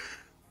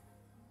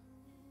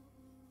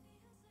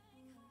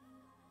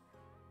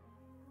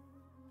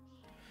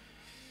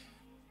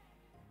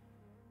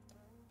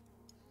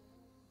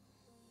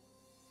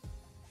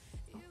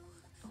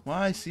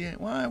 Why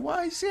Seattle?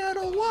 Why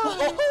Seattle?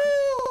 Why?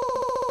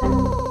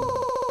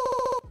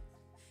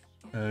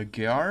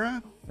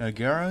 Giara,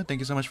 thank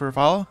you so much for the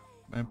follow.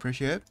 I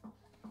appreciate it.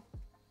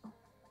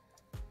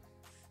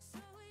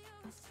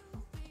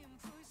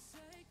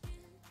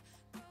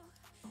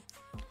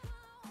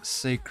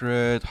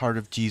 Sacred Heart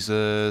of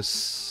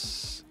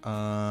Jesus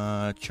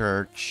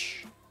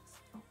Church.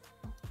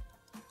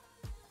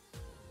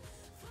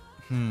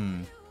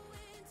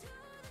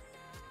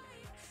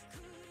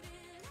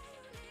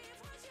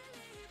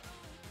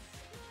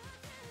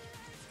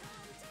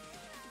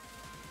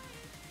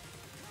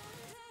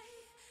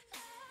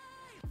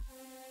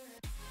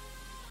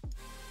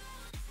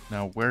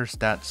 Now, where's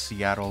that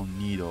Seattle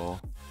needle?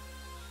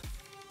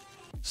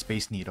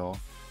 Space Needle.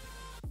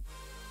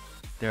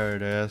 There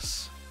it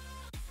is.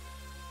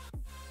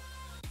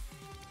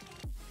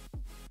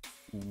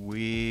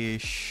 We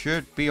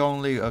should be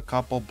only a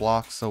couple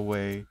blocks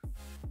away.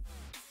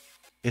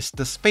 It's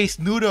the Space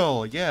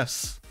Noodle,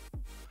 yes.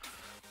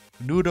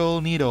 Noodle.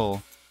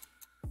 Noodle.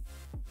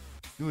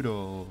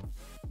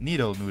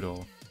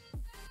 Noodle.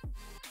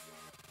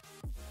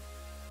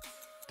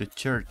 The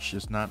church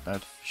is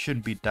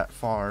shouldn't be that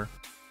far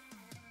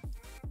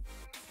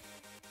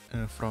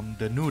from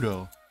the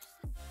noodle.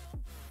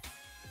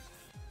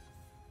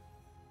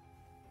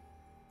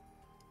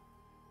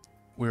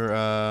 We're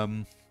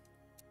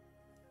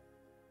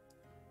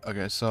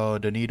okay, so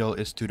the needle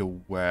is to the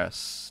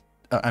west.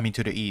 I mean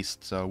to the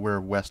east, so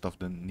we're west of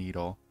the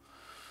needle.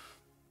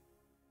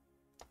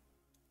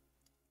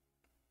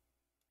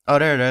 Oh,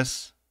 there it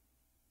is.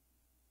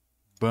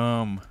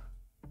 Boom.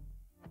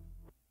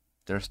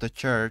 There's the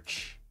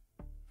church.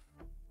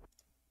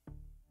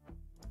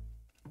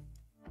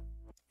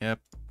 Yep.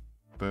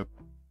 Boop.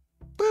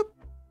 Boop.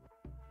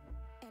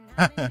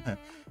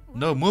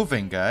 No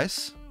moving,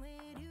 guys.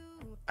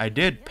 I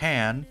did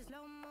pan,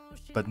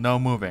 but no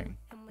moving.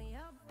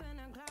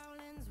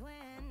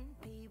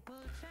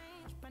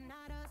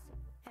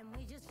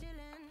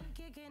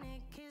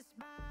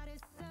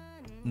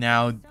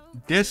 Now,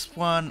 this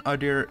one,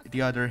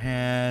 the other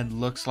hand,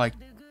 looks like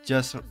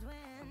just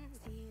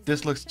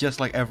this looks just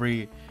like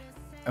every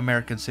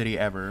American city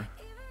ever.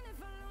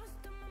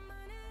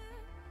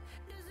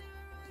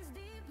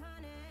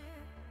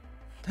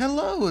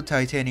 Hello,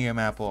 Titanium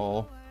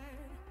Apple.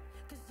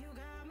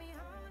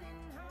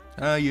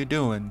 How you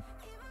doing?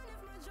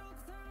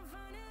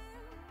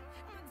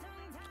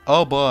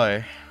 Oh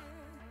boy.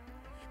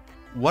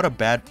 What a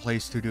bad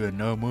place to do a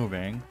no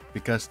moving,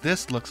 because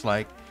this looks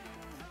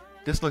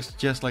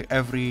just like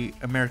every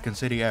American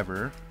city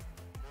ever.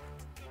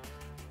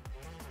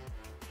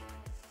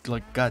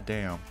 Like,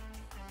 goddamn.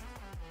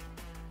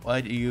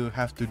 Why do you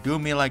have to do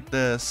me like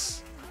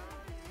this?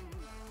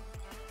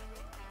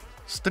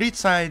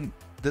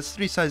 The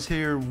street signs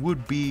here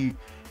would be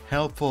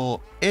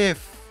helpful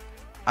if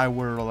I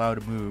were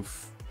allowed to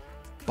move.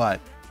 But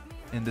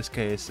in this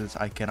case, since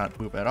I cannot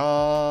move at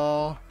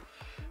all,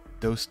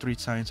 those street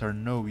signs are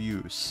no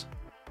use.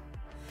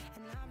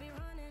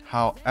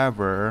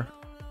 However,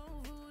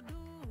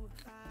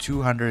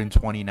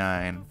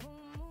 229.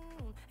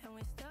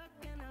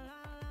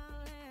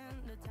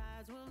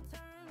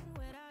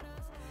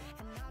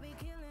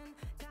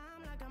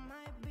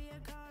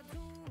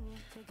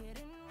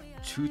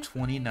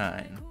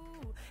 $229.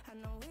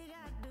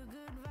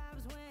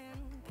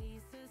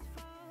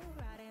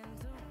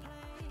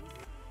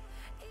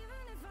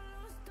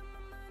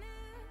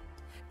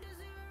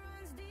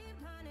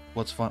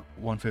 What's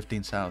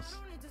 115 South?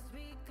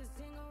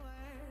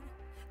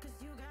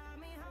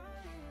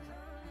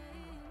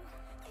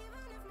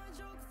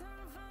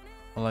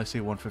 Well, I see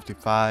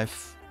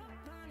 155.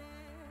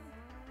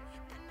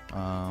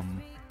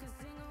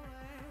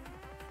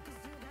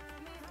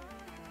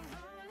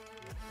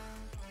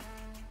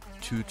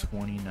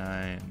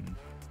 229.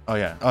 Oh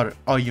yeah.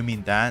 Oh, you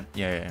mean that?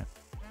 Yeah.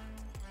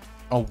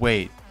 Oh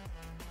wait.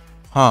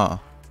 Huh.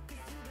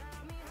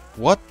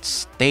 What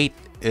state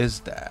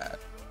is that?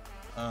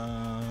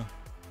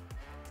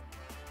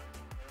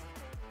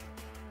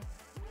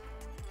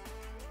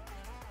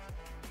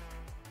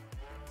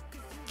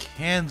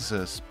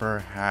 Kansas,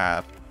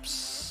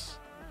 perhaps.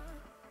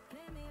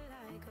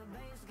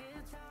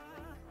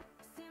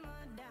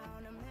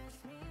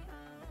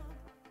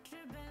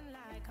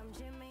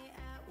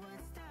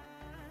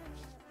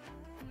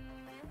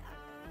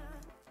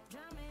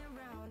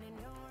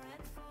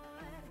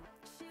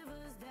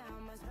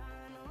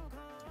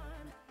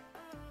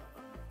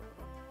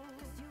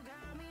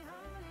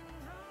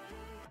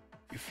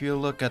 If you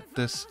look at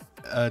this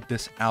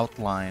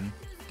outline,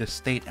 this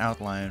state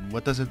outline,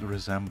 what does it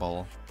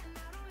resemble?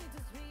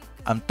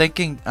 I'm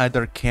thinking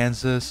either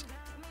Kansas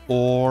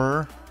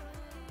or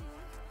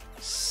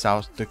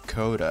South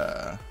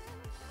Dakota.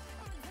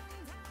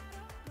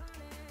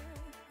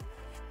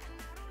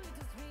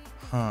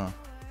 Huh.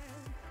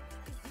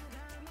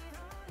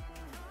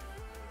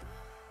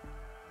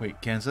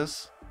 Wait,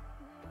 Kansas?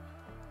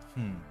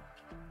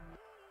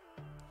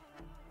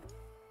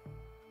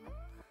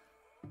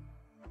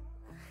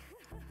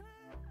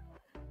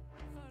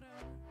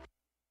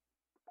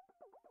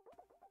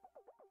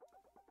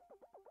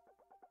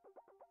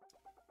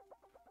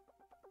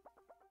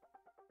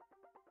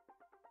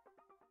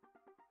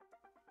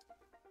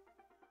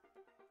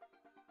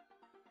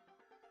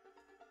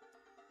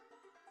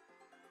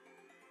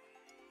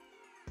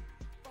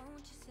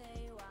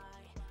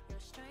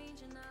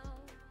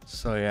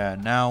 So yeah,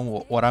 now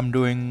what I'm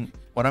doing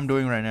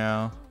right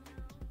now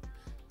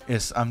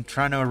is I'm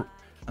trying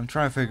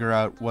to figure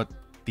out what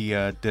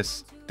the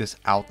this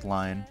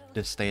outline,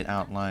 this state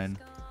outline,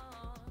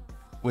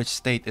 which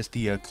state is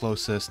the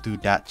closest to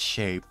that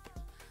shape.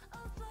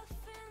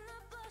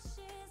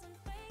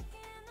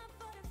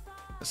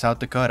 South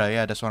Dakota,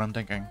 yeah, that's what I'm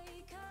thinking.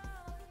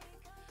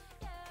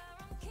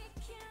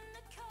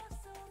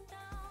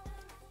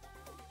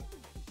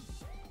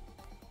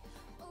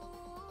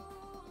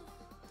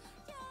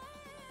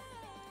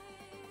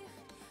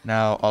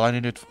 Now, all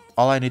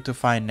I need to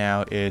find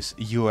now is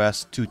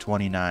US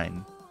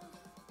 229.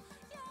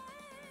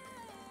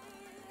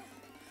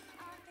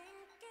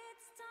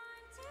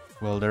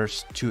 Well,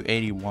 there's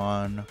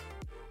 281,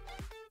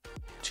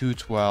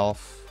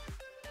 212.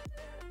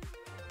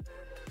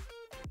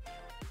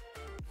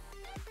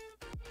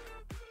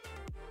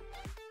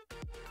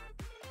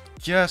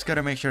 Just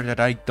gotta make sure that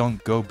I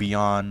don't go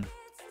beyond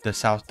the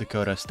South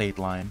Dakota state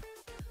line.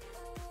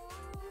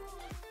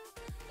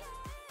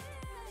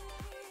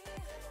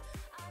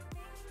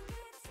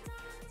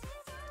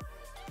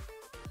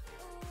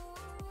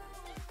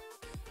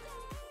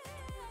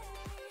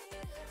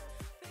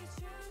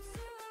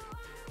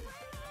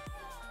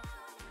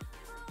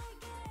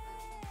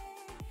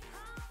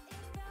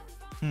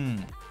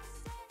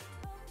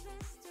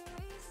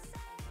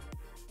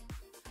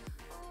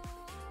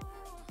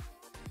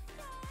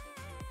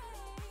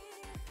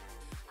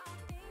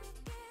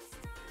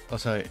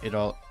 Also,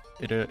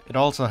 it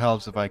also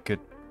helps if I could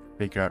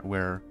figure out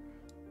where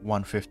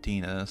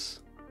 115 is.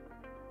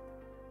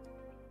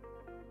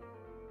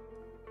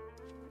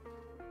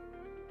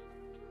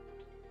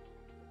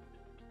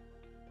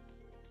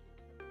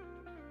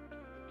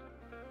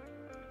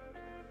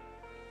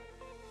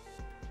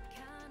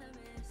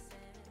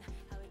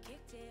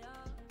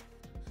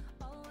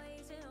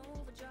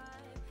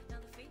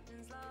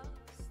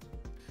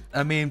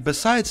 I mean,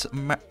 besides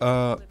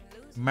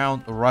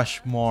Mount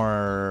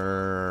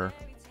Rushmore,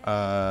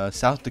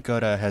 South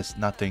Dakota has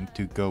nothing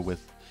to go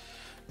with.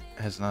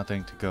 Has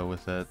nothing to go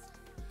with it.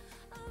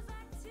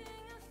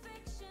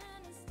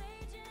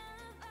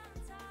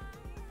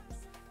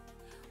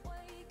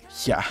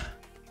 Yeah.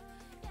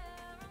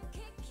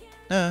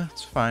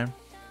 It's fine.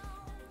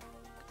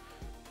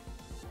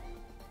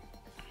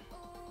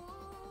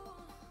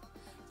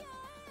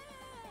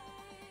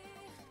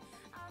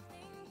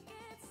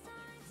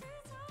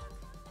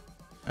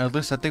 At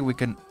least I think we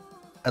can.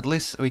 At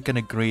least we can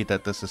agree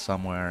that this is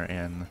somewhere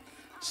in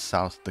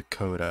South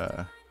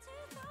Dakota.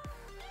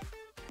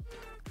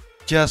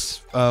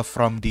 Just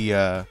from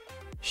the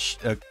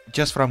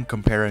just from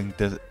comparing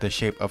the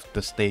shape of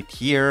the state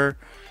here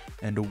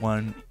and the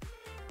one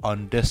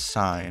on this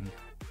sign.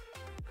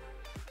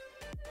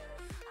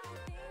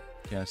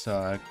 Yeah,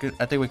 so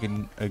I think we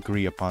can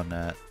agree upon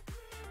that.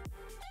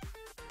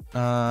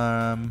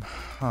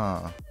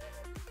 Huh.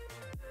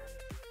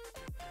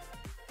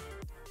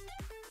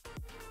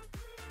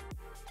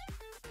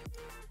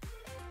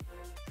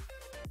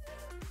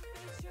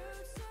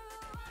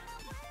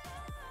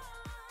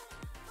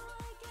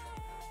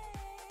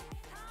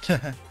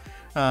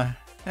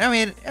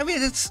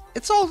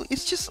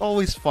 It's just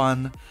always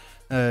fun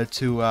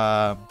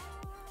to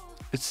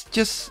it's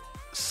just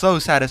so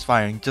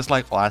satisfying, just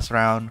like last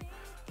round,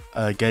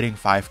 getting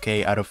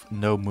 5k out of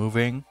no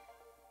moving.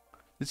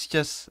 It's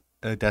just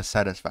that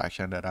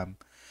satisfaction that I'm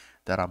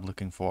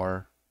looking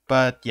for.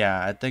 But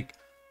yeah, I think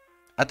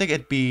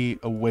it'd be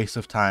a waste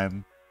of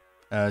time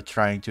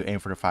trying to aim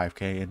for the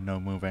 5k and no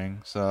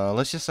moving. So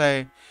let's just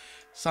say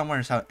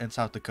somewhere in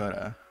South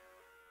Dakota.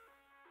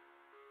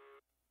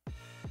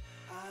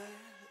 I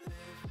live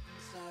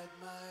inside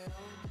my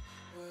own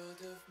world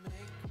of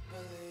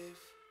make-believe.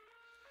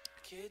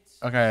 Kids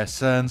Okay,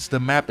 since the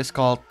map is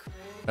called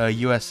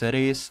U.S.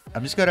 cities,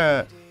 I'm just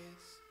gonna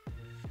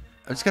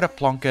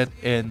plonk it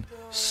in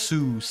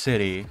Sioux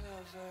City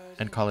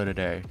and call it a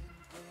day.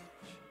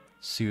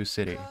 Sioux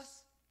City.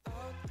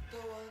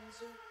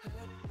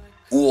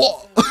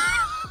 Whoa!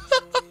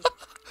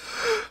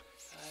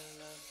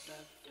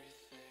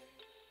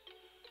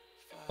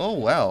 Oh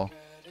well.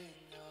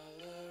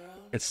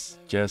 It's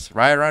just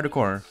right around the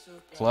corner.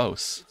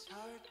 Close. it's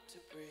hard to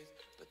breathe,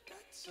 but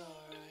that's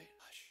alright.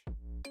 Hush.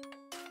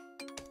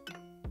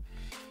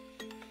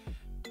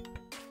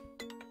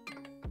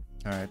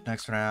 Alright,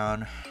 next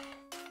round.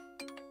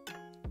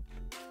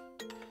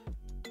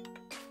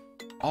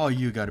 Oh,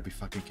 you gotta be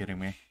fucking kidding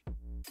me.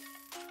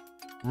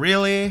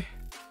 Really?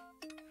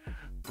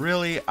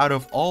 Really? Out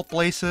of all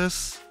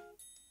places?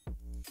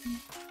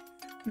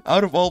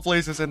 Out of all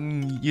places,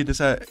 and you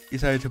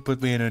decided to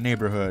put me in a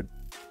neighborhood.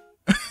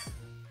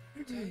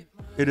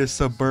 In a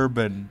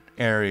suburban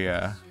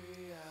area.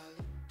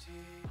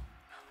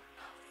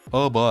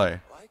 Oh boy.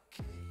 Why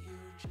can't you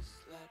just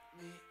let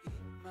me eat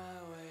my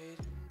weight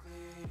in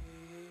glee?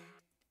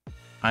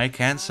 I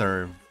can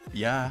serve.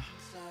 Yeah.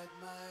 Inside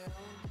my own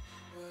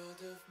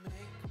world of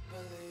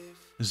make-believe.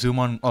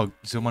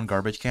 Zoom on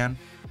garbage can. In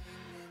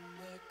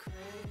the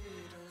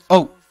cradles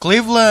Oh,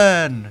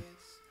 Cleveland!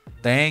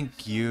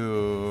 Thank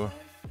you.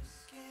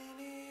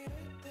 skinnier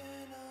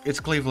than I It's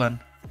Cleveland.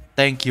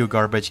 Thank you,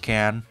 garbage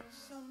can.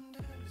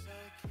 sometimes I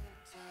can't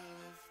tell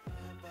if my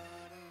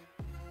body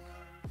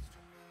belongs to me.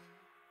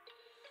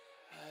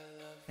 I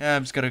love Yeah,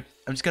 I'm just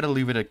gonna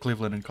leave it at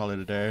Cleveland and call it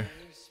a day. you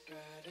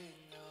spreading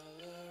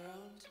all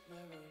around my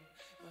room.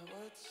 My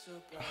words so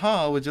bright,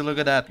 Huh, would you look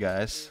at that,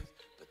 guys?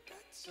 but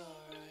that's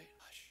alright.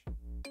 Hush.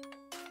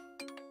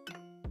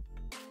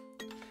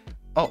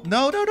 Oh,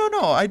 no.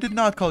 I did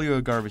not call you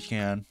a garbage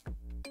can.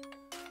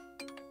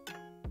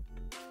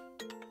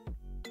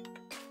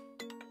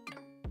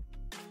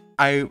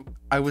 I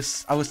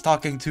was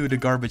talking to the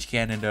garbage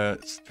can in the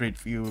street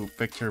view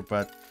picture,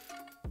 but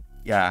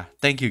yeah,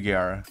 thank you,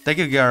 Giara. Thank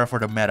you, Giara, for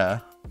the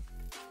meta. I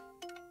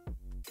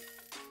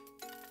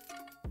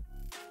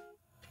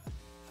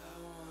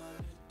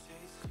wanna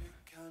taste your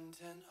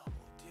content,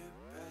 hold your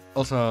breath.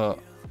 Also,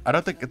 I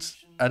don't think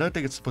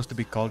it's supposed to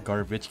be called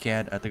garbage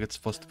can. I think it's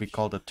supposed to be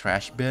called a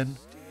trash bin.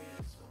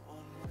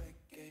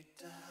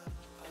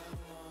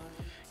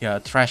 Yeah,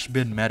 trash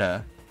bin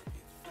meta.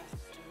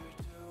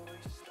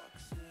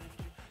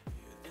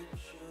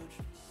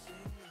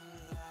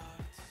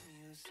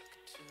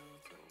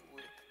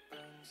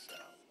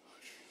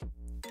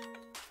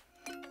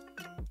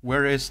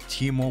 Where is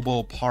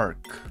T-Mobile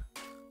Park?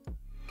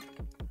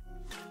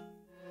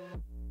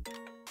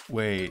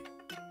 Wait.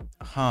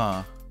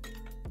 Huh.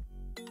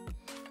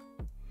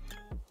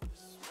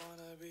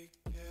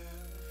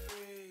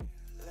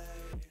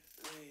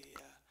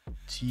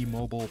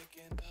 T-Mobile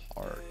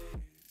Park.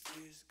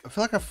 I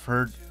feel like I've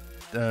heard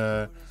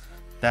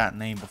that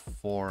name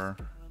before.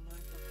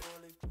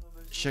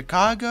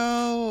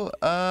 Chicago?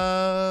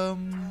 I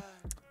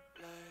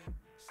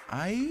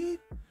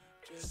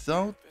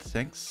don't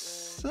think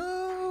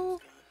so.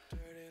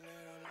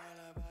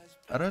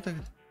 I don't think.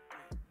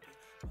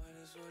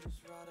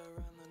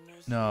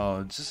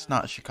 No, it's just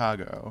not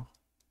Chicago.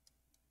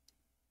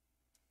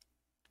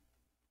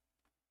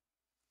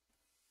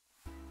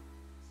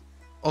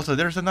 Also,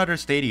 there's another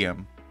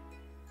stadium.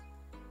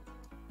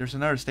 There's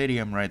another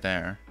stadium right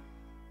there.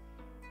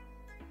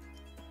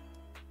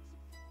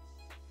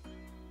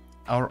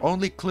 Our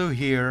only clue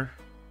here...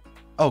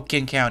 Oh,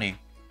 King County.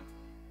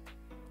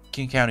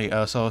 King County.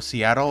 So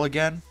Seattle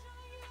again?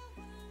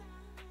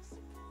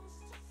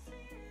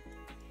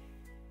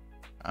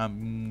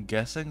 I'm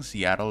guessing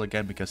Seattle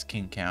again because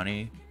King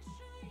County.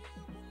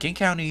 King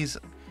County's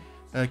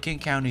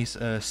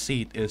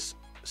seat is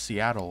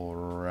Seattle,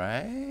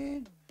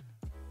 right?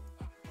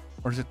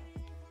 Or is it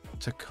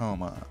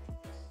Tacoma?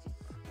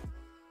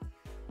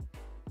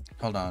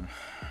 Hold on.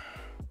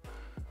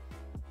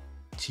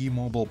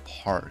 T-Mobile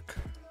Park.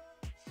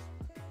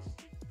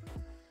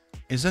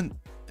 Isn't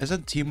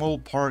T-Mobile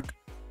Park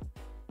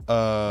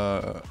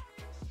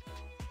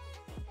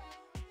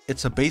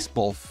it's a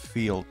baseball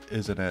field,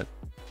 isn't it?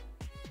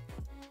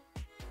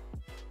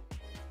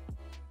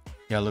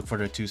 Yeah, look for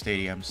the two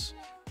stadiums.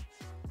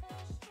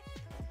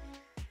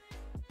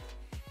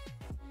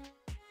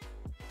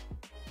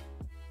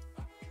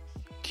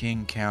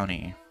 King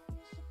County.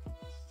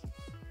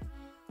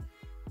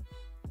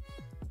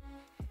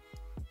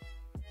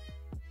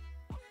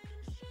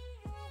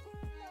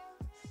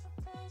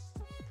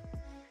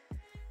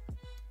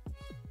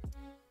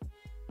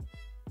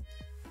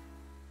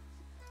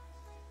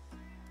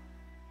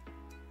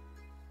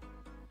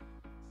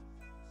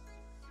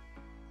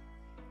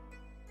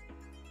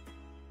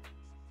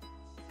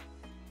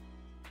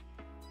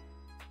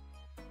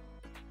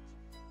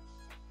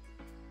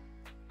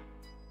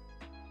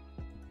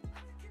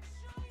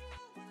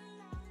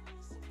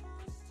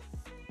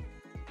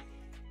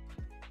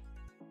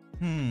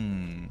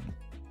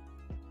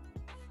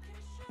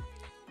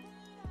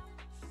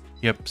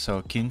 Yep,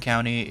 so King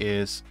County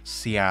is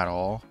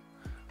Seattle.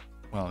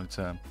 Well, it's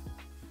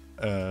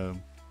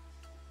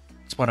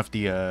one of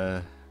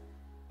the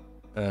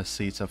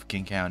seats of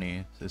King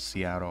County. It's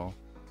Seattle.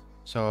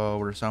 So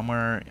we're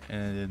somewhere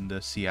in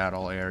the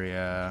Seattle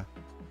area.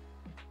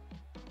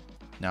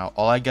 Now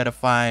all I gotta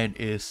find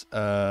is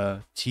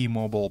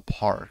T-Mobile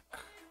Park.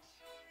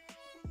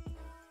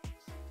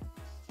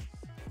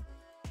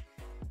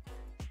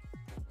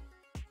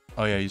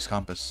 Oh yeah, use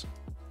compass.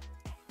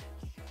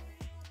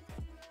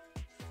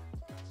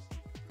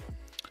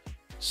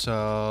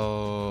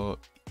 So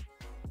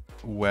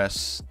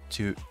west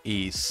to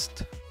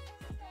east.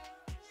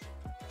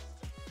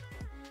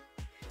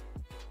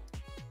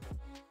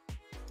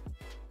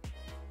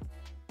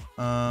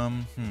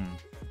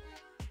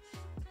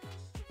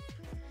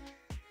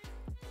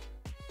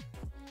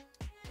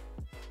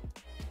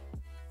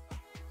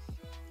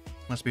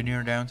 Must be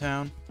near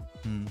downtown.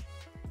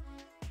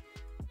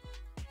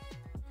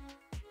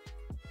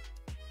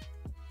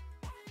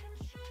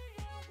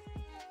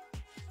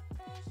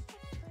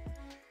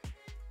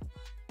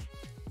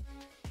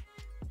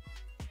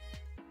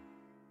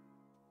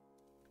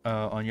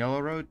 On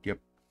Yellow Road? Yep.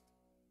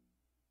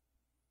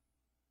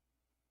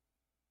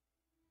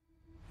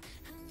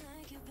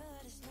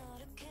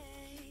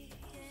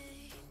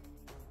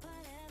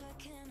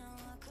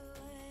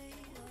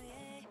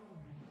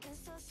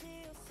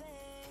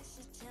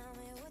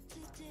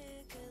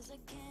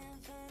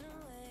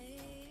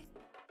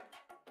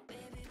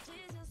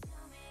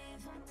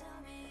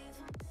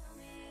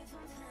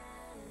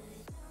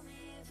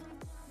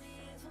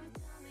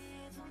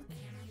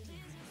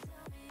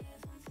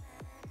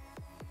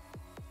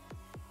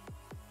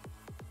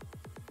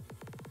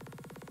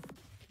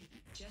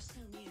 Just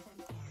tell me if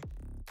I'm fine.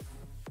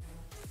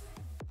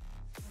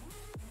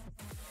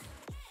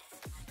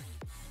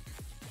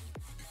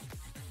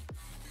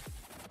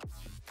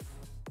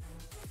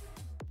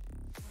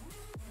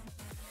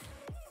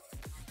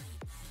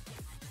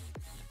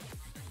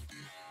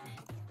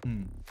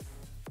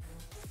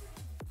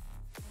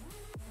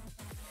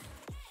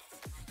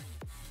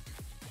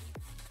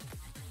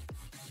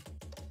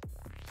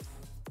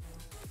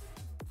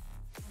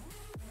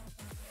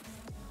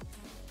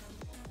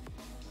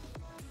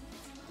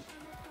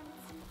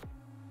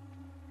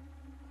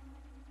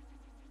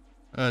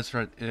 That's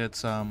right.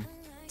 It's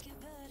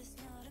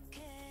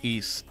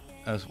east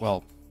as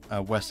well.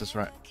 West is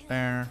right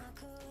there.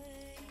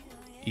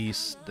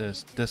 East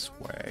is this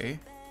way.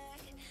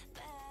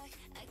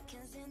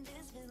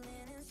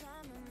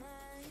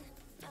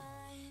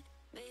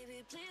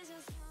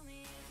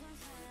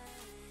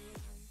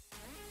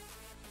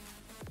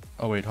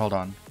 Oh wait, hold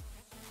on.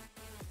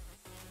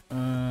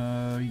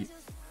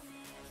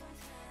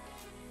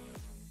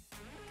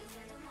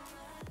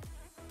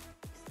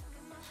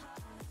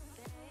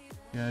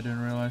 Yeah, I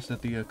didn't realize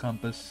that the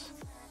compass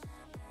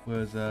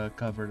was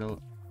covered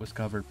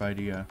by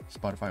the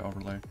Spotify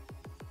overlay.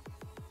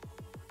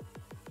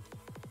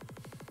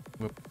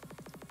 Whoop.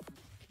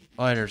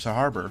 Oh, there's a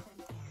harbor.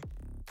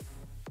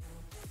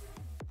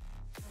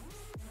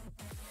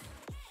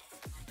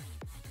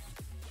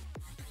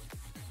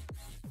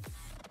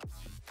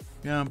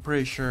 Yeah, I'm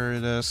pretty sure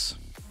it is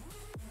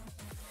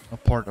a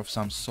port of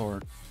some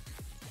sort.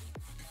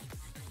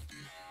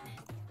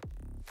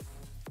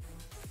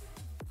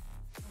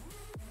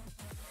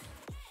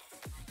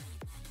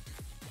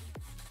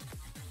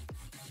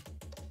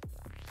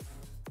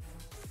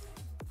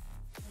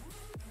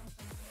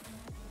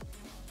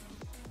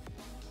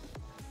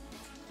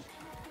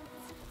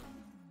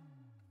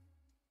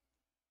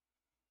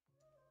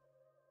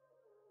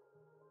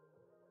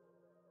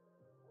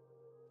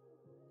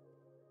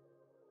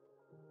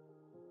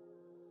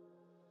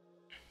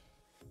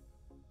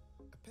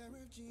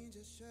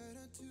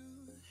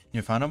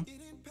 You found him?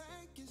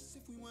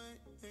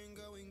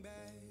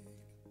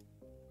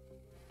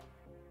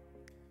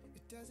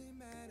 Doesn't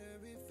matter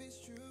if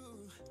it's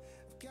true.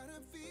 I've got a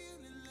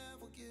feeling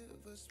love will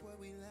give us what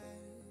we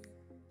lack.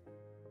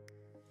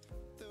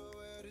 The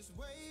world is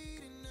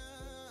waiting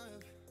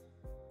up.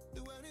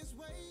 The world is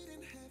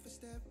waiting half a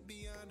step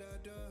beyond our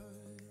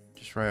door.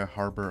 Just right at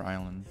Harbor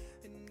Island.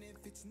 And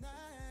if it's not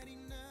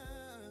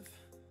enough,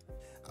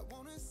 I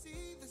wanna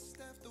see the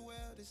stuff the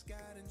world has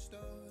got in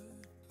store.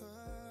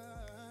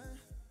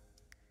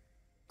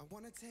 I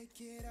wanna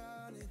take it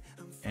all in.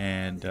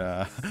 And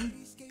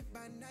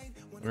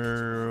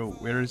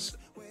where's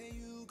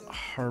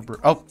Harbor?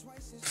 Oh,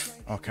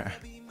 okay.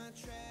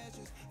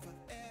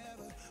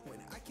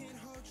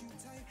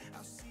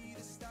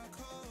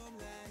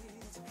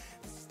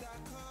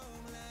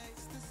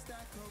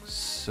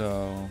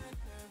 So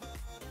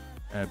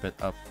a bit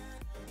up.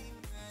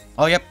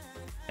 Oh, yep.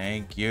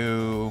 Thank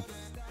you.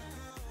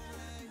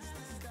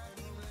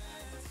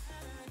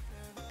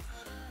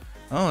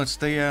 Oh, it's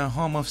the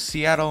home of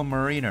Seattle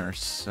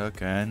Mariners.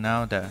 Okay,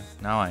 now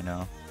I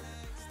know.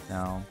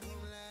 Now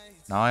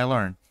I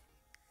learn.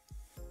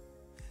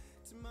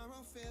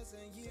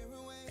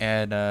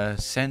 And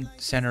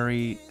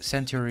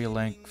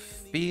CenturyLink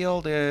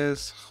Field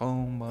is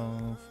home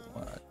of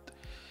what?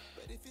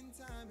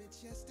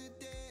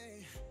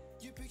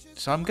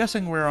 So I'm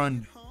guessing we're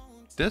on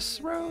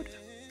this road?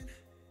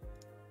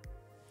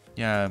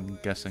 Yeah, I'm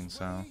guessing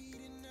so.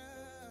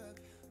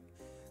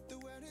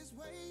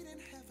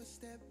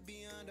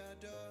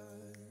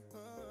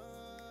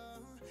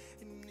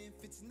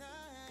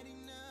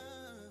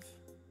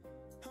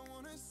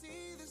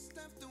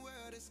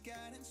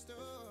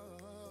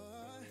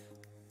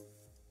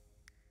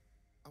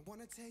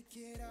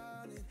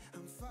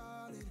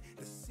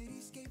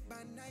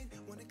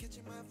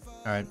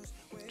 Alright,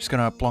 just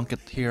gonna plonk it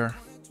here.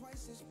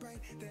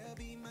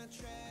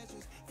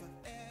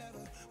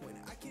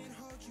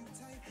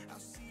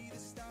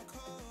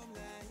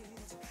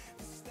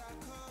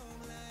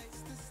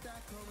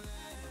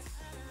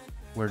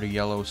 Where the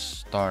yellow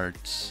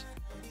starts.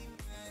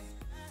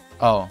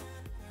 Oh,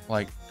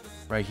 like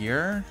right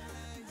here?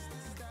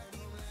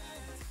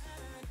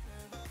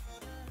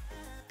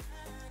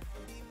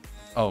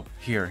 Oh,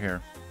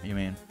 here, you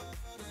mean?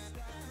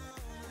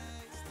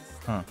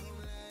 Huh.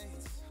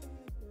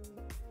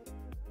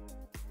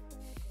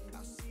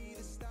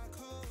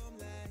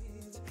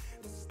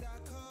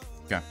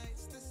 Yeah.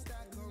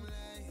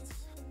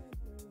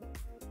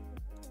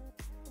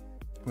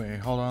 Wait,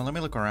 hold on, let me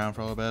look around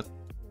for a little bit.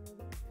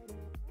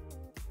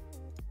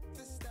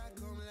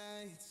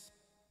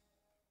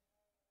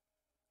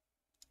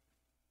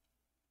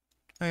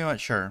 Oh, you know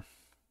what? Sure.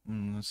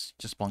 Let's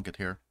just plunk it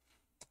here.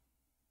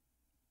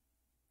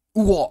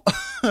 Whoa!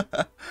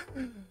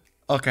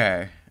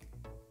 Okay.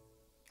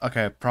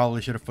 Okay,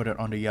 probably should have put it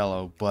on the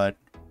yellow, but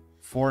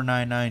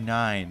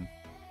 4999.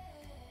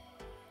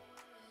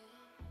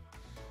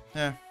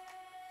 Yeah.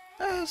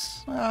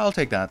 Yes, I'll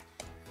take that.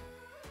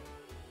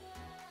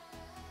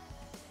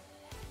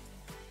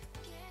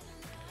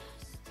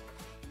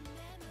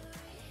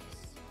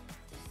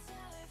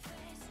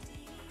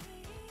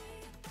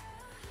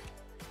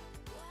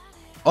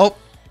 Oh,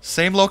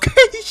 same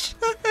location.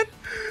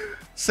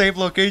 Same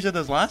location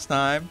as last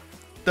time.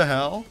 The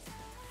hell?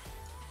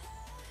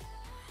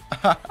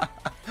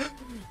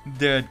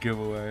 Dead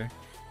giveaway.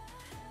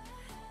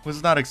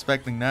 Was not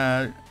expecting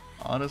that,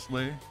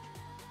 honestly.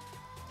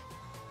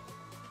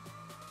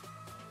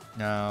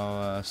 Now,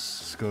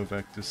 let's go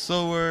back to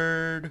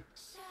Sword.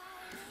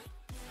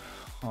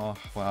 Oh,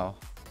 wow.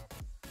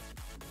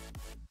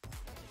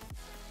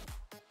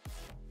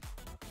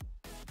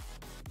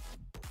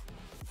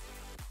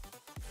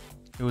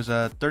 It was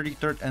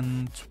 33rd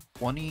and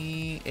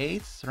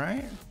 28th,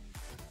 right?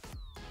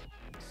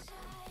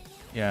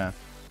 Yeah.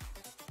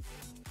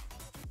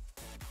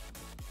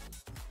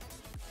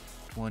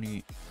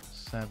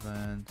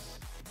 27th.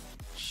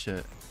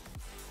 Shit.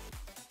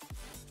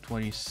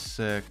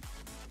 26th.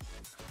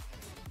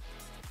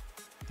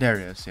 There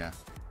it is, yeah.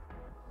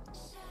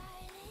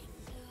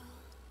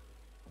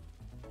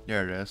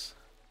 There it is.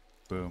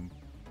 Boom.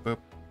 Boop.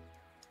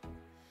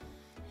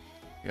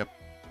 Yep.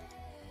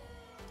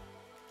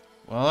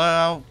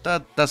 Well,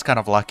 that's kind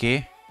of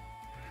lucky.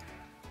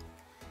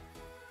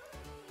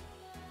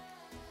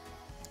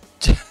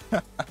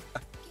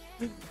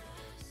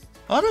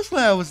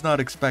 Honestly, I was not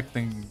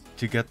expecting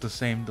to get the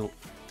same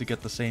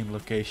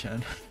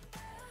location.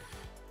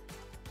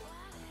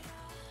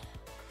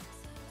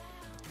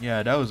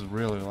 Yeah, that was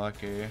really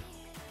lucky.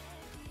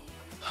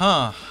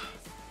 Huh.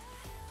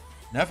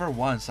 Never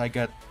once I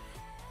got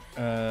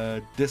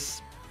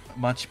this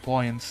much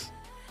points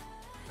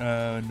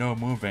no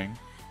moving.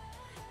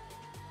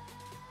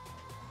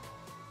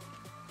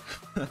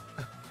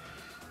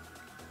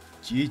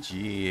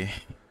 GG.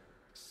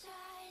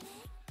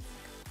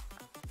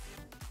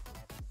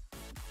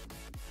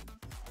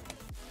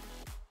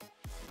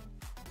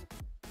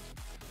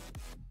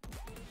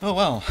 Oh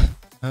well,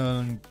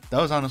 that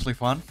was honestly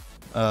fun.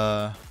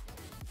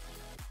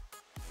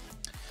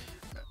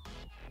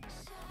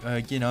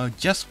 you know,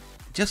 just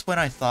when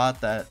I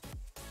thought that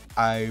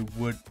I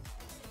would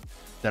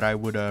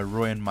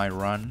ruin my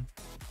run,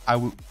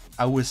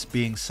 I was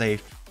being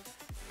saved.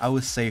 I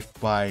was saved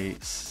by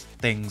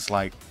things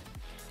like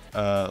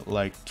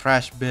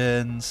trash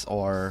bins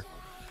or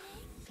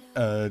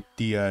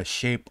the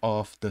shape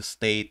of the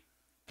state,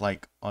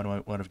 like on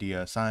one of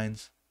the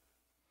signs.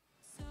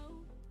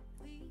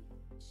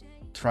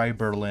 Try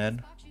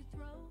Berlin.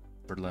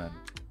 Berlin.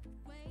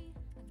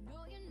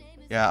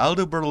 Yeah, I'll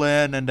do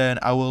Berlin, and then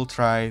I will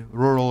try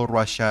rural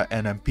Russia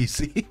and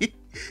NPC.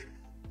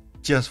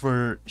 Just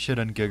for shit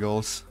and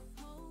giggles.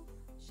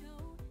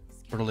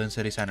 Berlin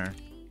city center.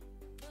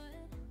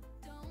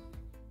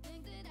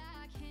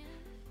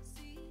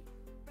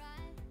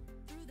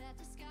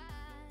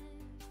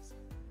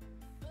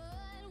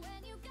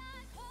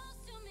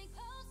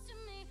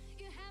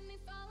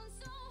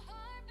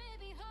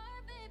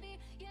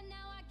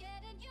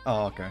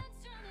 Oh, okay.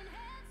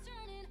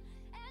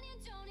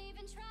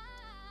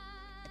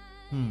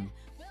 Hmm.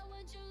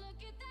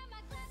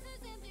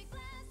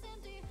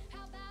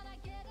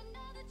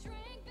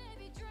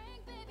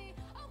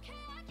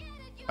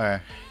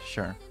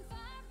 Sure.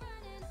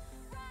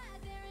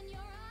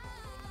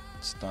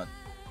 It's done.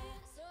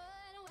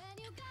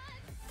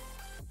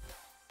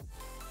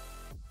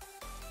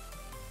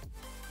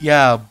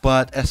 Yeah,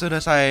 but as soon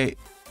as I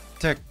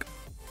tick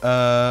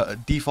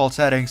default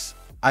settings,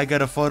 I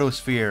get a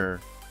photosphere.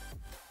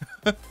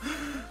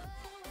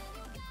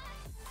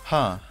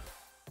 Huh.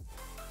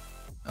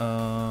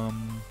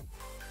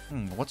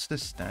 What's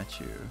this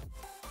statue?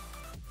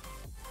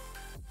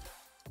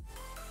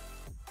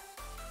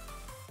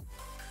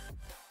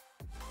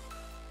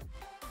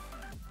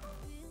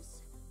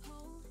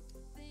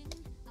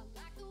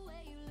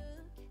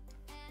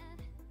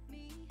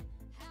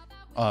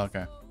 Oh,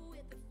 okay.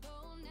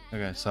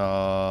 Okay,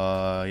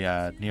 so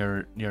yeah,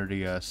 near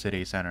the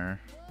city center.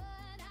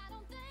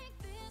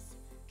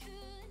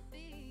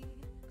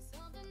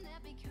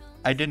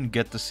 I didn't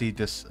get to see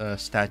this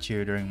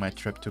statue during my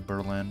trip to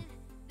Berlin.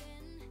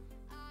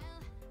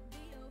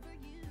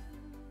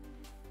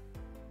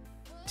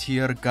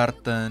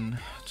 Tiergarten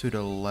to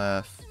the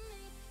left.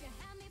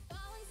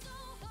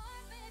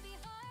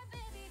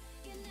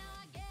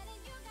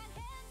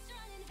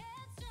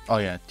 Oh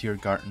yeah,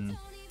 Tiergarten.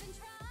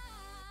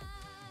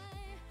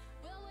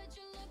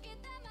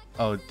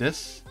 Oh,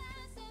 this?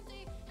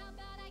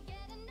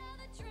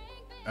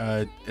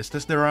 Is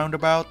this the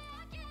roundabout?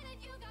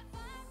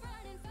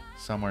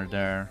 Somewhere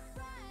there.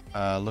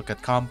 Look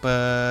at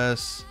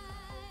compass.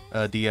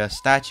 The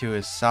statue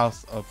is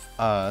south of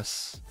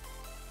us.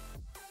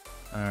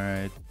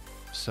 Alright,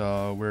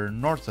 so we're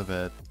north of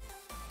it.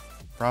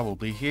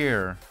 Probably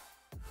here.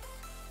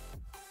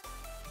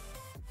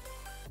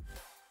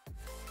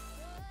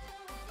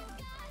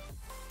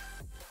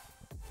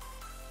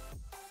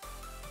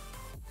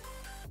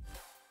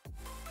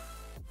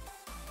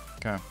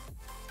 Okay.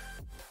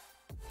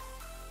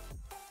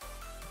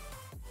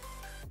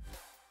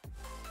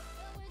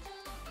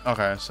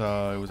 Okay,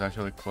 so it was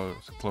actually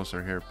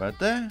closer here, but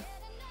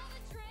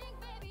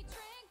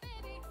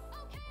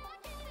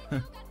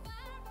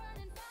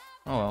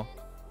oh well.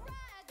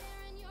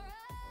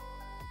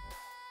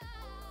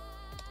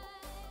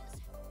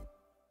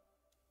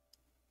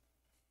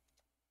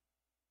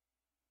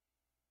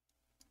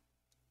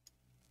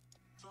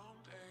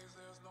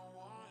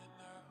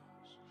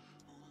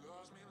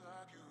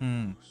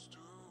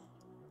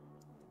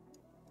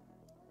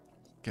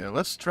 Okay,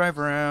 let's drive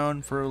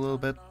around for a little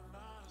bit.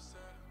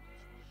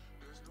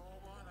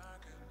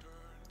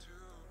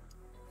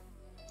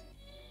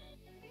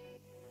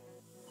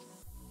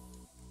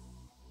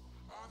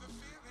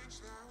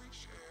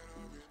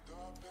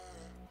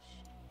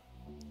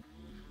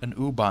 An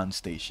U-Bahn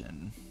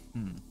station.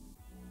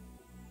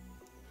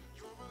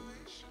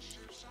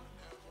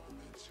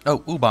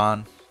 Oh,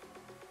 U-Bahn.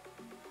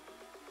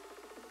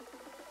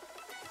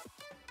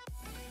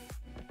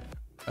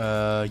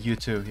 You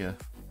too, yeah.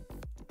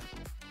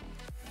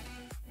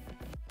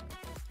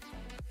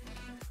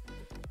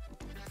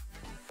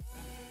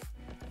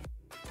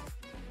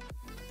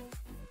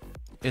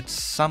 It's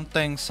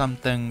something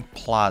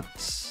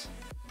Platz.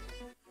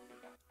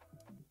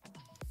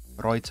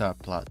 Reuter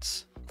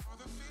Platz.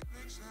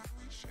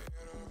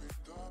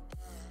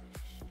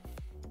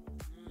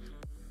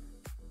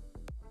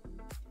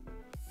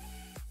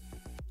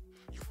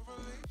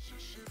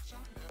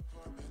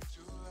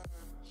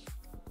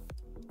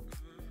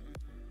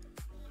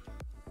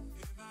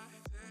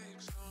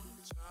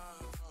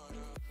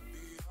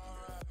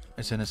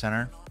 It's in the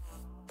center.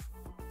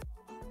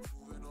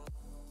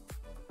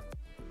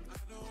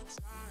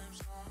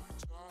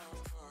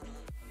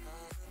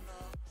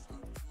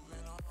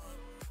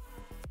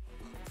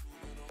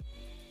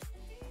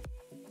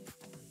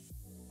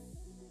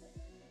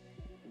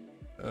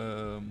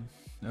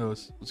 Oh,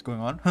 what's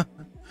going on?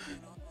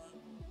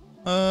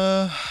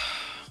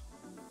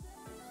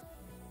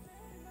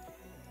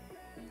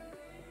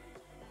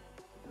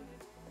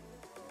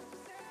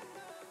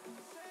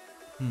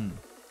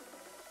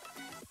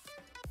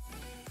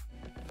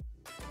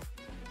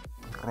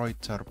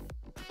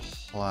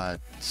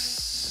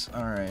 Reuterplatz.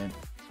 Alright.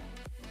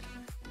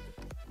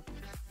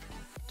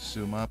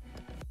 Zoom up.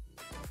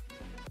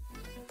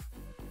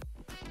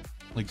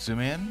 Like zoom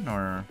in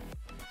or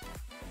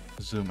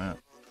zoom out?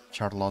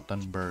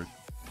 Charlottenburg.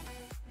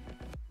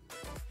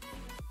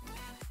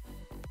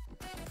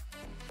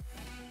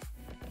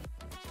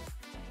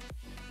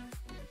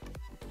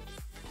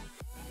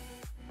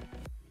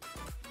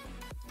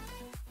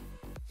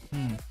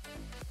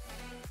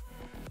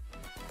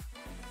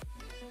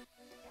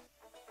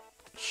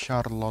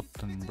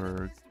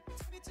 Charlottenburg.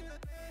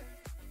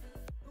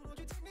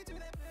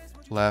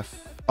 Left.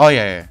 Oh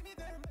yeah.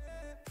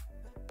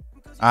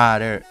 Ah,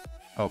 there.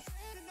 Oh,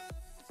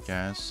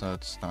 guess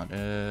that's not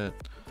it.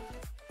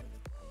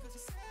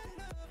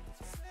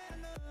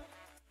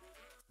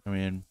 I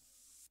mean,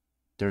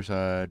 there's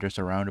a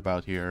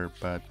roundabout here,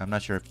 but I'm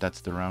not sure if that's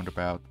the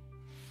roundabout.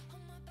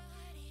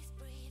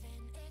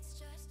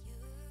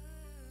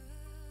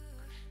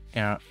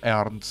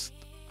 Ernst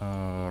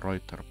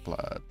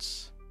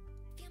Reuterplatz.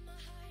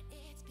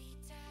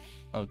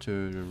 Oh,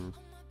 to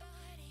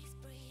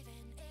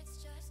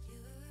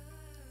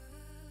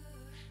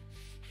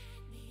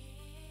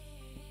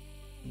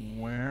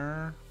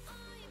where?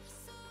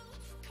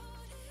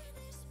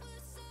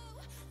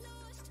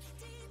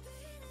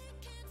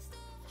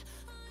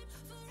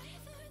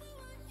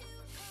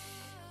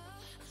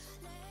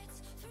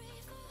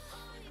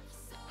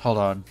 Hold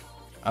on.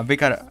 We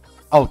gotta.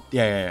 Oh,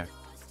 yeah.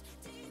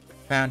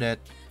 Found it.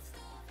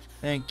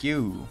 Thank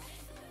you.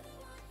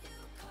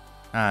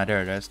 Ah,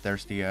 there it is.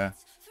 There's the.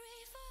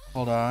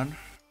 Hold on.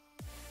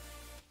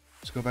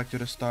 Let's go back to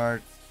the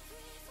start.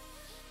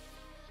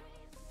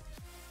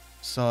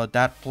 So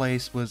that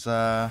place was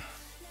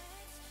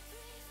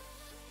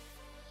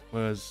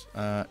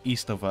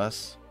east of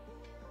us.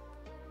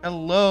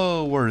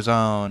 Hello,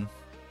 Warzone.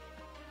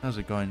 How's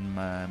it going,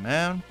 my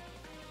man?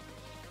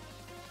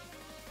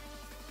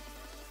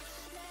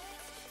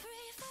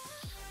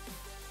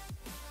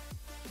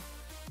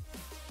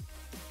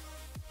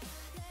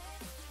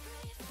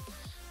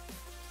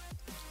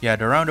 Yeah,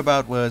 the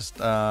roundabout was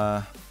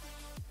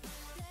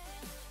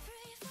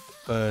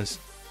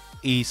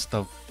east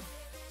of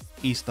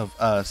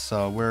us,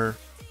 so we're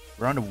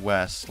on the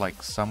west,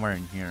 like somewhere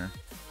in here.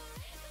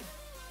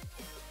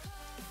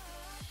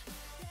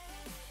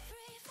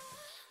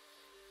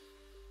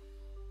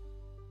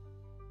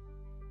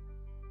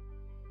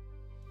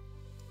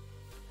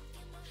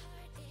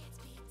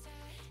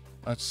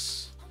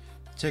 Let's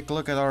take a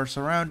look at our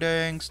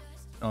surroundings.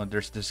 Oh,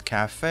 there's this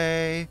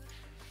cafe.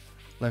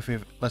 Let's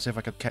see if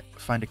I could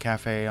find a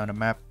cafe on a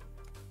map.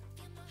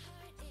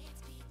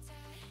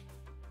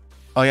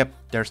 Oh, yep,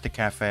 there's the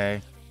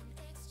cafe.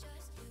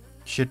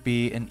 Should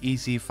be an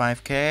easy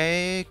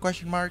 5K,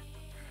 question mark.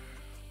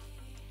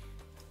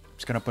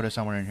 Just gonna put it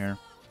somewhere in here.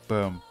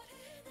 Boom.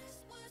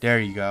 There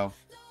you go.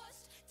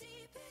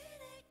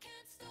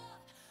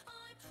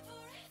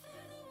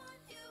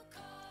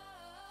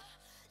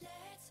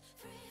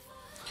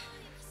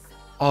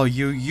 Oh,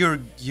 you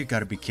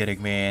gotta be kidding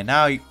me.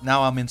 Now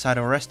I'm inside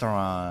a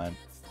restaurant.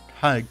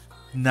 Huh,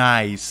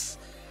 nice.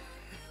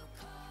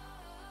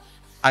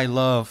 I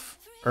love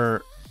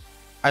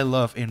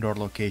indoor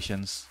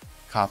locations.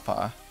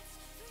 Kappa.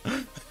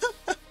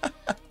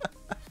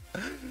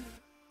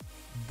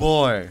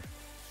 Boy.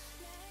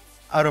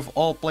 Out of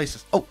all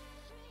places. Oh.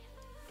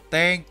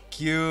 Thank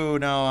you.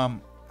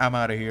 Now I'm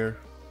out of here.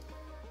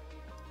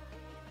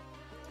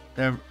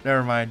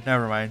 Never mind.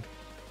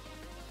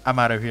 I'm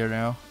out of here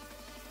now.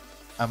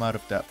 I'm out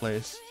of that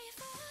place.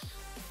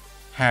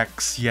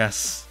 Hacks,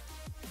 yes.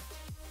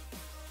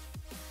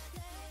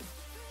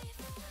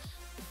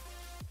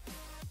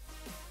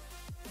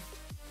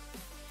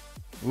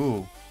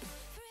 Ooh.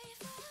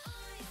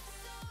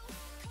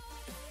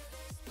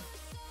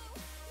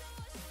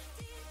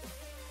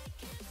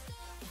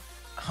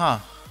 Huh.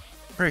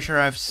 Pretty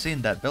sure I've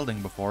seen that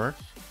building before.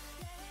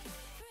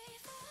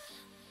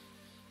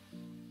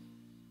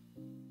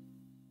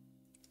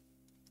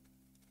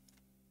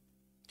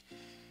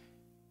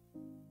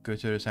 Go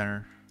to the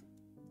center.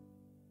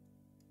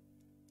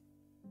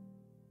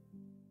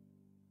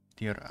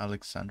 Dear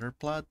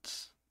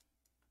Alexanderplatz.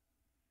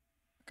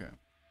 Okay.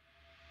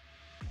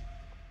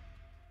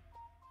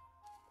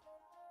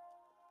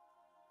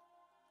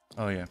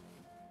 Oh yeah.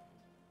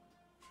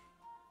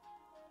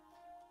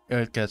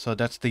 Okay, so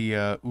that's the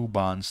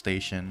U-Bahn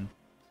station.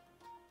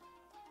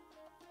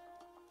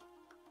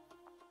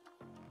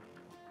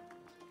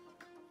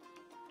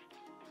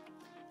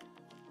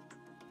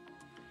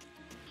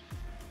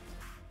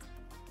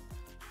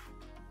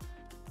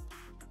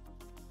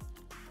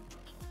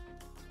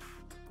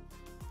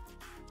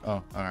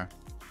 Oh, alright.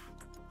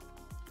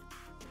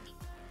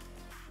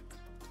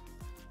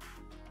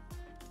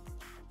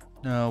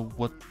 Now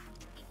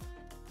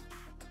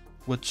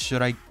where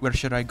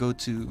should I go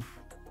to?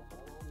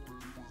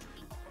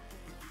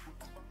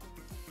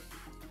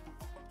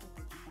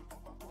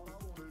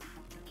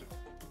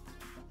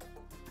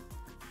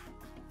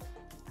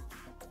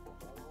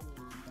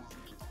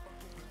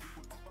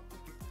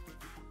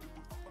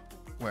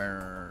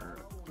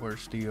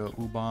 Where's the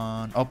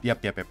U-Bahn? Oh,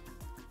 yep.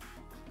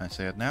 I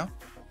say it now.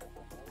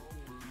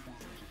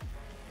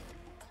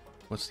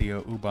 What's the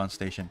U-Bahn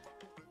station?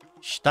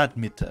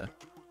 Stadtmitte.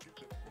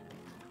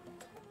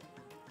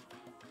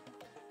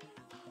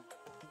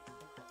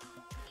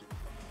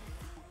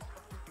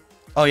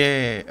 Oh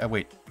yeah.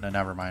 Wait, no,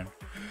 never mind.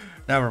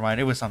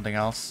 It was something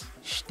else.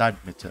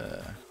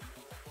 Stadtmitte.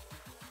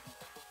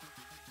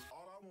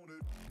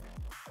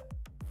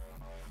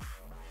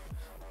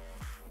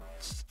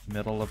 It's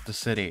middle of the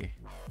city.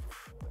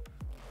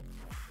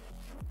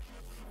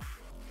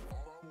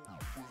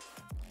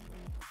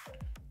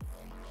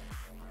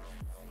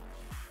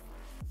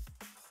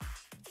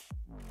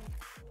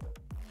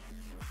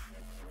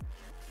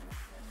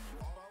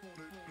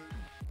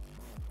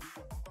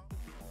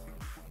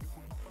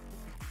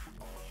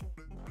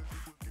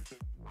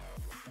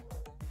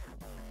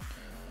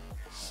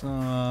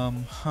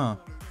 Huh.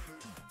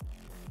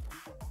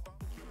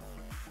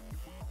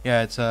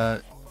 Yeah, it's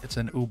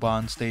an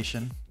U-Bahn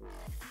station.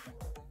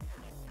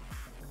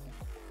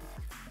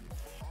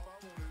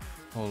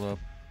 Hold up.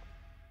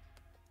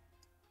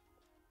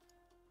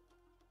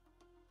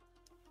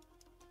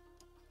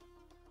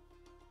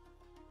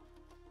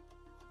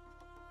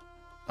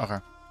 Okay.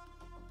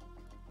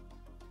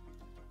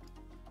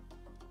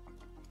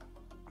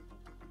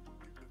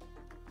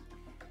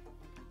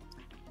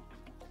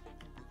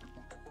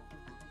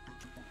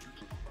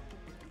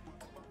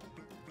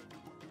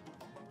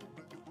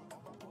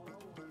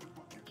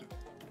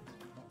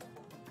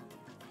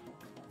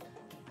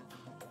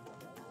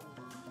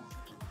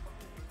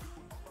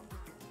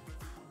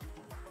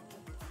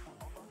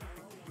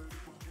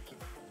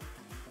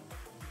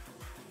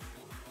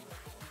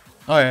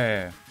 Oh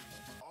yeah.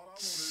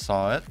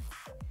 Saw it.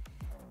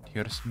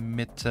 Here's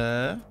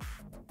Mitte.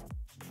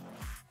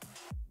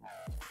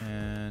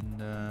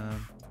 And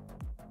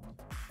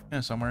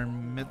yeah, somewhere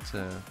in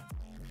Mitte.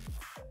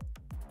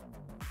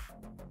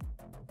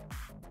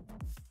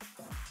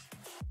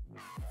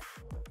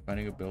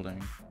 Finding a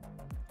building.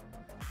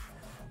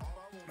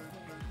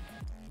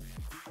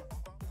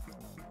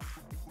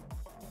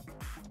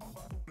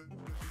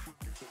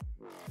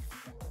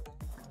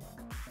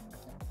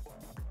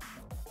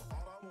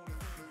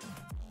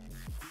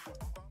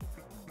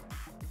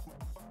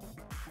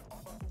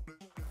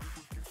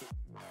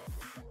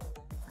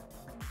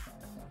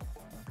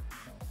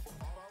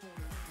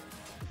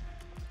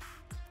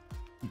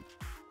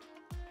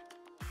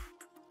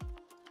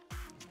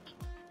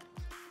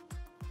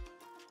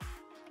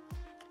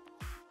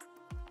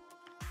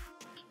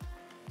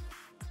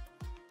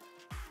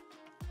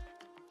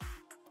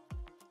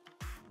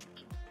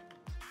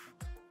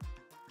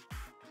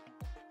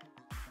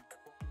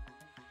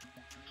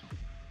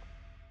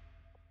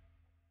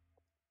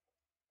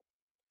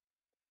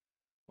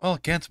 Well,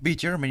 can't be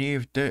Germany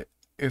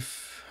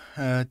if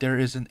there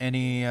isn't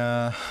any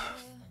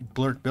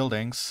blurred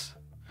buildings.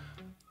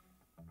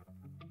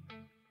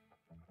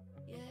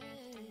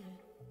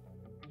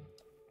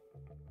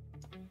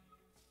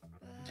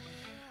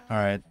 All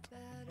right,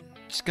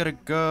 just gotta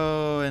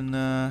go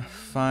and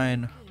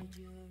find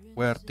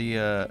where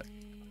the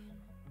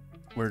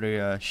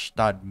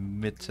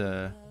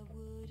Stadtmitte.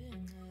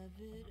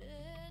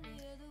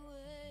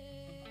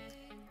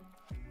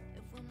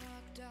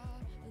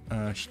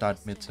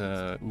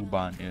 Stadtmitte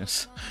U-Bahn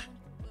is.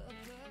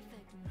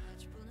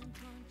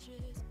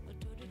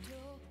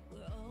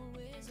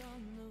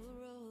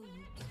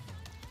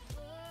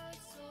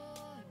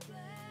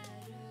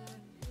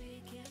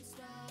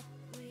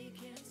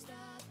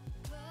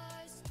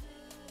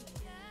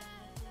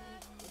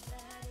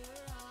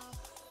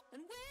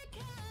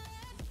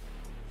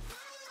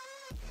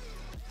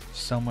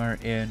 Somewhere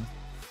in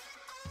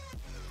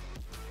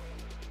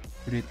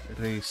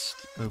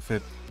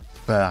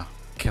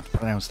can't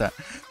pronounce that.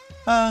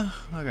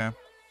 Okay.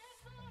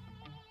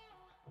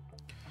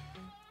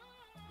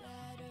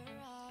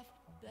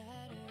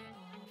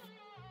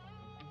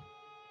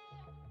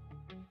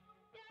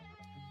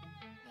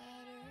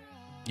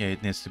 Yeah,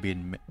 it needs to be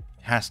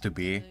has to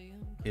be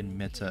in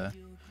Mitte.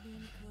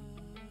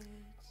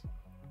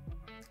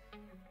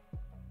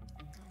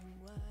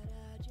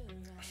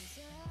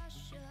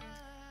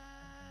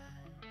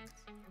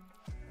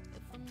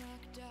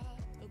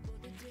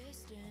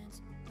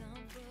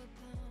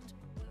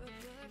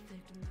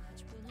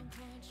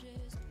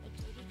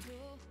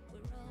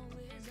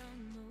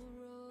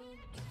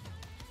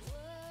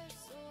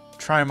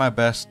 Try my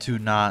best to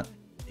not,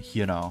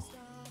 to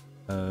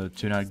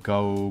not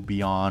go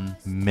beyond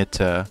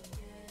Mitte,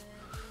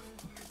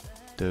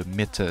 the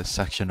Mitte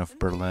section of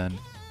Berlin.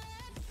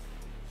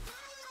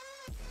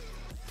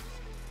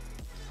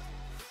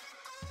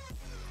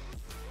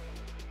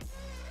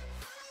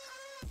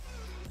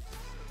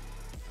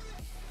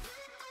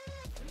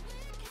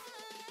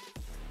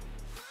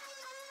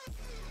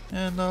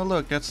 And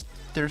look,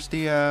 there's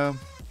the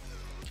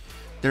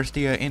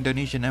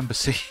Indonesian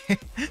embassy.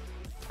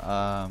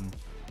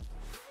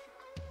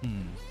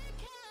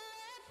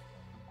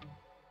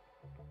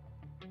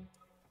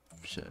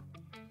 Shit.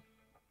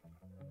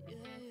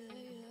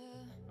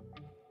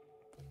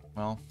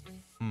 Well,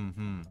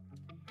 mm-hmm.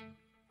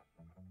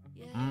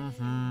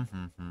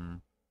 Mm-hmm.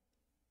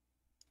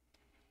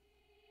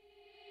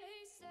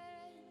 They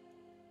said,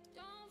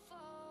 don't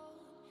fall,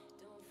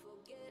 don't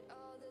forget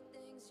all the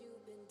things you've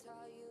been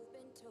taught, you've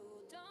been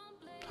told. Don't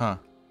blink, Huh.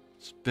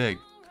 It's big.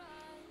 don't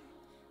run,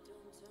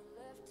 don't turn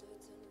left or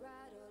turn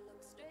right or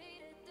look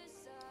straight at the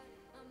sun.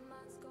 My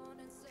mind's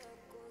going in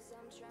circles,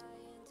 I'm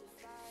trying to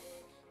fight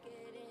it.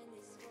 Getting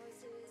these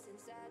voices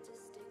inside to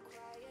stay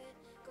quiet.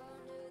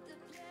 Gone to the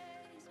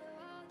place where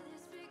all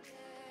this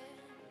began.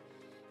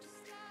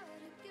 Just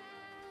start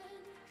again.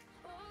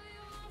 Oh,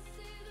 you won't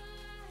see the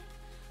light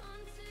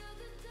until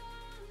the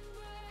dawn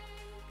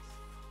breaks.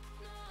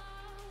 No,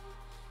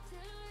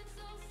 till it's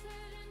all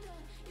said and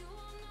done, you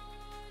won't know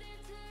what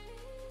it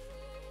takes.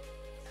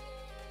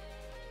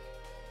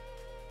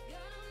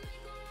 Gotta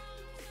make a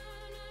wrong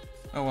turn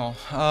or Oh well.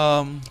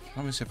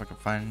 Let me see if I can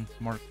find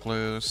more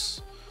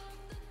clues.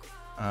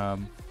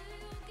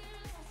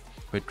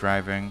 With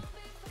driving.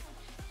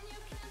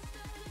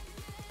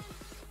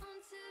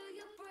 until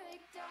you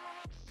break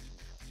down.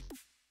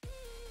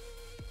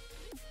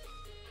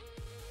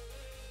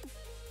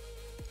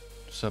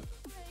 So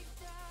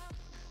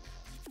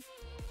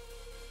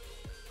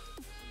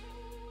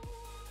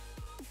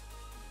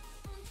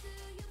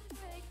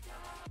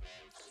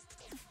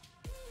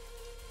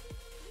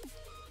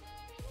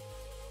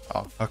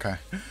oh, okay.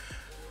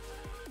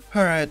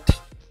 All right.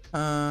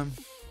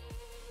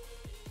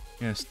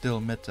 Yeah, still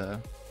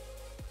meta.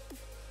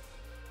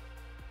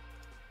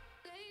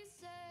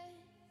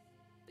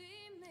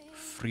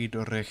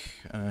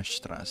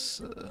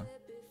 Friedrichstraße.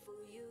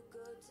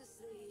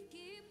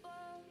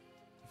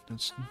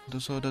 That's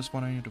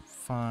what I need to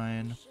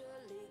find.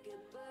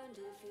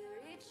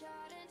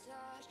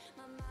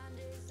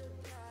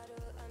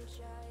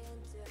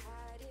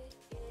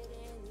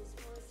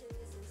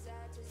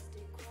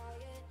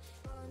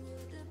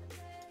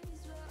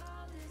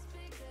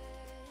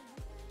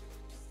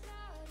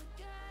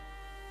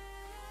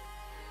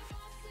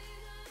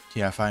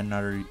 Yeah, find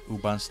another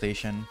U-Bahn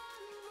station.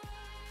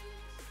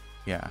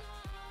 Yeah.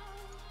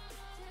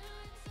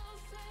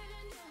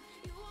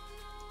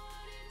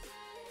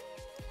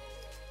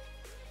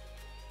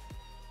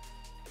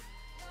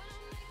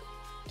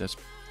 That's,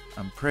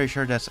 I'm pretty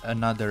sure that's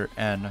another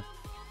N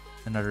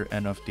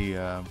of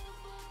the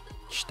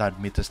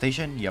Stadtmitte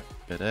station. Yep,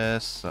 it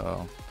is.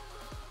 So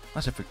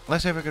let's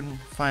see if we can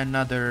find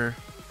another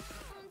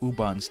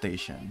U-Bahn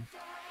station.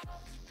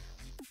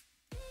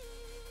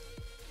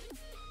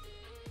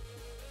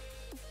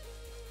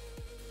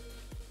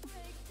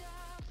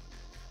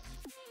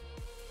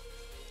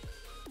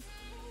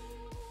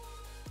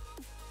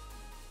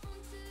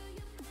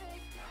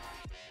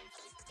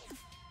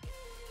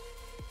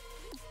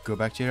 Go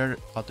back to your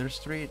other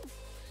street.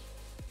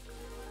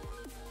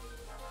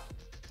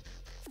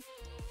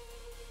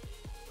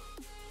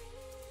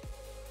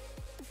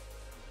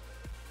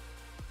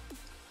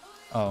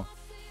 Oh.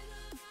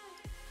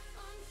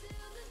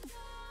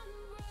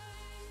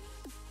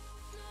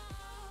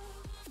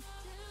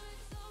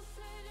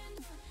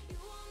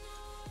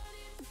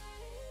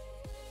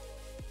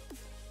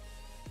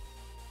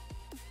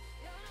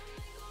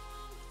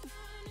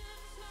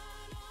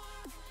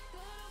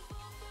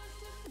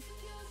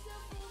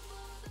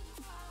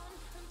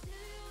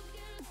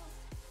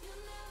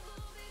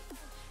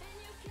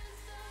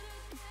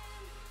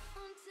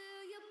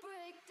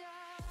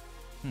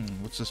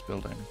 What's this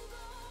building?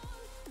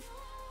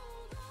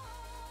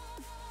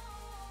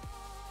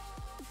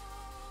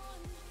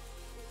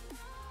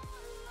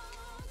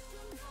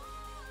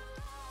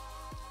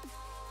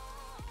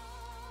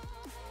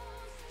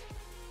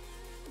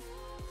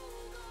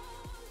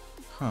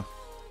 Huh.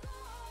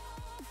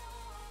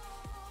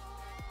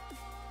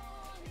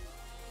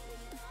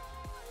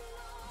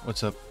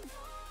 What's up?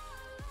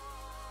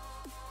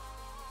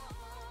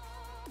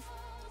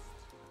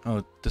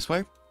 Oh, this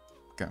way?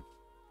 Okay.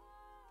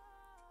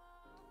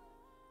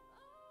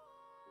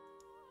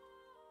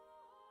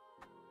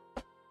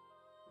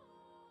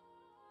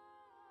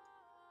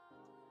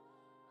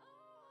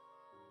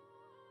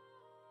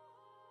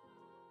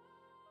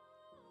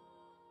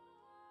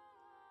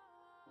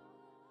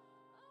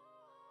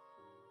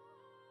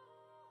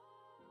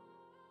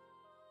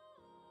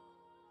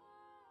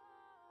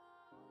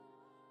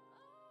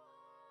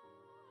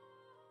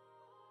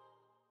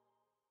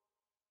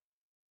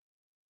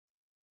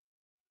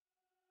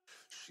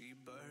 She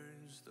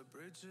burns the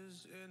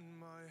bridges in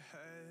my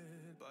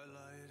head by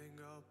lighting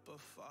up a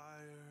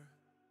fire.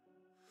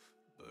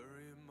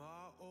 Bury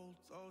my old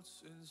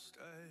thoughts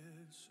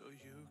instead so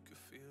you could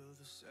feel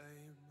the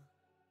same.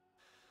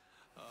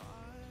 I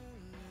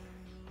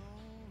lay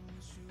alone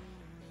with you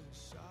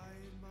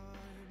inside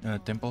my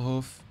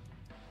Tempelhof.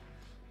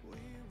 We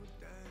would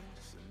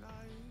dance the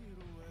night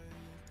away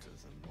to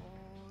the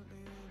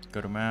morning.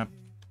 Go to map.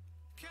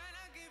 Can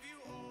I give you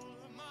all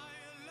of my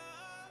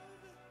love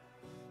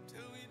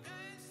till we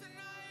dance the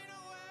night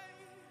away?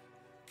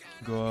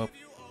 Can Go I up.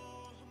 give you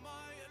all of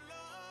my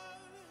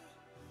love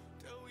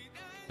till we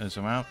dance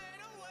Zoom out. the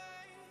night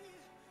away?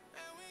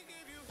 And we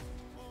give you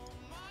all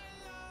my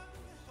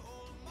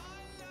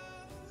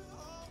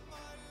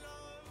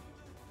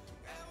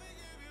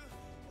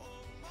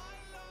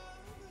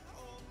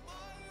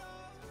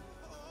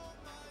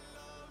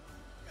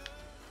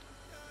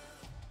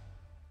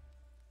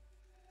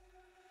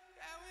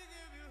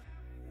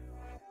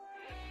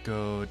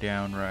go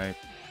down right.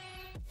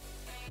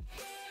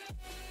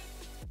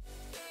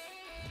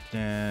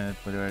 Then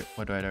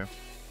what do I do?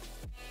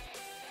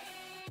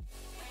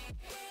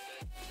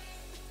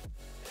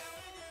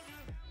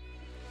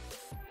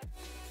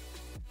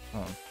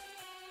 Oh.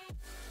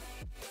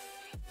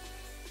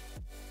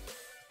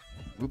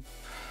 Whoop.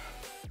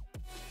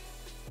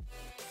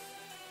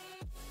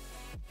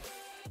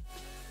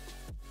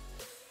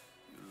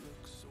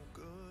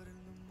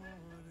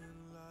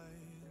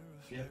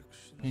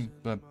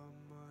 But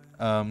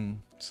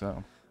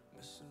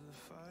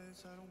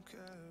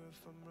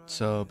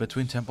so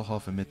between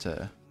Tempelhof and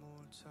Mitte.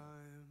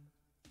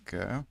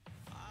 Okay.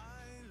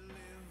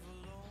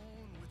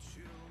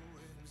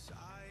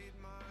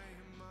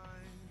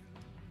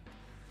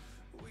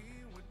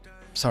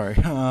 Sorry.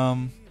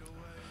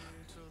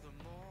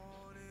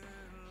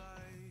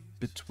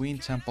 Between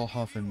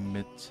Tempelhof and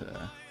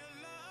Mitte.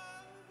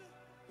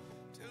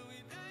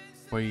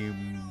 Wait.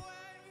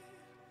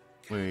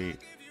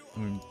 I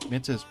mean,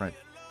 Mitte is right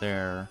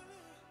there.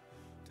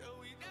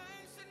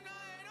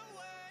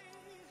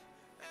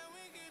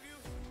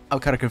 I'm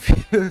kind of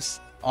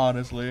confused,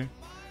 honestly.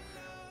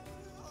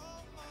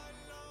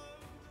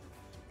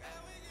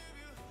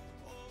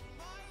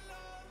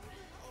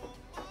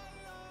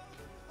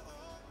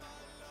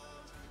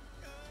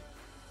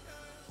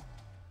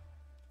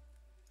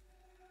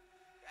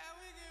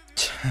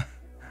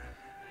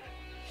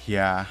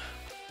 Yeah.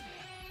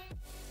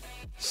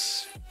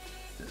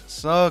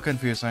 So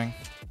confusing.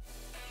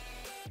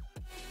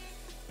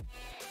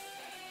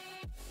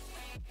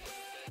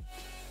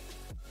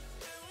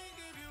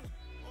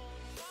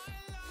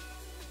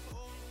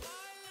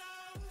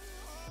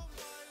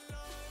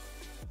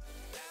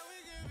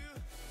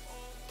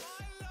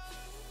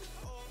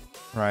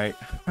 Right.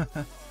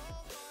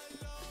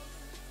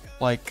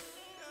 Like,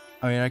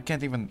 I mean, I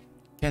can't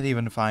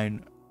even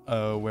find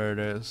where it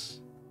is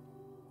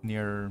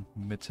near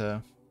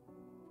Mitte,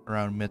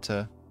 around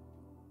Mitte.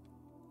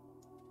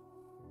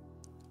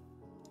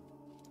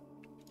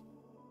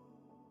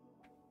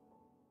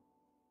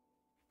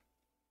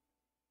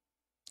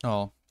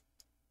 Oh,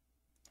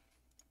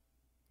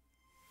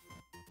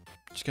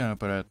 just gonna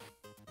put it.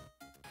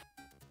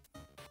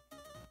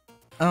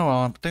 Oh well,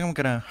 I think I'm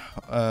gonna.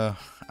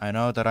 I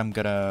know that I'm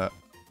gonna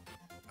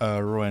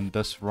ruin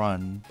this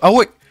run. Oh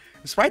wait,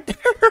 it's right there.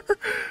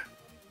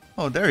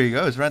 Oh, there you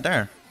go. It's right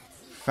there.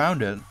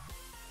 Found it.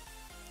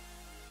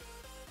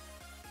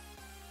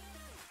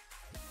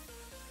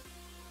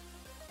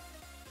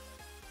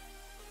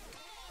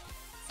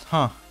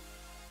 Huh.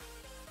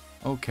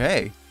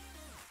 Okay.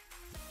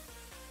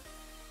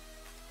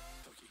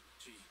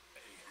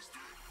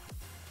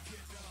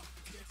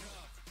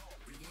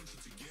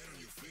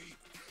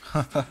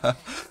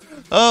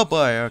 Oh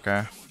boy,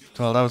 okay.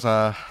 So that was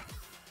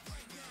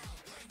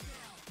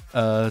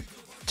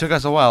took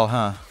us a while,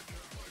 huh?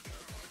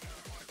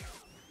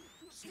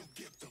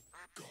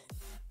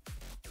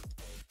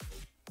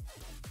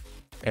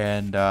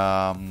 And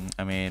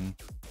I mean,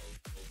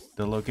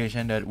 the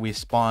location that we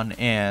spawn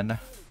in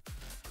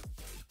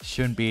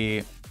shouldn't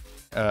be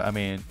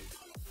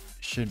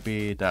shouldn't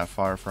be that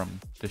far from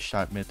the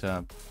shot mid.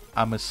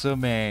 I'm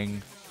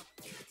assuming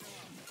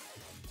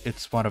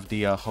it's one of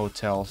the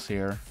hotels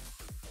here.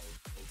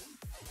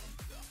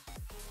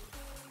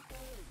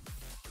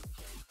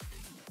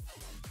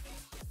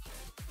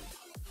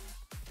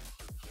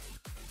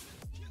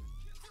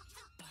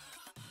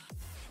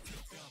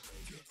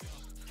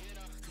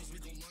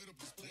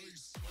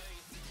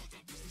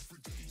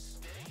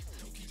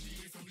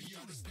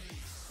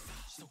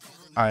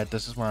 Alright,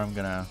 this is where I'm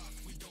gonna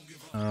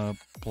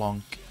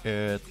plonk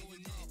it.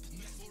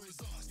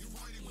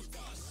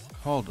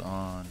 Hold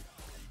on.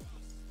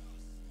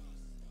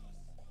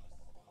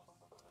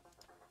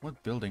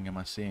 What building am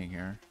I seeing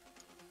here?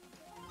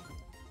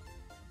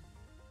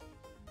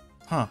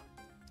 Huh.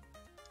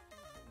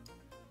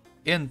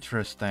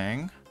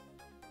 Interesting.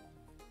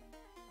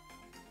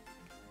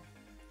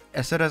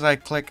 As soon as I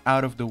click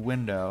out of the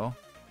window.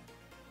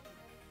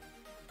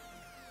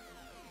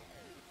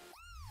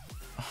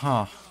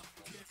 Huh.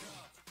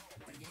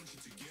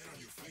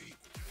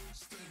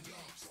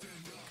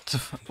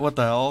 What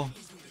the hell?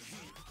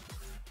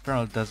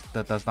 Apparently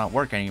that does not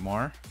work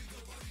anymore.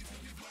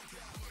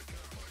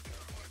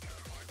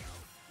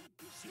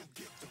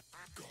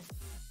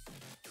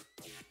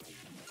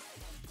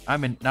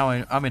 I'm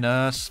in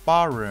a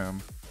spa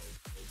room.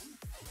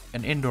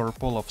 An indoor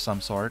pool of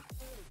some sort.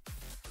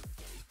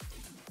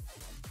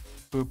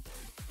 Boop.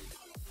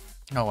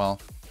 Oh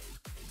well.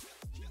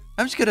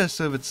 I'm just gonna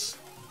assume it's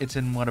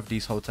in one of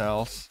these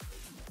hotels.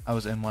 I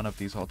was in one of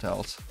these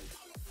hotels.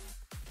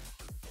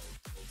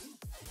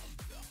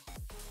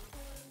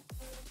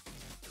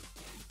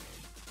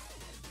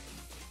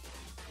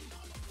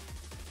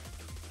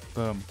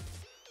 Boom.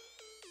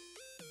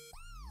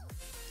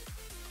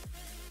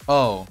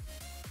 Oh.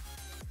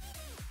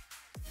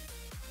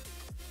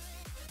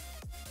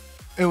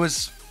 It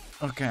was...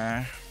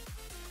 Okay.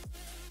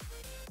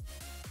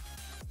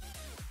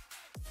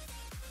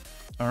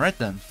 Alright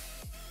then.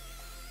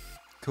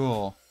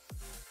 Cool.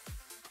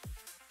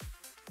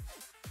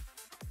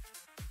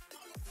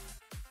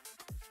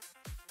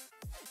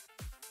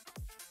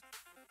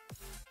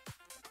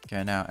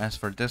 Okay, now as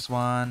for this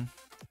one.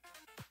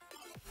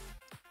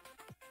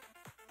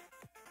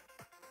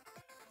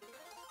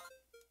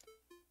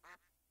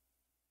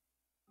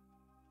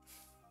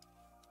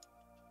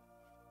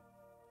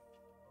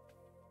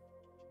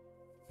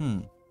 Hmm.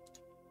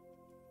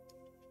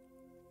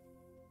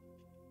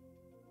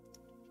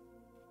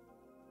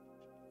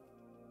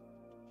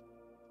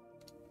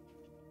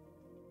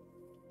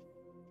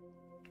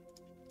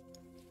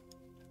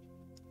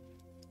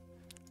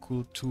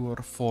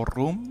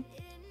 Kulturforum.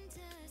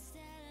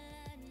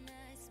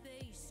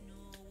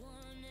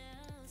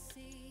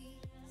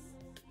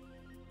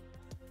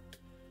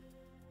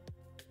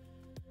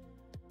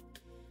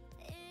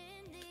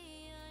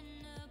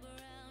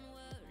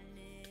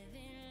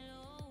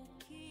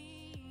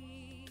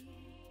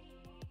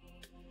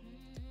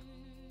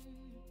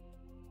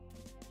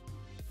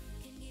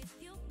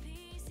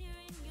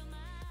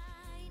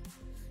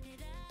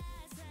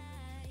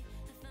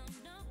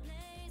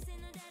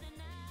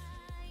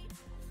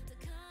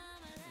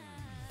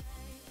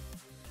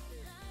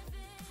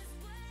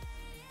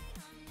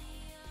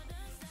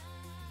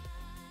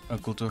 A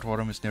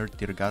Kulturforum is near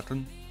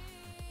Tiergarten.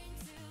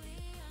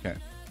 Okay.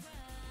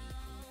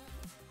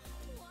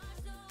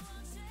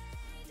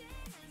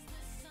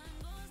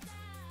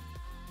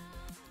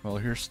 Well,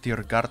 here's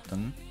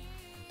Tiergarten.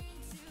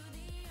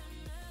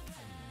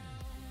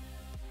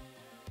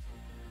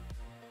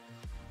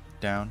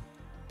 Down.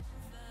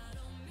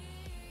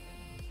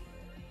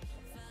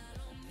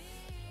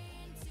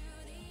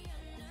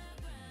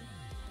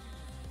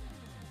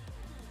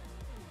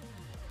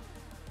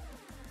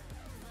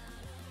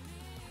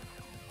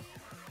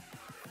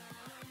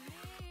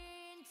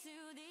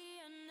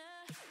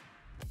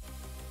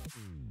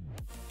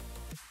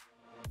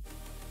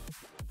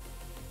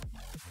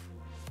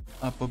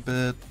 Up a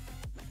bit.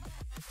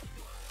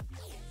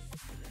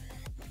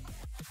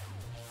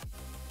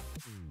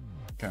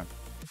 Okay.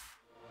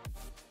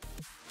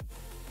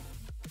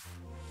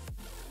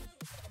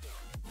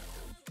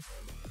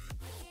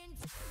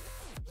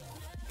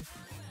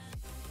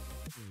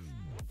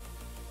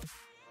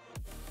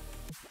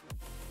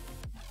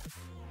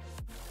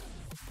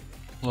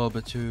 A little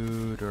bit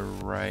to the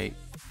right.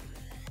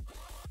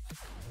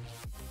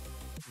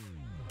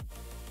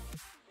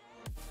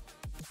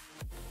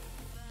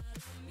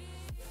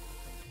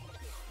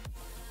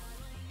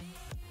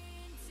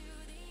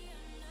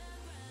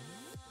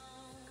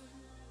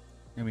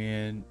 I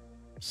mean,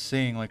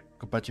 seeing like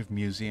a bunch of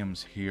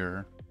museums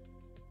here.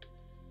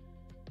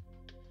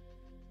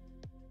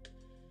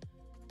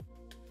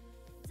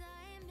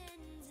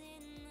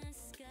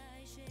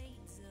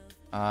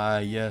 Ah,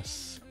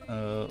 yes.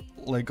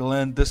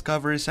 Legoland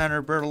Discovery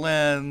Center,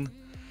 Berlin.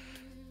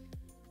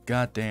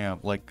 Goddamn,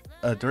 like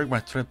during my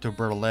trip to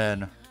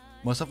Berlin,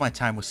 most of my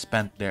time was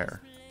spent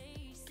there.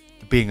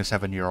 Being a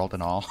 7-year-old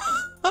and all.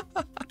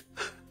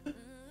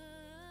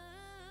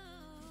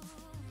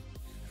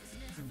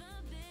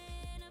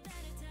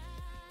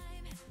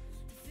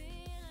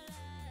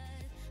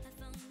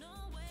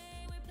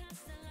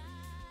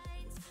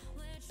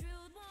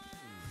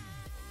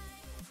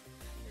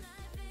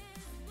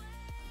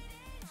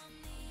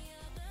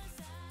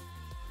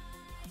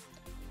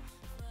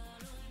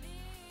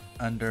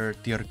 Under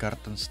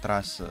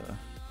Tiergartenstrasse.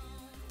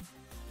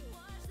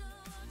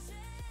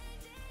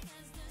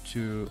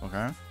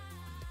 Okay.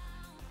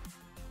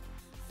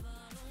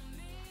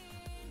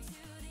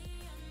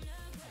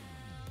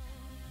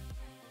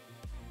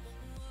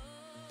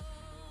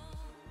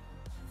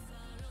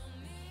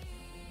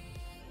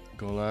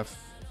 Go left.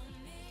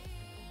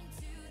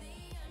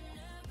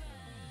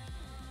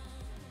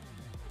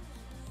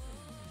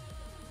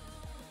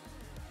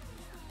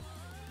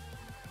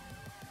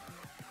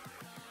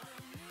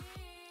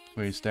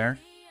 Wait, is there?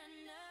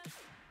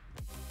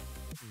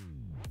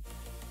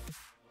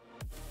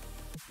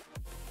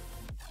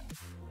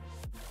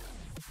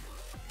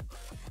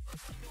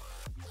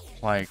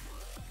 Like,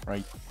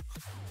 right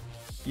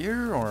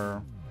here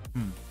or?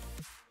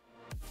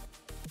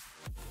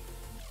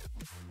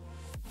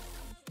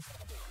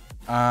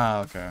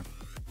 Ah, okay.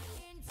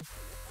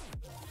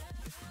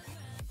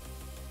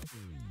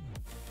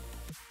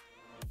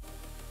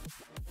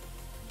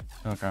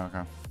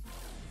 Okay.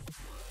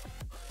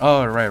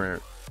 Oh, right.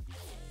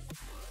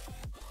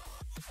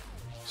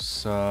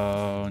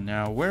 So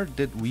now where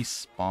did we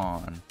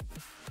spawn?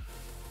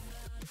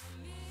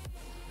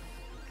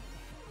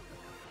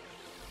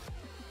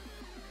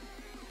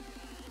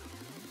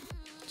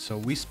 So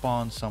we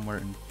spawned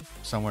somewhere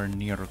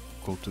near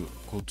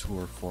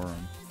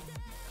Kulturforum.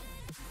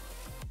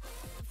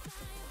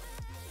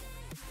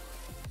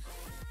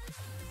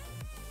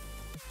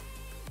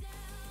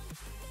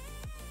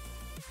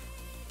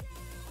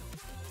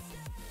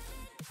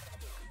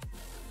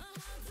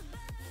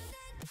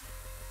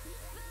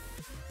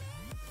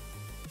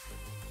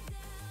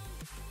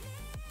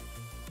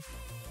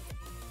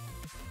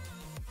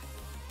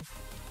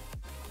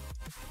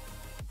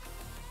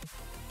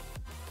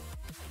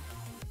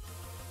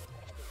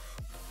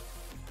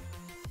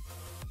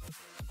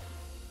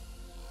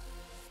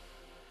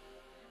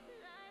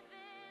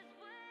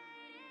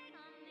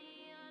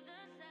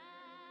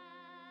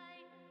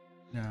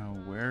 Now,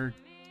 where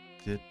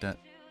did that...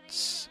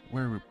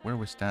 Where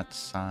was that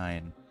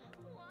sign?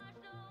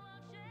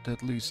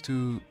 That leads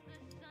to...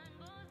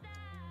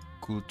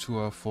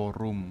 Cultura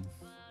Forum.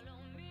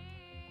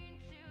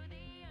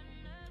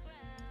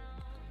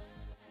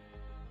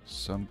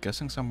 So I'm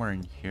guessing somewhere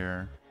in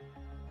here.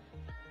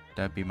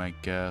 That'd be my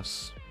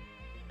guess.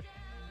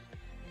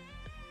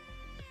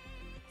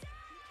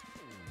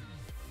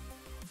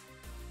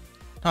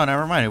 Oh,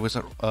 never mind. It was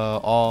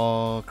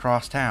all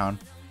across town.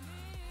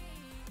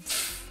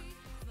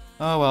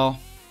 Oh well.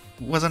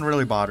 Wasn't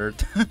really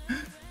bothered.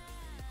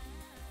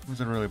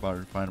 Wasn't really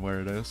bothered to find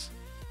where it is.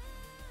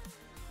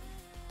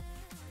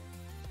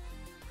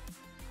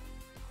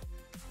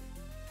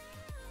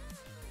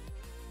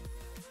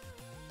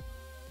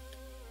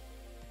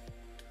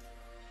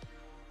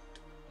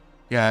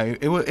 Yeah,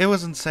 it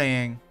wasn't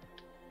saying.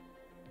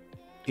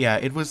 Yeah,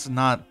 it was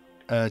not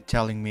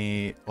telling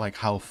me like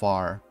how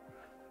far.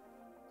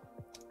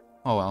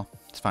 Oh well,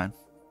 it's fine.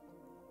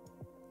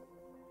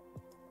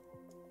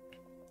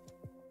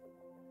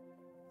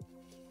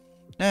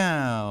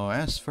 Now,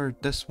 as for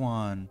this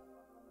one.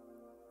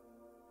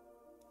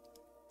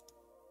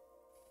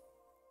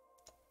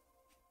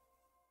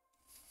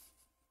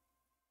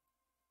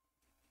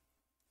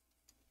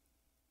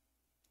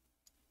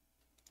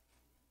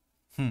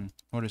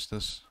 What is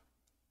this?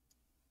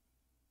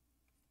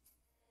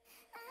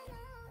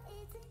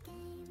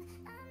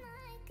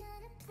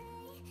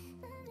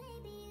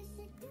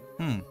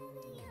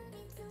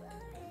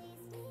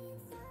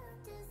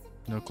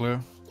 No clue.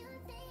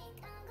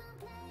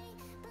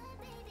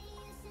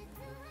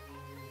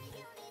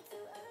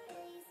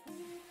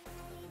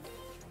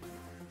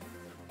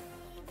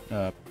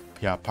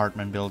 Yeah,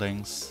 apartment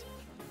buildings.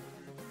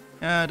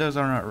 Yeah, those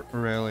are not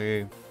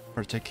really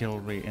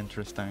particularly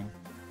interesting.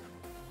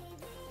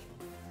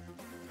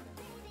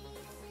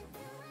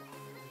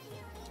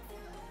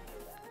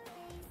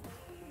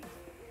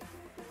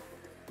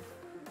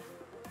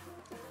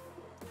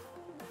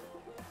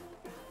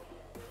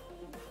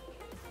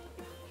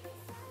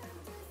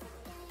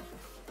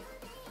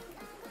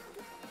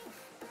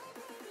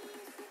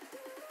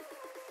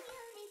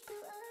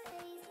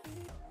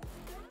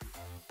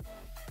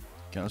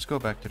 Okay, let's go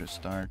back to the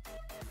start.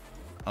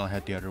 I'll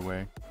head the other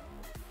way.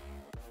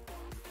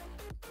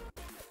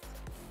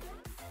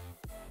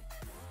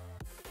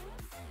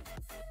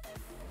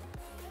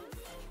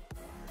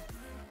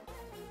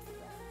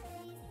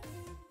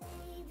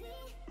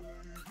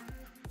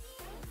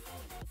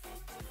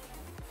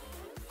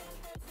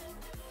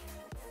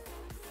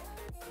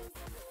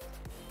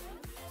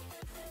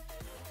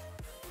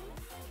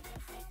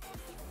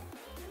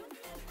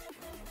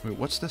 Wait,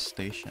 what's the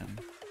station?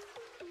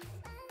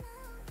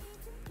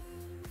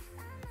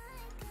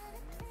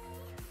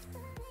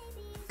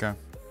 Okay.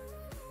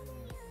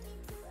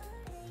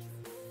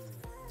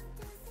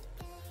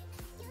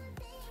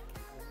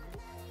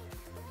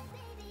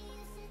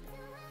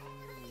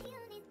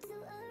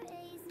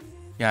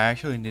 Yeah, I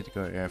actually need to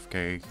go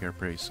AFK here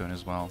pretty soon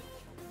as well.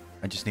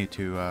 I just need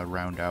to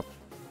round up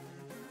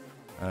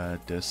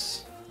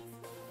this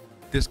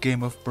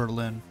game of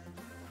Berlin.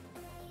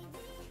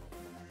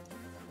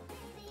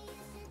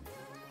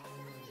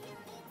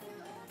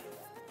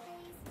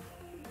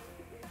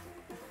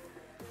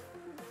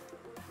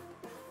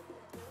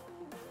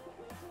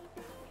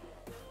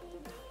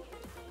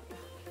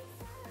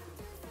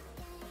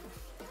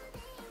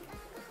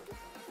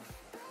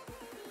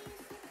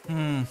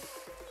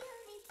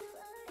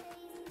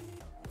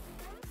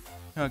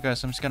 Oh,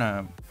 guys, I'm just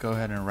gonna go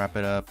ahead and wrap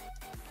it up.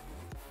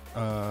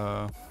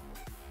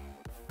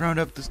 Round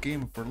up this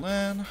game of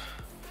Berlin.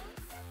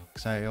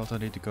 Because I also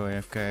need to go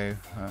AFK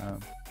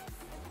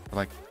for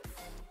like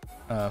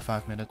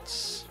 5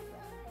 minutes.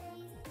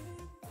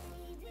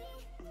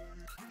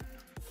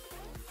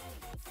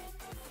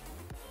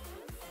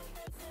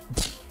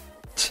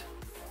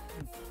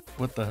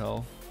 What the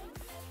hell?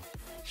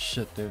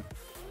 Shit, dude.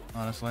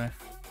 Honestly.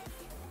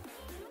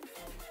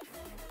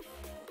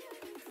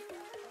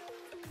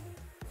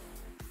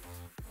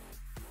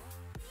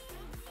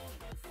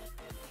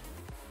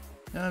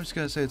 Yeah, I'm just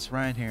gonna say it's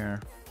right here.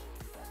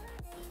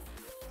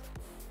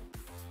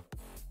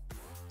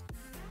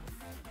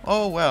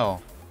 Oh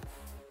well.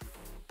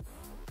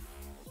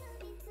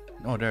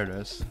 Oh, there it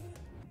is.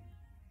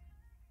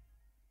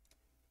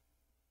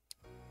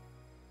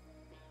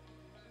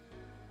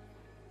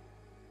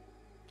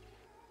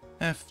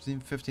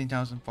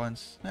 15,000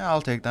 points. Yeah,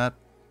 I'll take that.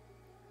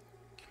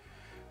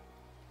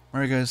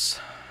 Alright, guys.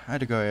 I had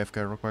to go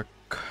AFK real quick.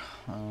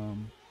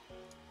 And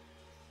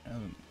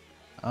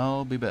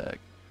I'll be back.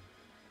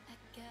 I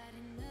got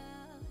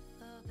enough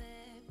of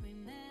every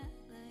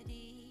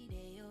melody,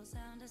 they all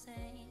sound the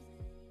same.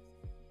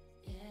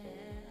 Yeah.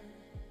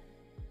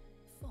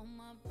 For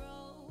my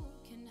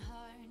broken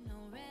heart,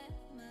 no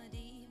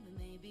remedy, but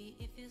maybe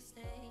if you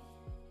stay,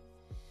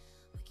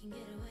 we can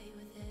get away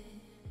with it.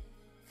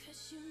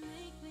 'Cause you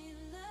make me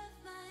love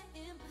my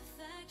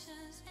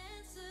imperfections,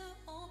 answer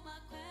all my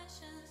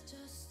questions,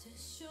 just to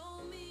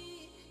show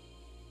me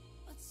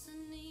what's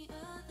on the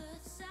other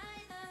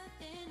side of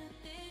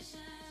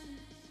inhibition.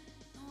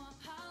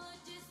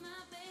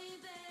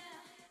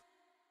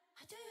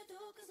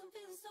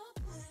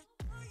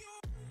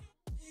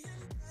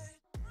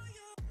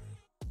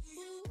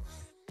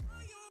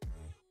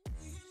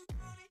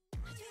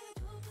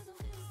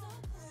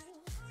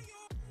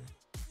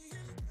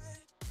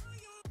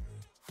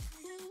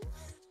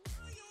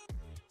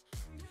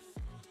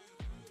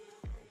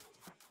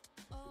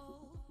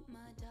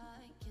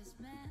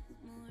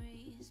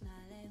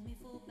 not let me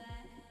fall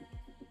back.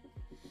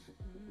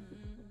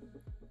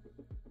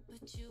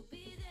 But you'll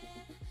be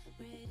there,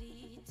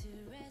 ready to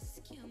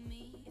rescue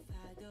me if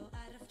I go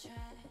out of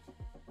track.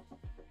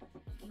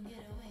 You can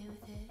get away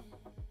with it.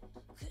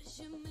 'Cause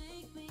you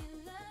make me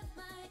love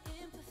my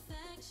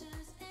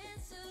imperfections,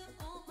 answer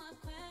all my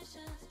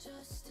questions,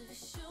 just to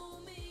show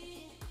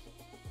me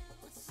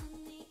what's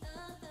on the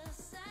other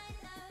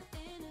side of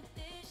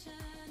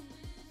inhibition.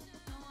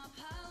 No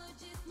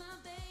apologies, my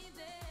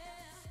baby.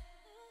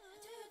 I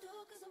do you do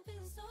 'cause I'm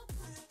feeling so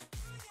good.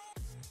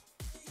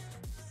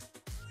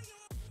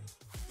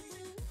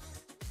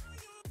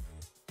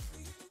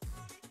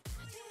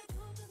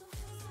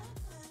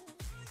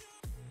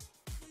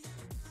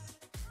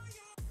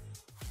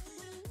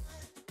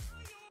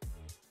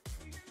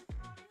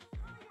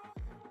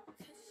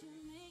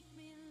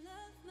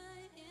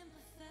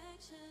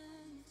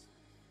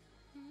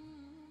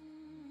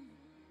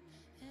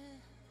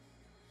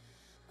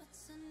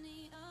 What's on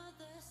the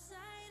other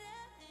side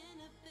of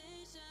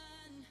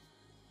inhibition?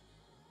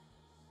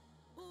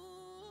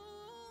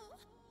 Ooh,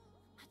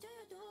 I do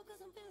you do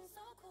 'cause I'm feeling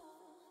so cool.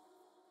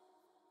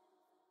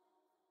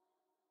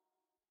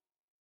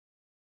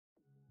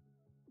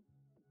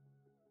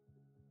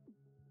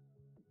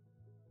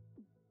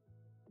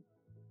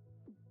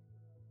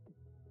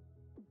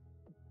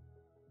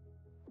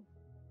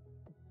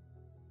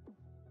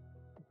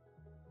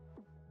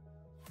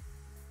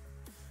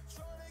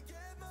 Tryna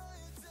get my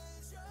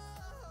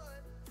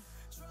attention,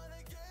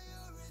 tryna get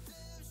your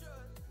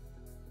redemption.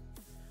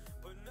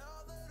 But now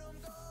that I'm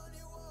gone,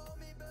 you want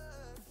me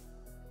back.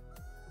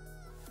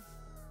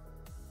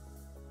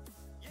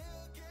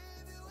 Yeah, I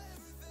gave you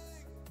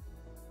everything,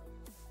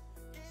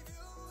 gave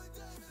you a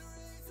diamond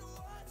ring to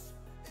watch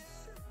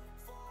it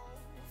fall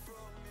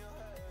from your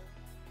head.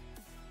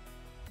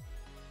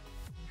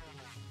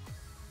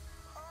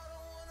 I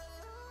don't wanna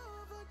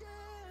love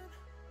again,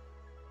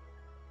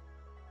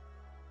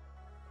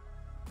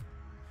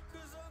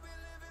 'cause I'll be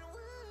living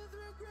with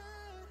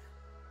regret.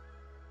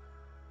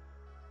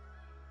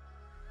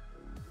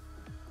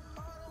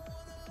 I don't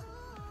wanna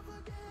love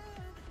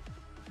again,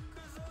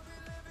 'cause I'll be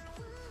living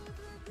with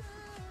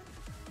regret.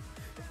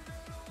 And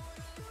I don't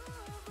wanna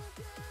love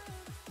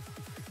again,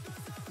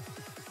 'cause I'll be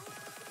living with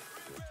regret.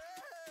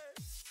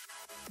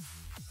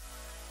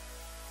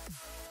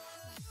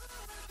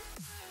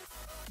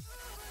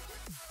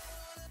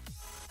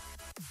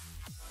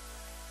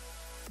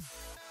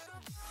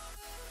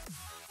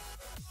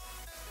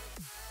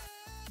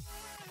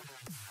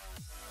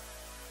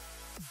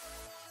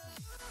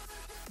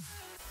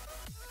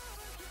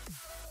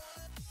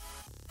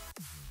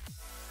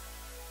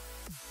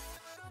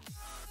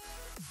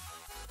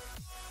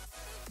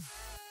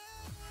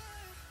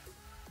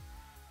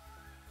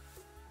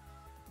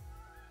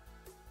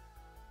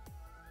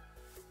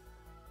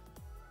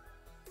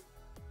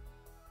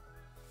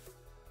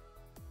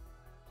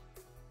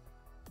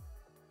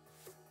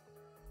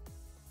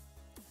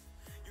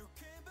 You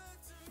came back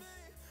to me,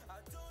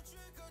 I don't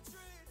trick or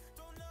treat,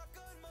 don't knock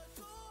on my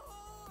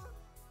door,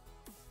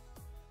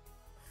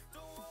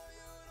 don't want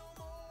you no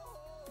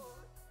more.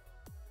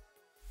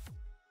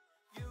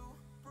 You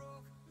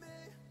broke me,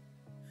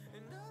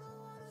 and I don't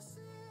wanna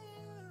see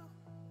you,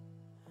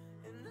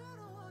 and I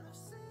don't wanna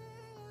see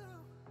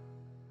you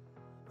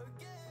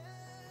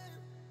again.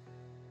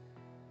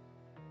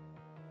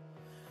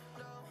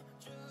 Now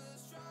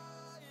just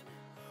trying,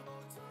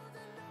 oh, to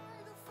deny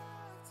the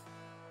fact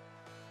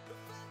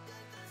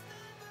that there's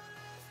never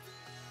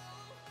lasting.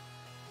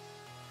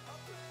 I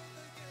played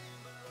the game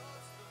but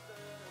lost the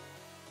bet.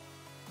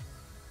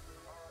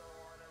 I don't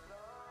wanna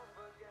love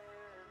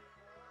again,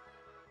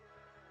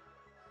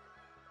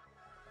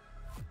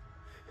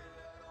 and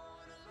I don't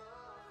wanna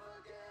love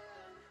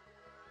again.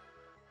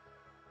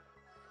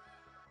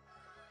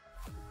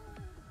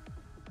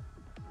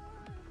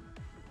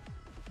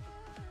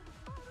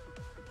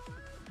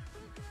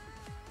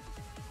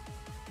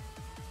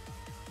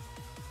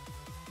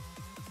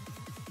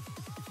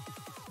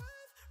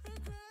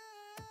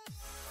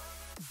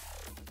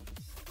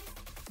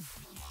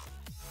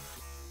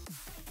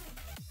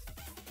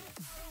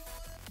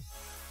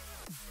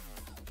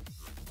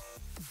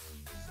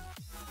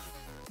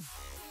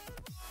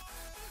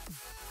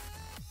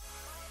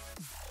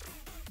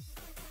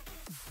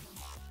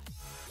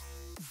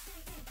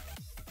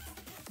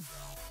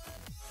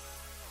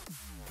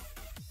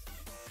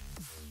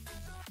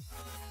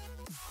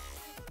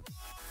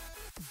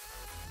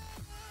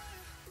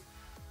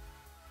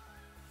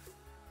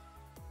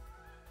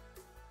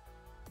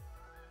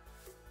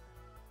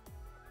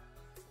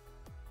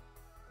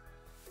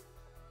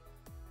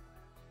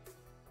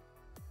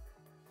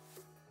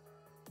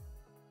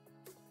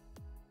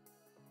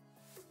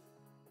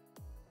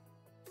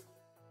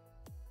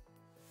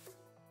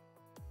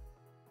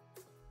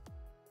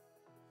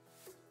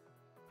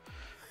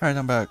 Alright,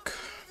 I'm back.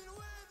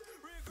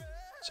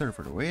 Sorry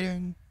for the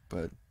waiting,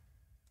 but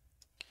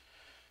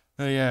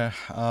yeah,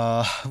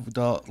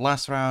 the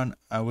last round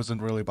I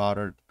wasn't really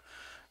bothered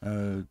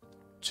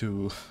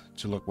to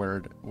look where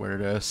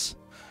it is.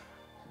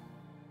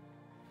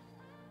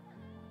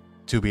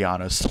 to be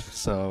honest.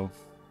 So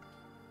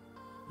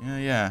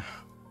yeah.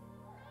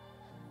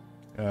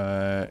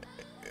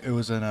 It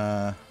was in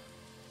it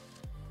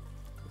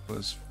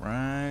was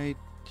right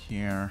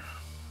here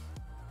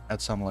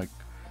at some like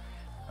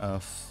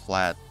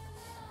flat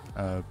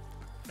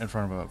in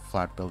front of a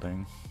flat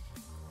building.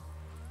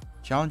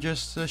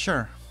 Challenges,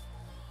 sure.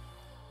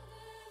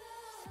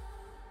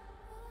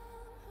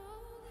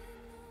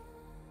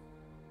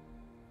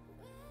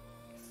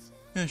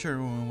 Yeah, sure.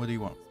 What do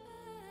you want?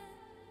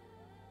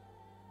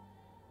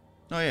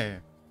 Oh yeah.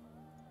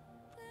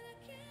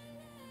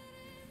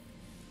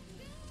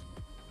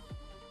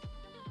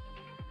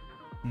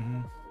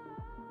 Mm-hmm.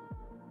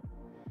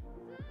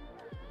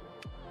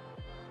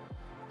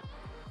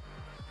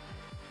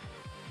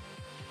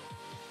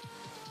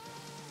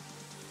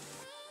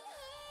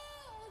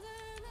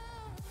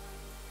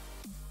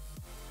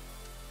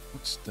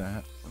 What's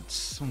that? That's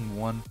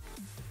someone.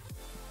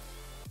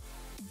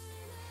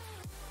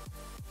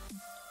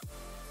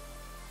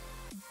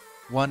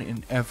 One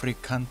in every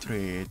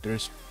country. There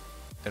is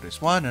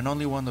one and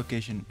only one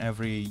location in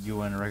every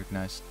UN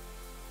recognized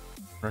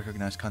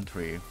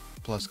country,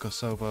 plus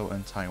Kosovo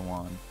and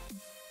Taiwan.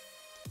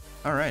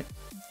 All right,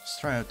 let's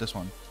try out this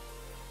one.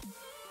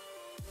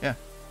 Yeah.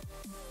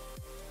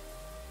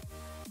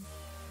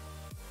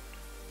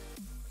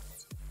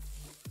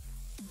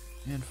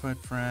 Invite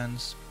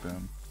friends.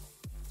 Boom.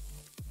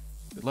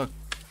 Good luck.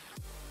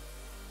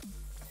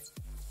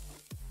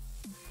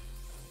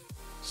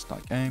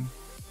 Start game.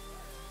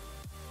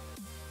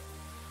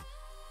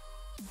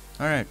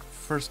 Alright,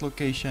 first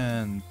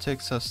location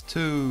takes us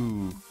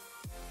to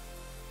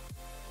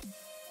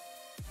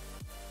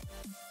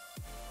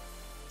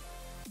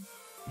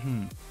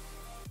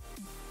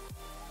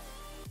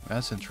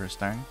that's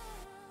interesting.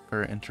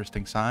 Very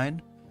interesting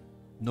sign.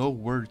 No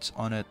words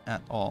on it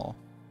at all.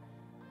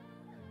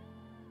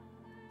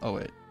 Oh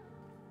wait.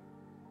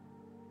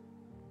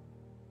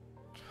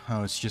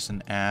 Oh, it's just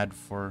an ad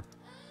for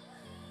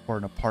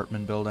an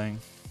apartment building.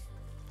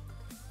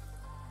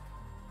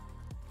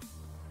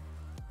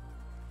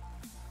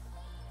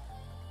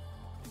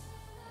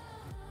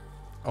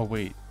 Oh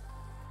wait.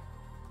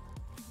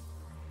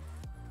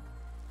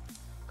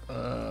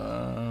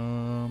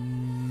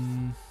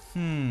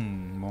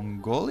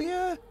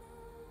 Mongolia?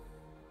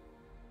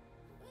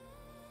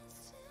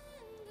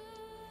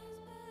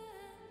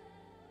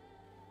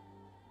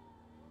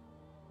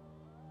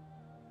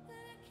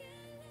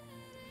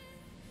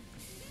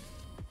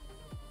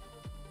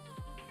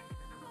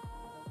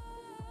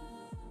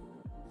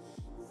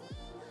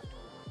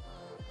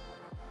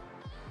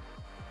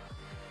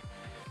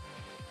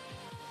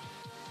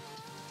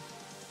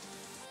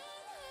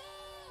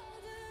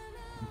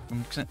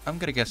 I'm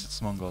gonna guess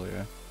it's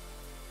Mongolia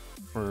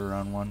for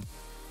round one.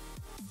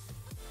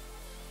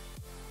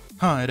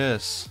 Huh, it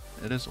is.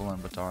 It is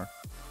Ulaanbaatar.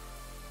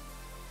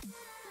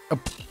 Oh.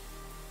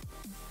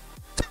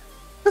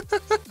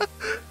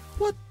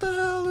 What the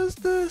hell is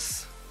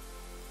this?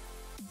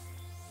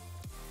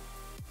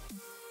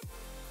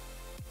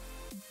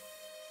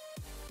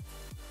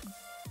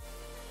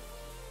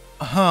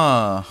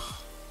 Huh.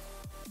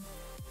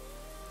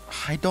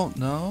 I don't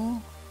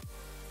know.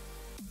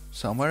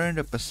 Somewhere in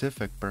the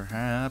Pacific,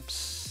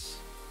 perhaps.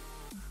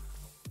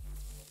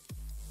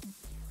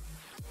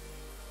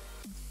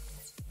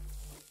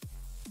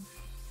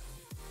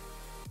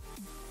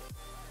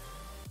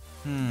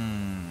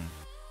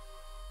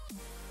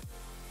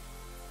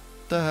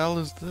 The hell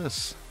is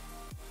this?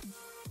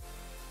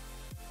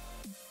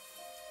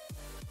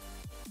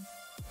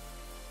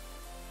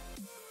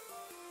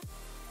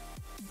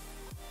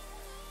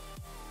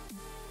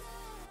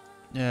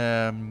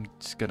 Yeah, I'm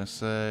just gonna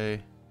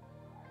say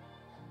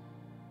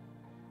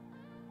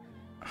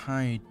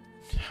I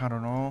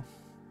don't know.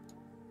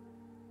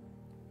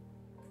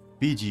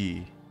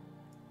 Fiji.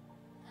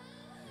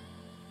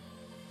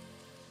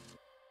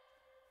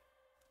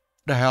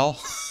 The hell?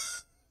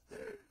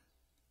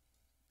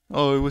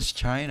 Oh, it was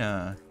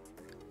China.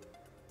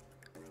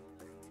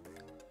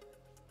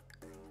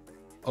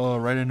 Oh,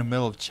 right in the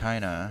middle of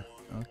China.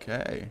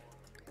 Okay.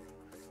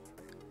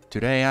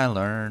 Today I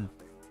learned.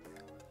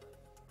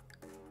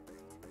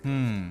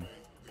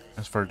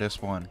 As for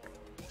this one.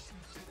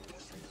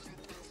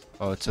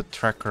 Oh, it's a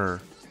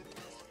tracker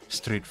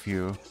street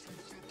view.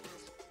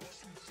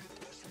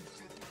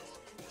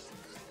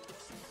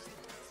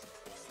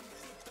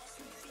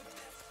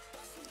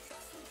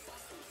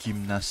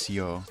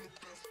 Gimnasio.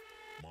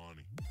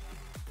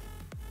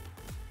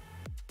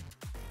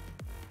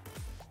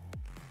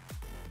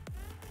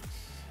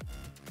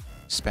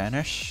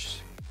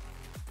 Spanish?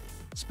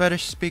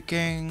 Spanish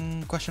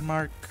speaking question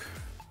mark?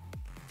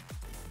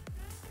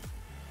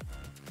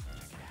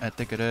 I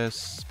think it is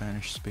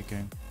Spanish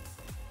speaking.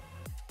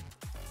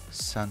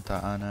 Santa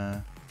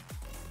Ana.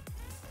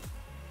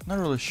 Not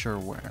really sure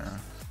where.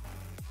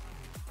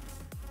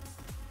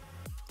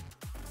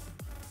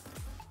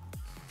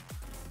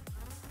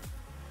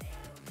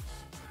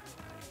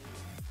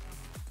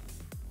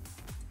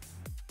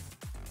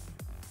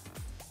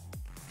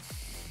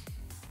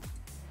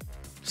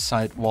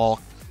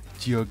 Sidewalk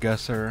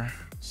GeoGuessr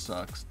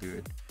sucks,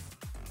 dude.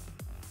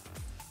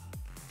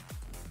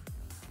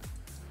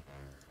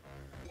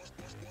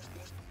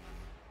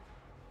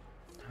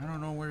 I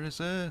don't know where this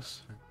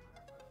is.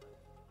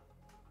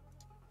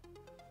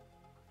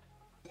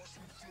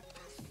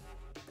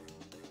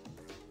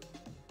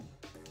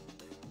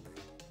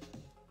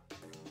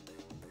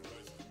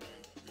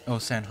 Oh,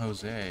 San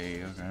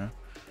Jose. Okay.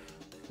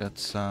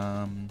 That's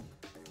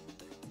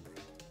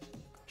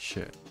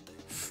shit.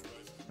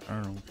 I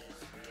don't know.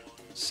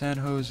 San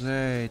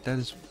Jose. That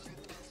is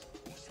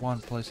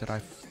one place that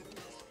I've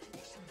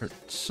heard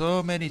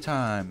so many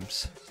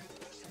times.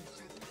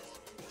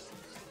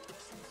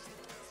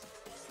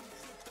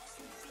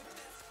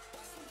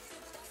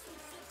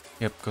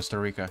 Yep, Costa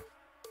Rica.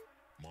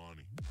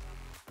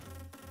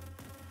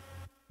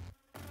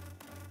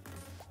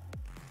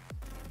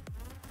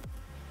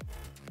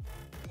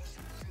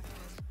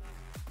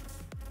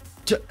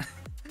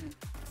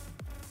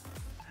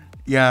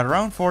 Yeah,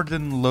 round 4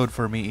 didn't load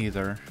for me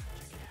either.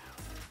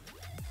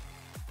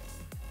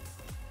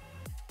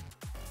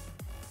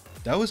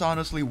 That was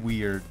honestly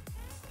weird.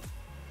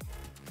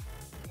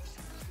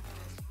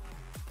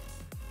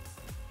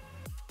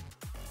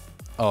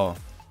 Oh,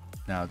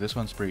 now this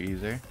one's pretty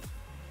easy.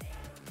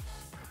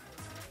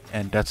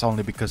 And that's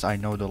only because I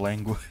know the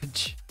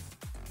language.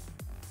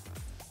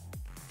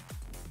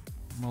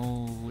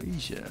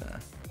 Malaysia.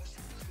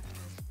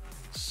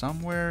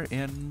 Somewhere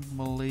in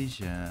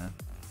Malaysia.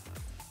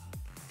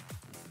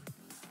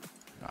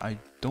 I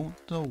don't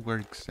know where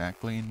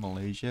exactly in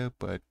Malaysia,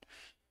 but I'm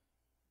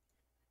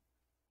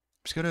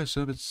just gonna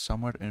assume it's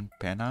somewhere in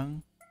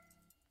Penang.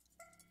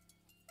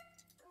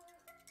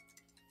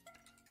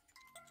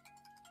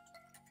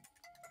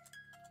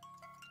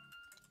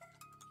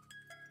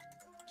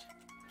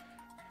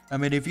 I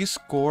mean, if you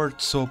scored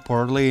so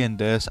poorly in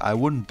this, I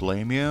wouldn't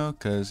blame you,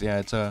 cause yeah,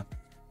 it's a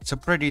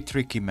pretty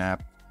tricky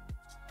map.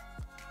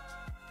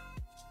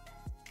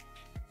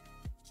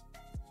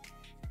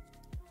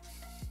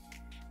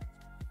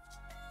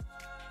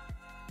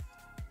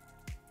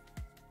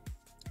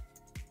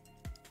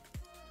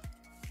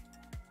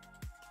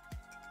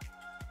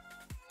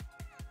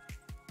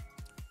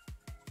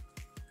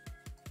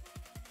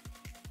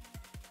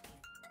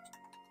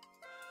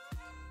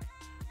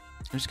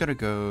 I'm just gonna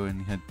go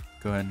ahead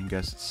and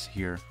guess it's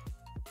here.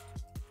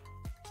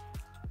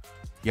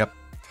 Yep.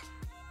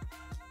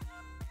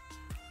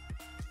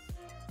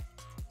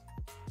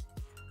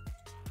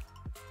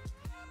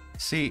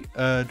 See,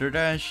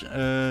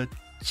 DoorDash,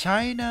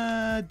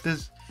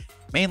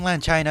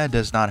 mainland China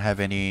does not have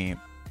any,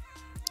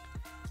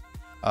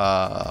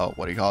 what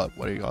do you call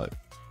it?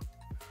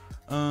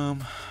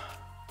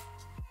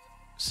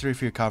 Street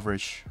view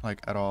coverage,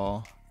 like, at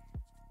all.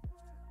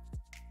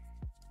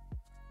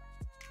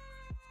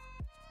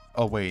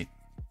 Oh, wait.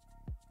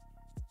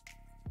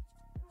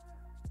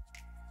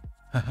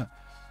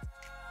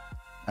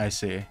 I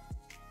see.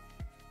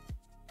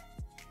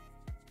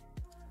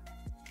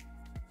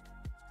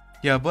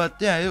 Yeah, but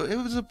yeah, it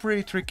was a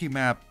pretty tricky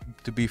map,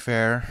 to be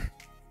fair.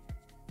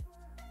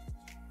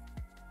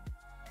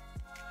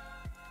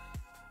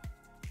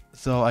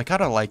 So I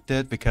kind of liked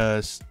it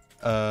because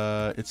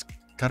it's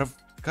kind of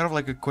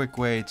like a quick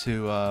way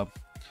to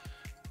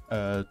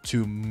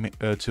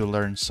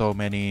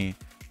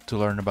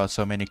learn about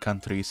so many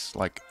countries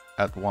like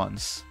at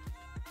once.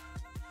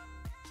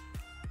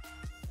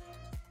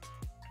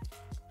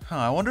 Huh,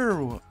 I wonder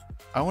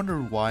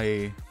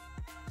why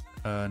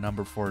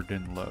number 4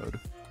 didn't load.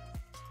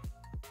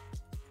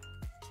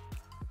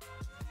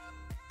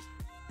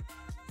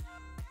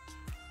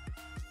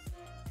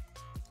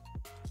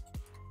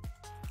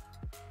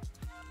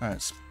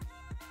 Alright,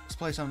 let's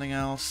play something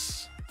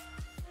else.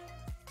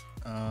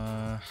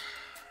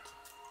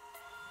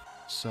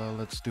 So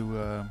let's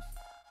do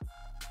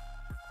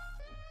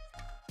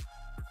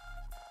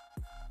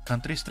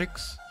country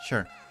tricks?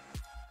 Sure.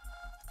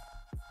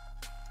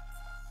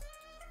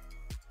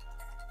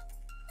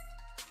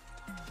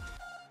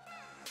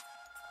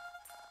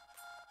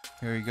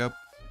 Here you go.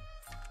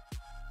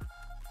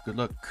 Good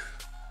luck.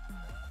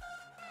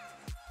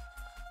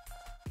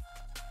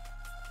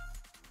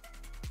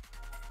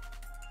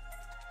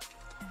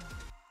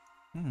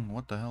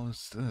 What the hell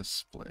is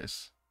this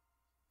place?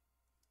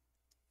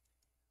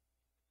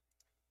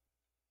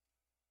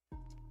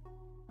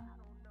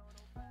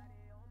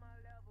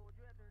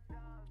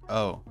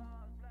 Oh.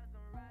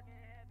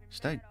 Is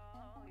that...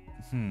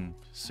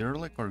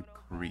 Cyrillic or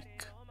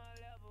Greek?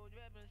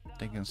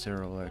 Thinking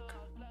Cyrillic.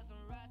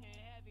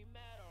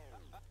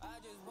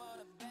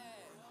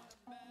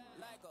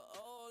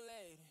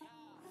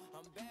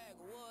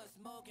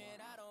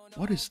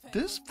 What is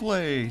this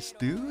place,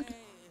 dude?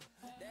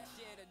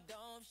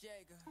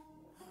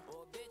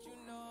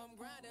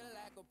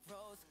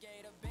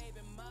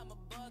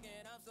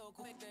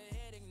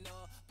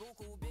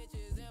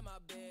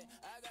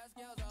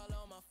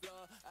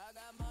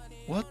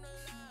 What?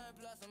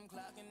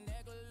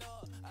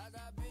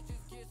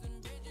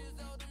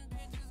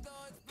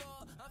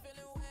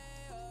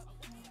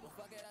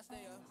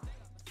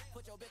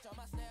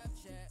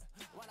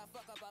 When I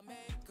fuck up, I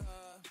make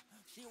her.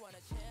 She want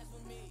a chance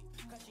with me,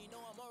 cause she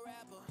know I'm a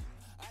rapper.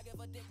 I give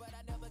a dick, but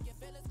I never get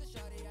feelings, cause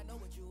shawty, I know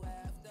what you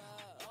after.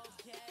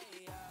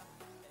 Okay,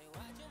 they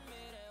watching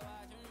me, they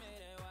watching me,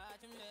 they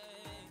watching me.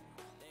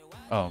 They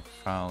watching Oh,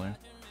 fouling.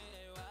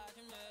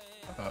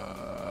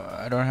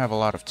 I don't have a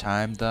lot of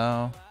time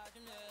though.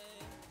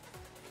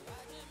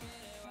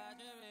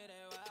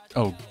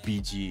 Oh,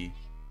 BG.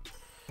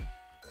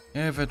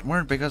 If it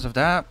weren't because of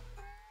that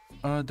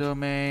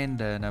domain,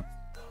 then I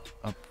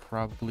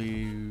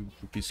probably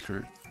would be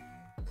screwed.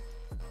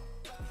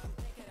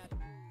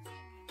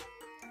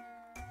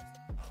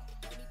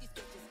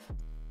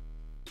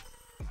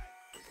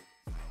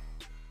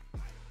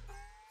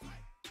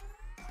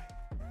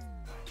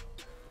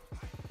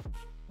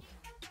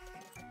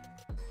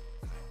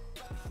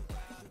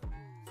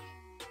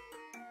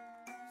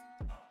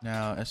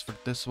 Now, as for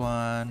this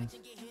one,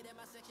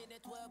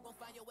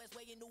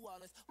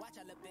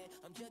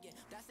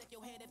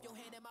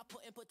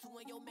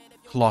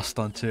 lost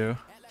on two.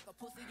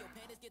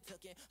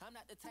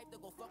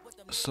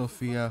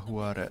 Sofia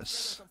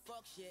Juarez.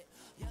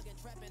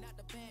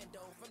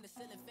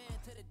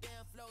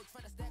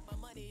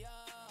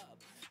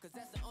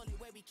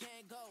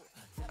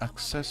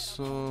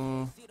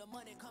 Acceso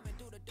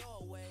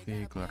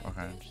Vehicular.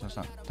 Okay,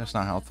 that's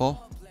not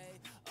helpful.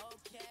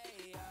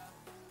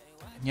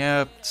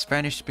 Yeah,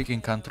 Spanish-speaking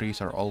countries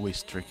are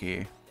always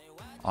tricky,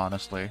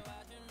 honestly.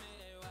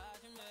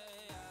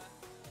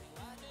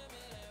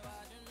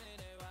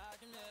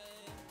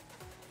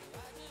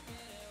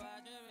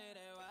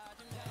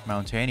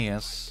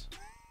 Mountainous.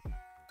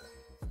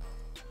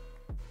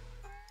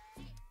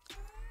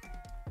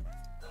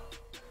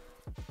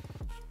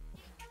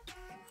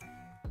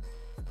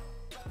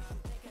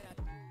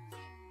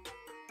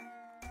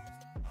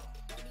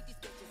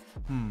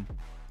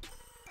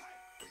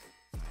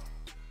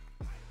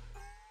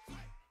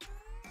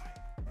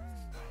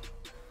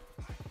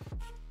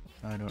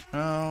 I don't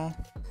know.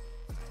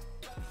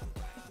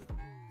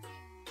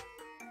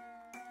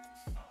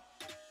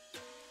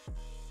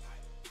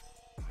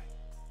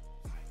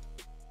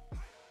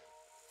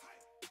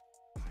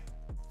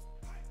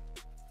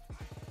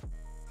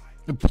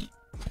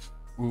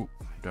 Ooh,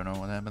 don't know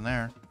what happened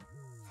there.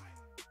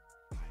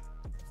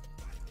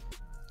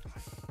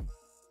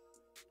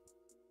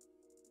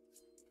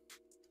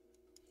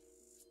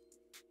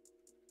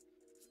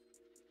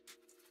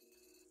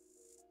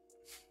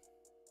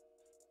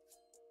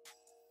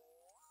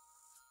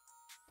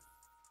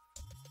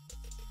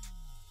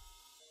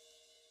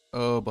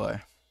 Oh boy.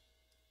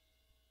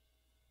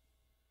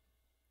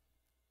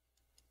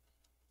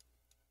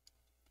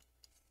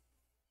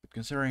 But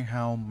considering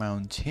how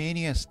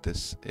mountainous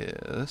this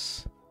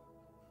is,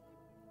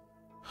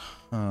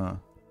 huh?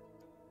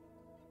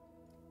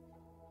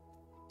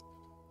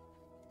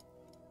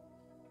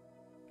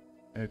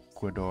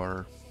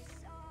 Ecuador.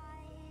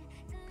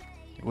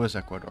 It was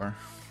Ecuador.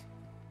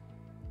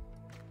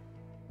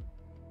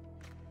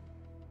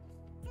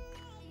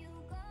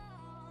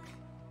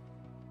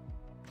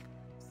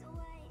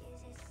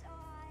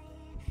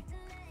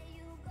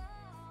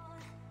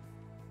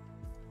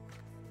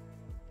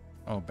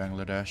 Oh,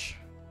 Bangladesh.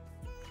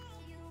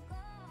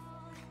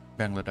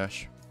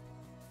 Bangladesh.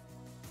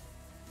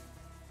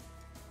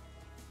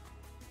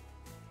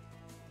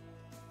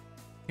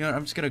 You know,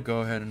 I'm just gonna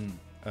go ahead and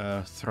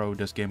throw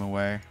this game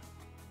away.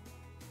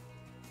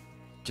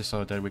 Just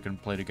so that we can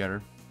play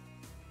together.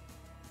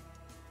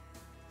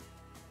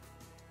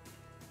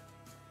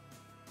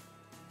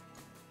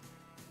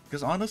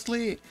 Because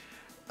honestly,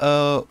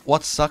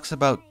 what sucks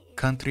about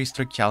country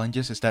strict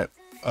challenges is that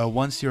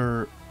once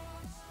you're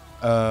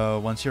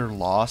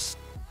lost,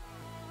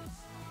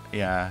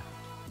 yeah,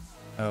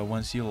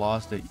 once you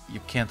lost, that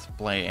you can't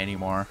play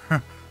anymore.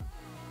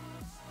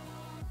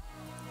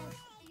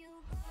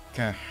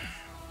 Okay.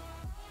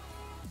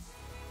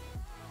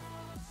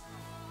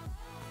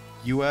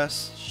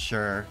 US,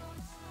 sure.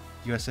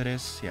 US it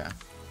is, yeah.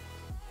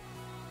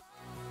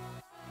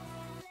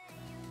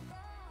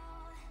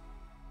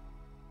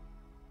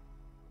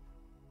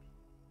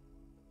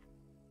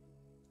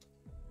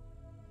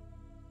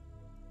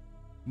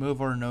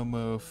 Move or no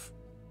move?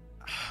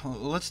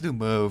 Let's do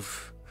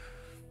move.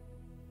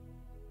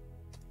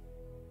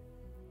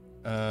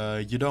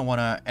 You don't want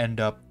to end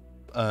up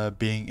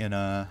being in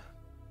a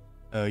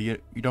you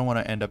don't want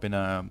to end up in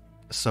a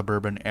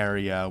suburban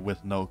area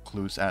with no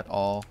clues at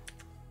all.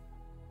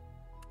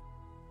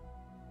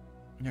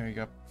 There you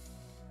go.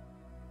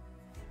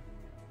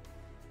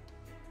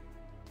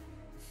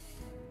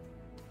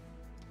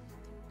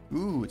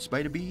 Ooh, it's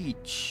by the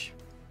beach.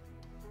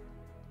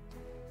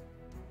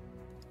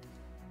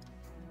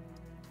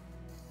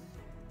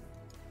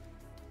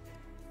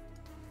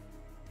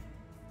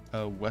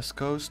 West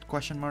Coast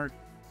question mark?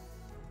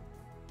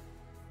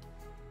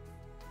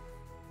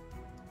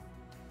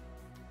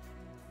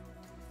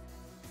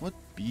 What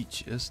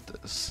beach is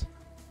this?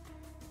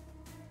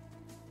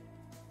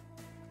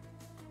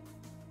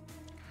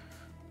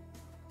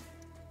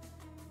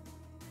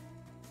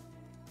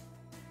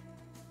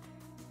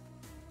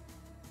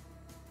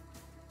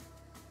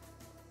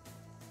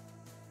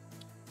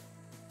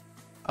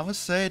 I would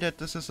say that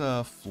this is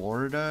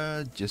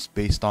Florida, just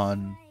based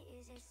on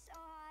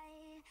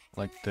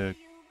like the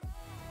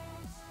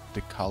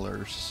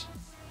colors.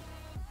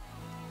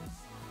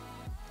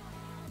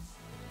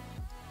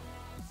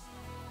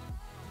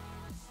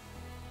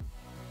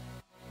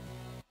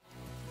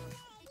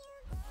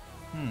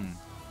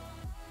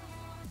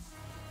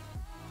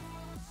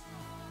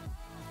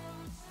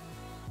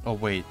 Oh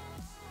wait,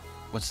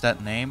 what's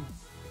that name?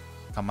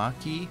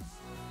 Kamaki?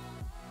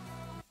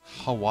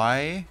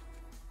 Hawaii?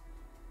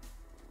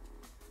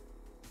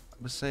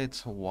 I would say it's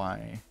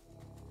Hawaii.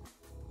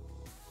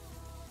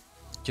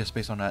 Just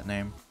based on that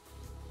name.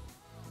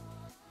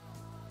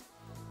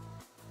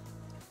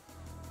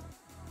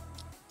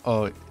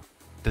 Oh,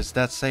 does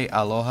that say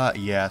aloha?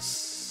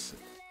 Yes.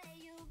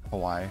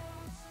 Hawaii.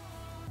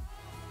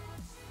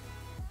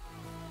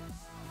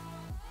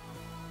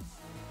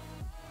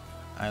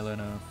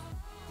 Island of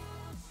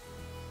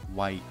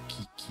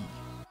Waikiki.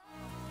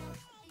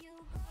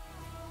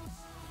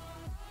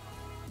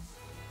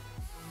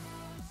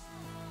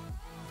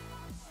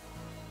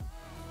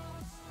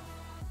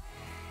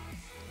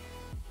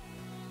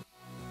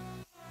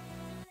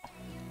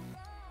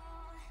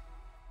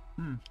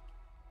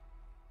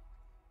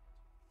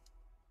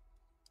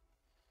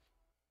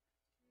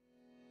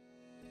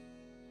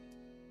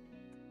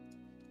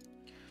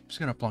 Just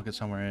gonna plunk it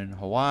somewhere in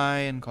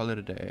Hawaii and call it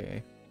a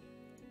day.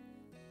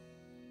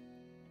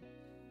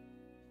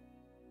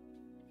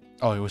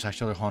 Oh, it was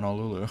actually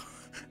Honolulu.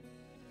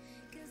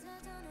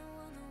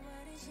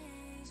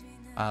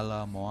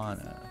 Ala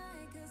Moana.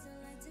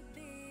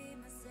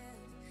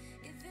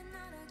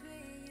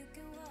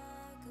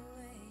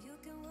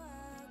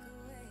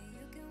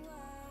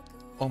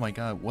 Oh my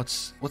god,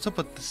 what's up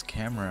with this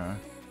camera?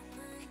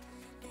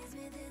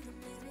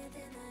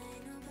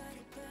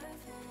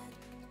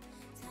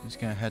 Just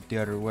gonna head the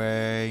other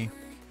way.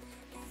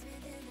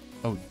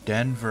 Oh,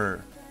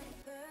 Denver.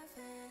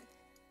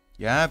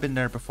 Yeah, I've been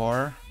there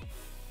before.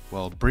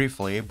 Well,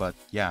 briefly, but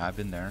yeah, I've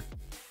been there.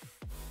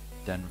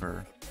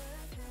 Denver.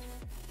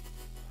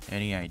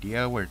 Any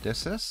idea where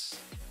this is?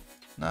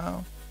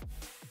 No.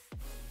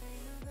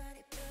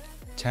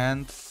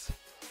 10th.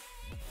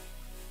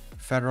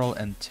 Federal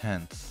and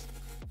 10th.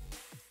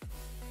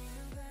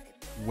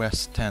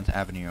 West 10th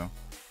Avenue.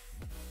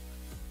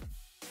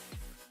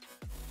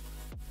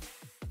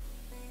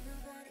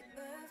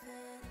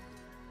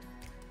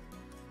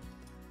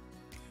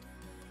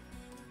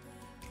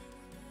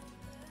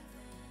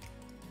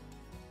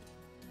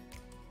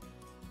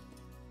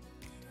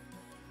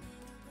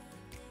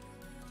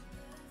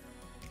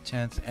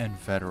 Tenth and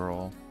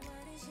Federal.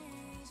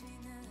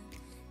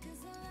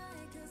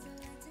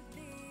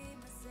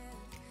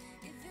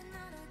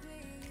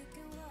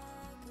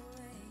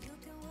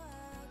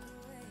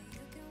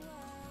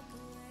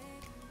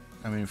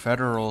 I mean,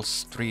 Federal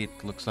Street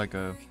looks like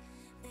a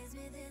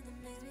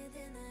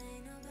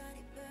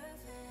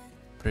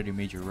pretty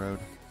major road.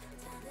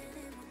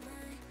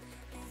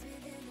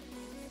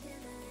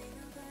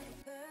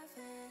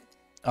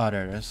 Oh,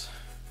 there it is.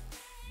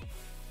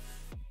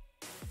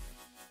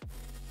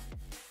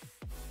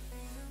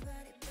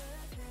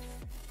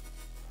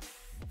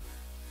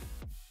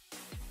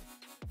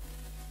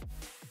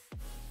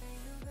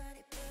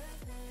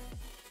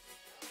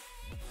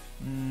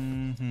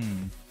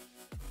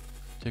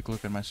 Take a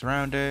look at my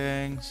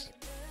surroundings.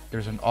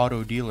 There's an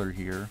auto dealer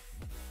here.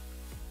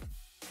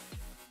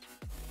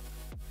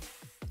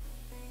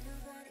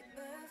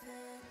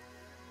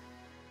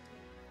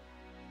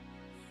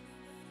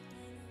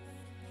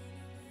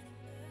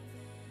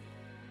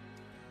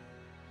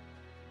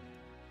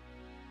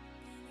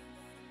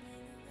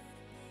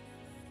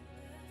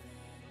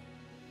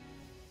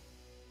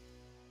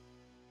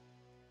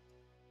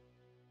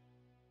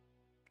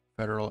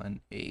 Federal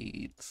and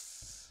 8th.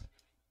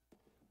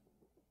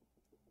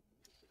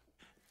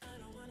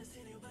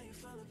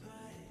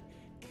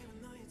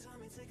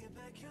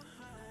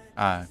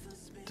 Ah,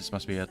 this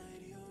must be it.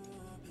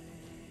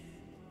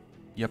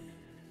 Yep.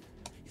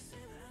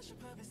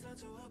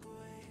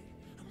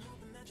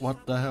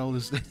 What the hell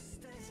is this?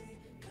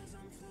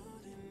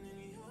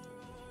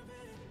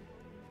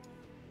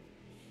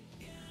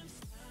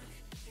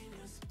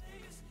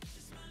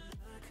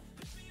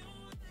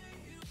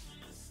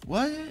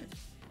 What?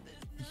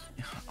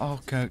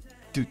 Okay,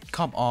 dude,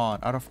 come on,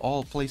 out of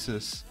all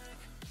places.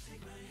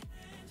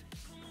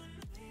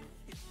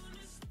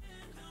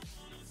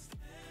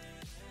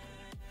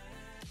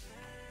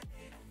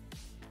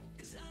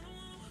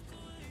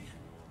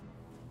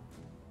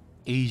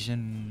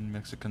 Asian,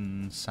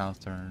 Mexican,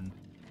 Southern.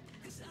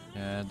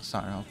 Yeah, that's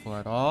not helpful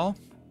at all.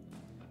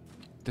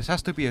 This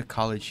has to be a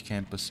college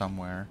campus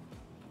somewhere.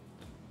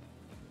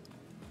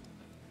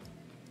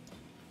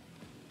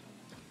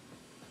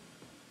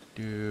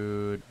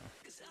 Dude.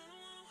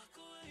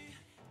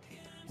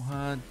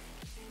 What?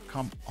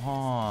 Come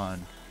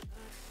on.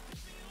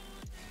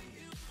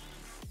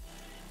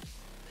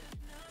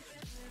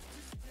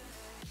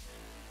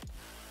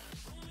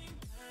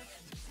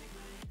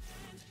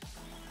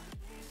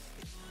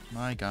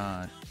 My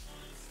God.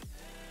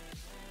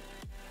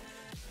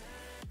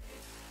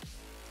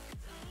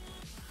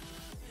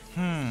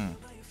 Hmm.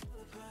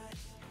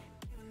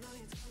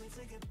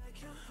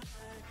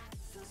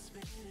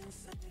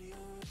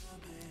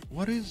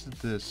 What is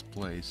this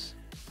place?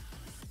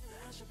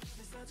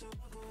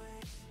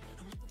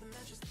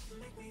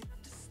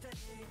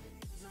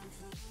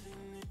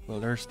 Well,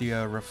 there's the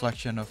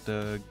reflection of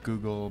the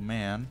Google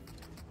man.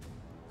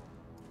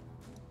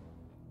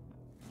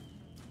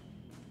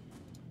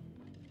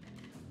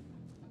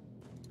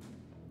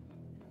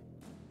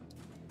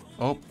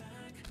 Oh.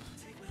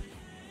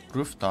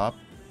 Rooftop.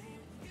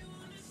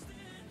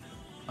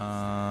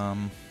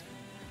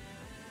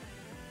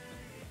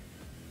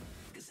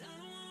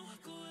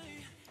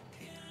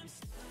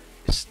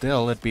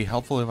 Still, it'd be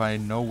helpful if I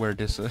know where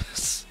this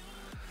is.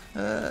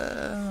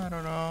 I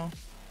don't know.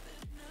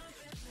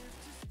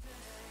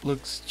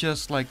 Looks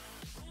just like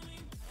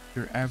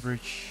your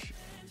average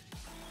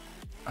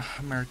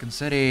American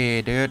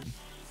city, dude.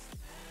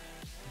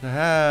 The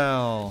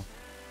hell?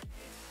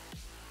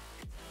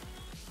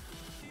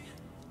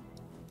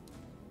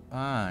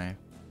 Bye.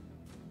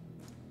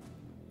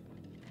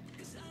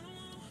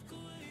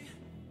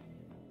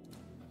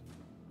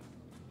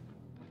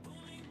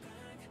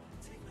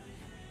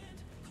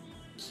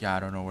 Yeah, I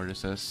don't know where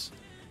this is.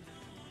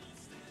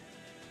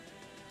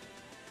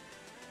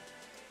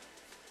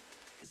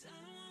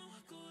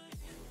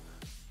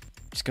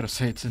 Just gotta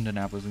say it's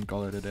Indianapolis and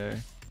call it a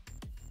day.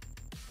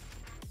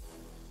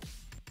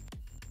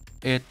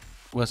 It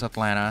was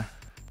Atlanta.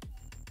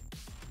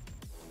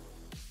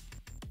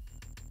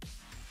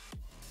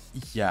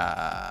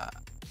 Yeah.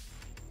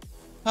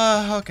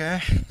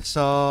 Okay.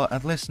 So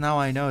at least now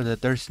I know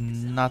that there's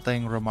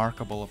nothing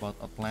remarkable about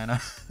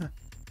Atlanta.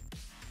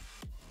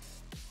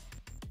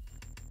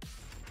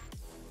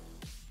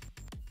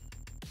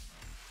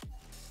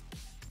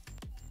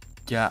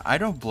 Yeah, I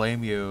don't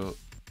blame you.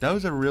 That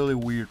was a really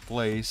weird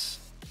place.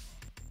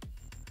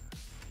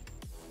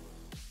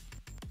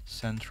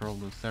 Central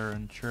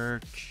Lutheran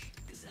Church.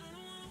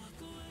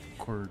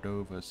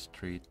 Cordova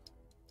Street.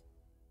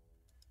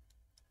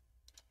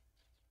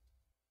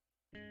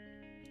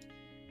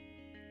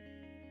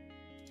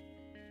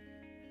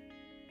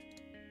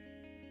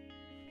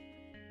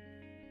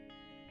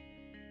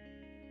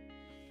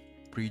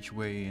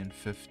 Bridgeway and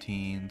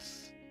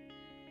 15th.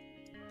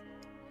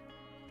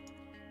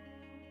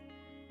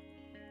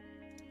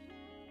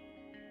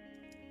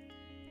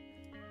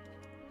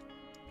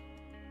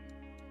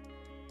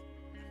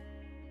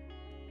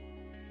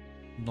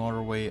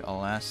 Norway,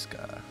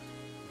 Alaska.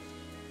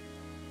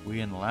 We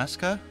in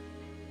Alaska?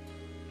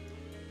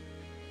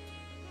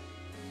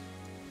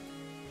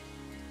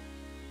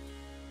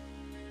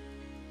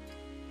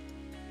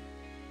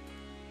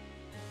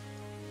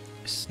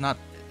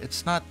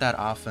 It's not that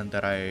often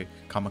that I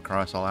come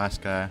across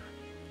Alaska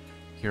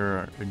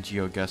here in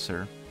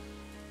GeoGuessr.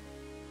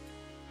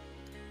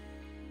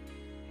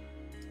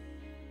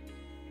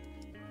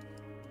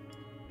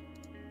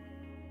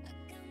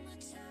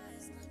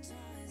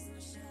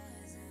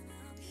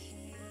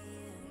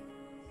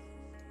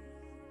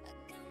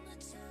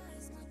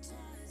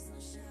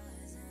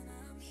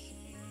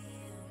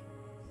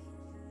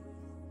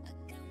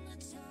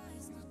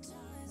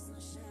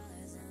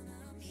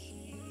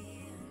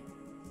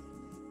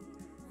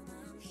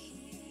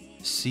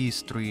 C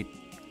Street.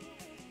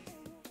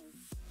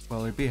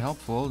 Well, it'd be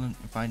helpful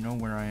if I know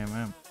where I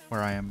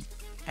am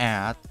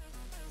at.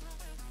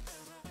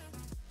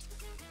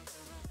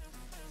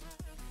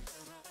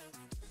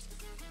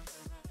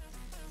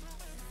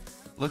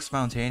 Looks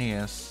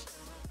mountainous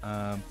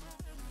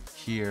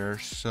here,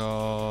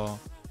 so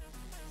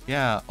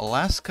yeah,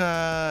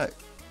 Alaska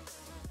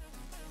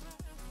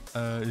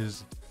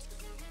is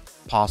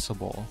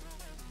possible.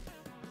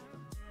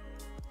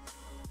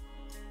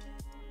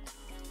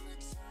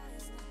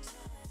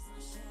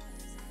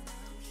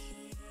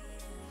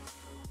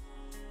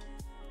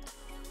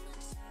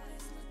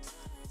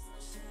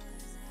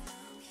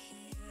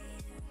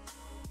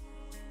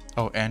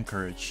 Oh,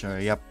 Anchorage.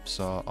 Yep,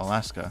 so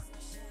Alaska.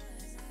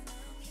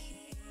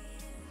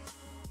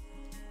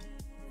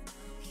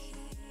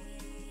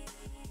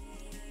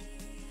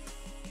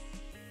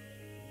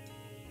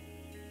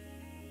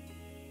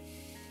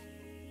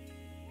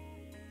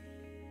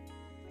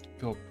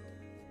 Go.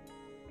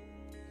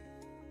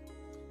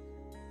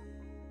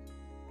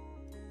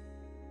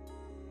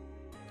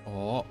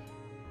 Oh.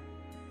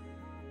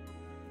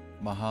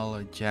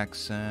 Mahala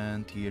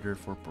Jackson Theater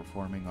for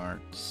Performing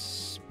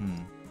Arts.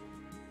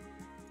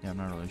 Yeah, I'm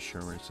not really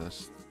sure where it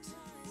says.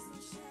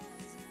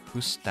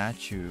 Whose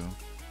statue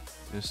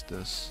is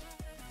this?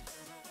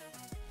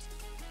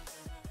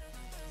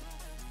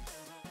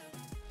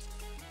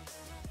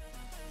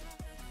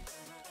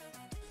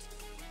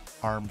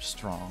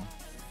 Armstrong.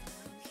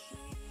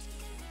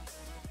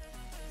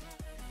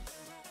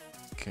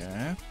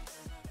 Okay.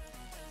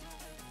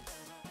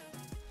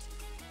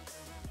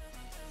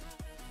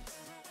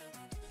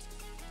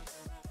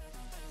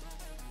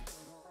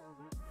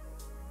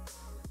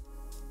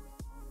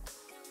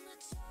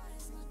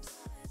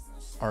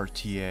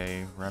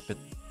 RTA, Rapid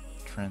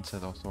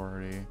Transit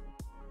Authority.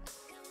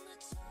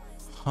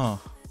 Huh.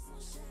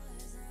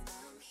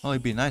 Well,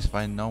 it'd be nice if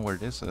I know where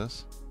this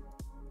is.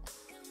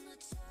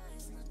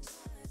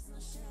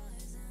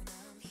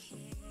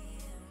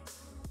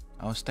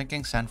 I was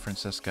thinking San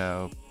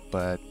Francisco,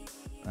 but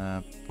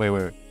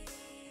wait.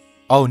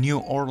 Oh, New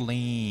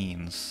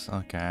Orleans.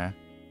 Okay.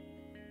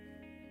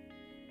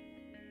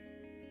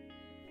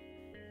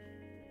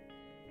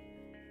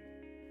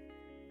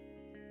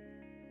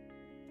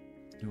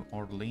 New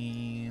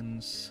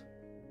Orleans.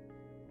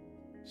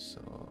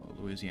 So,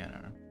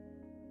 Louisiana.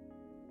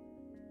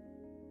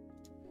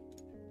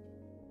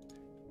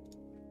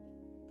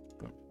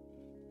 Boom.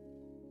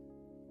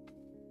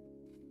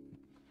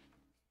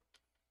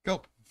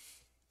 Go.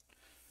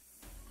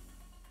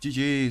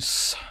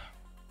 GG's.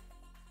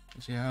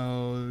 Let's see,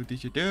 how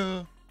did you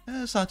do?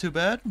 It's not too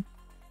bad.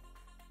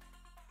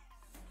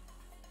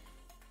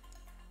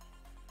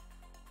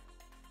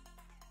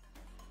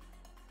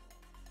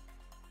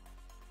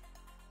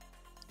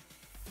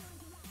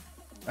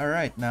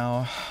 Alright,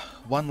 now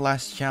one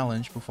last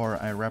challenge before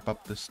I wrap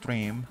up the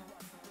stream.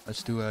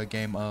 Let's do a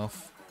game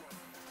of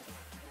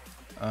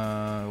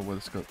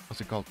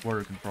what's it called?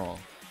 Border control.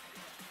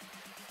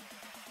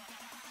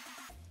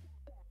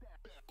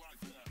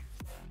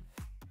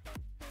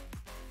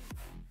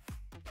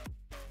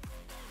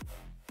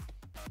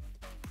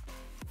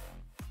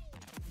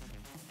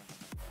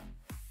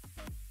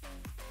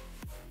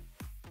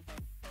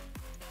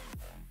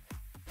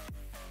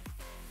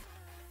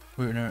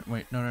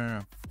 Wait,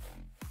 no.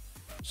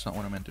 That's not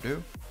what I meant to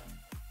do.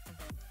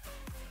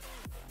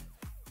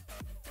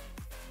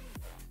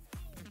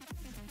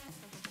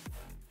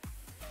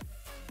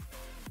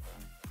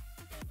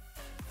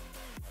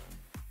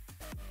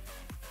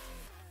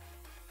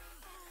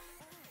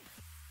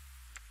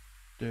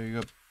 There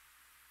you go.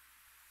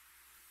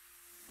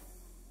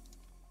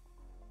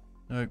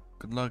 Alright,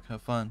 good luck,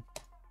 have fun.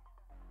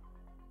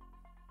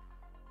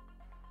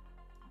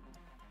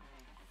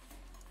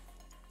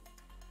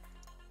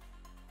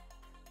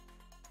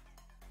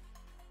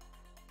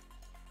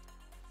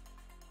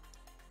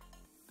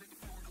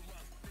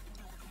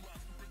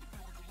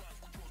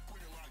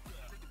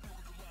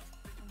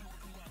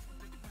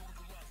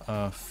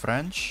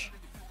 French?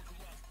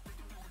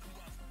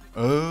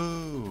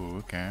 Oh,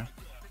 okay.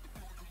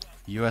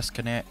 US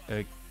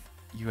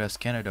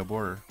Canada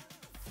border.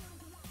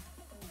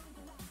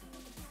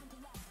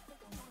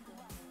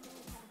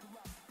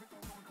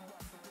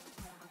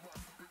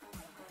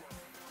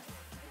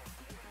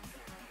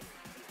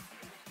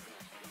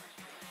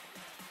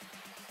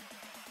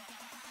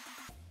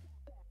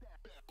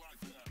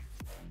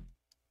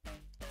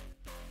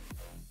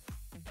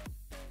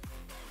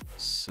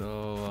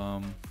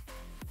 So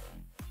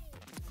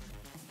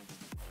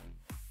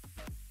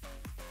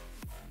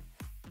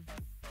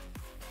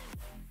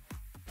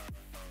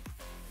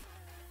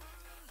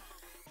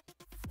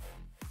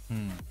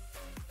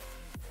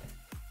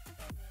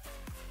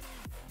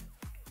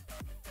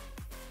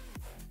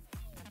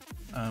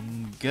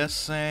I'm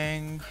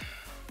guessing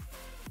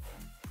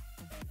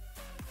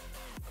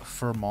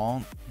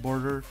Vermont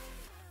border.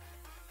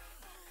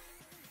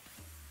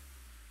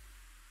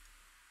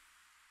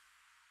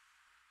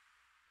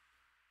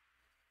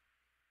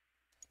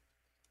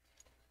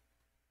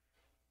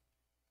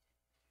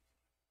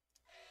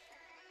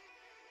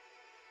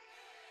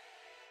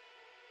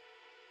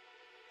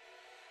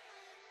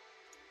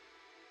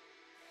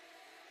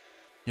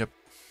 Yep.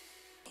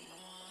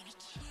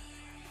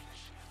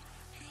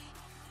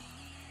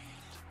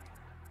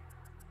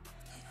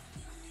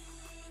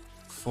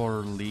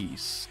 For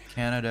lease.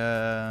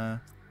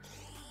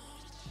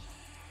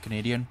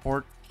 Canadian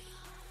port.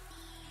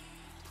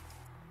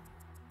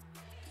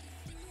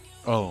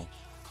 Oh.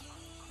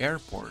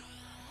 Airport.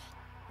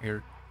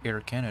 Air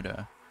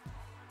Canada.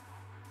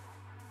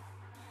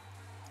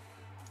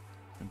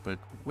 But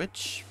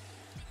which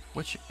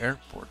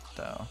airport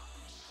though?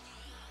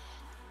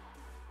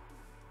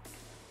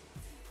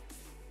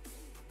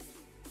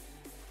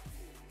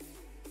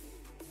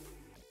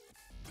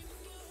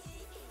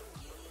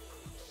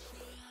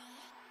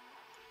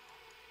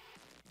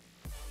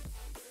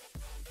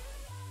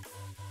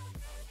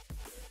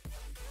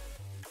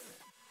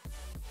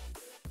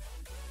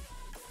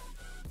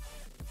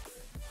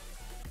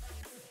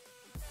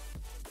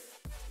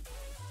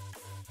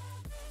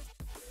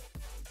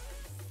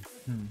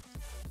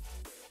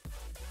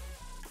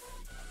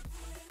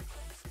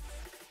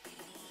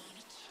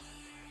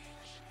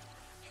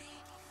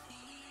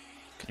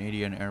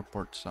 Canadian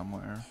airport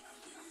somewhere.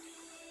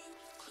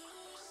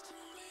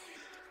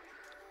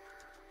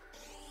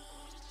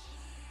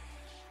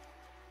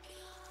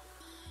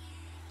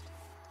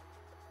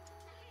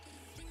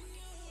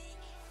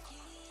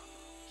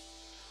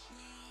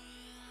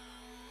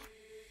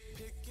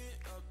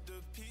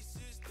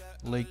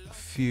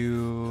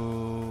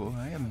 Lakeview.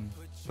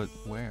 But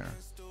where?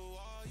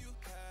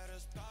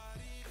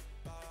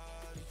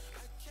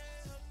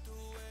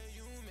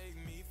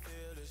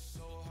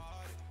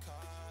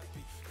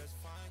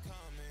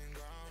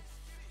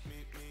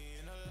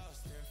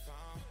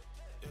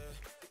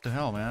 What the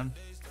hell, man?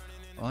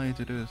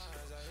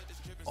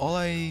 All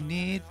I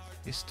need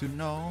to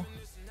know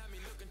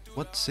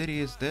What city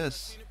is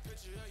this?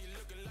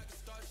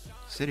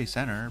 City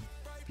center?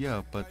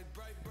 Yeah, but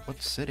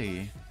what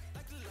city?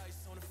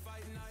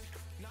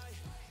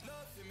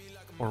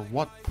 Or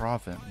what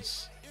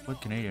province?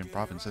 What Canadian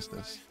province is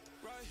this?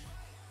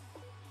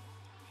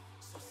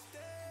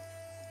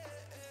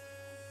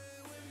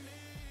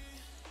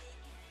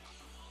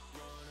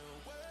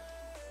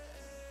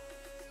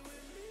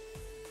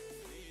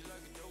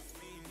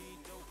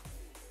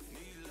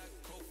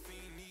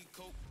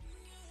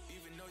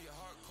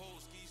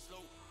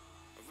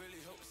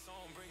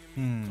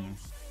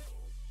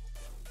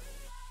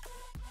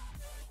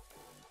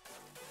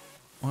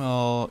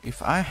 Well,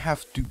 if I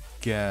have to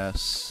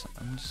guess,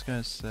 I'm just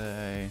gonna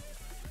say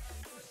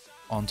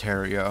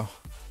Ontario.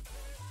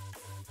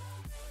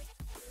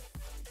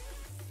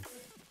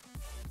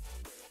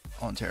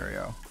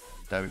 Ontario.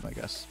 That'd be my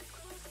guess.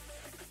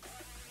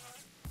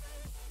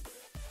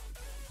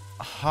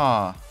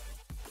 Huh.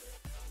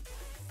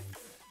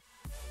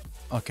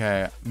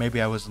 Okay,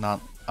 maybe I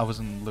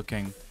wasn't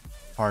looking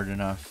hard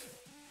enough.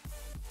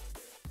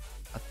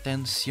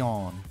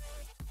 Attention.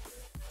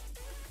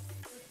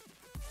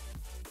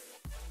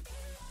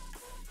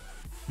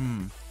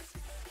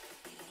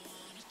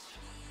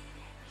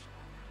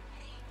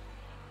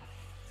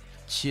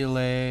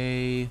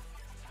 Chile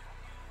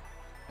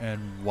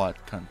and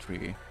what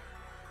country?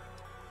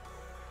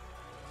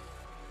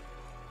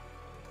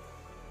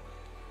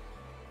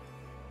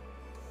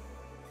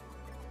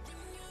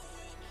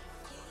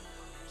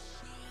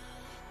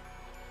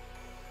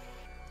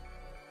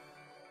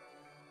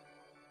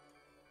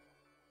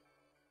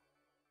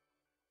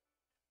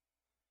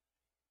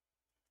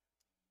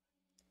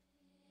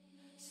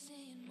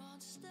 Seeing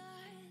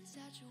monsters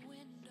out your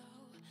window.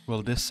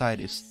 Well, this side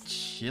is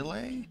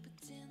Chile?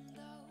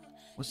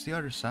 What's the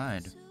other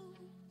side?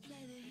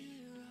 Play the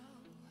hero.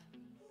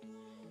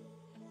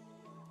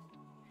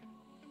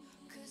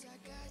 'Cause I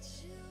got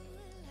you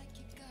like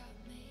you got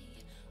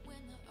me.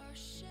 When the earth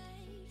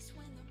shakes,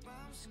 when the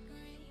bombs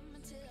scream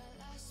until our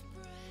last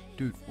breath.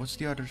 Dude, what's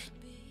the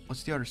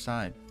other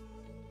side?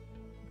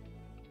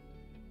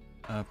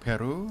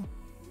 Peru?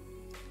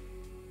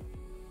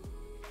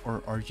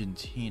 Or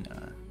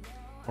Argentina?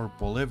 Or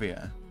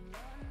Bolivia? I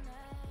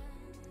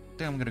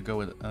think I'm gonna go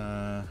with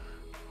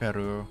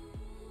Peru.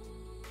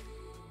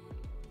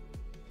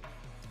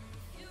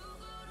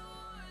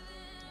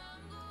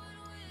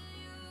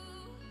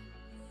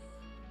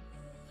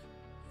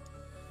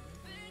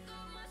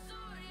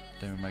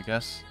 Damn my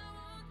guess.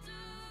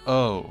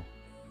 Oh.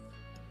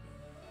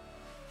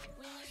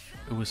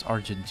 It was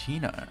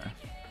Argentina.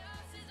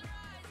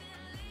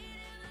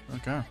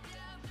 Okay.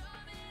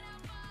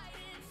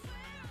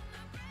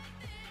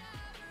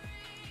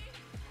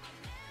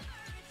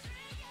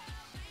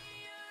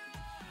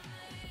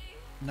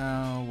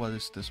 Now, what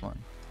is this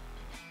one?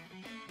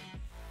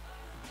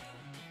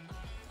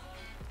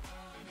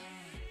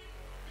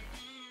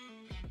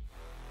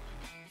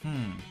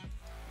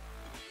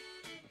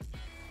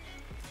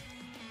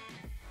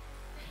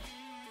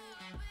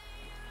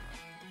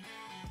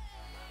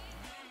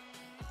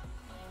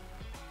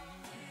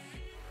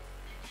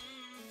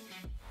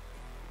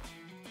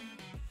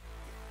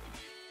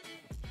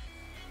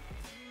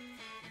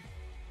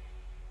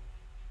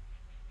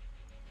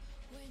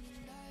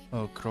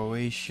 Oh,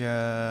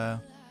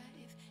 Croatia.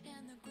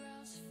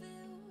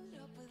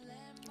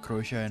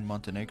 Croatia and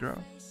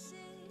Montenegro.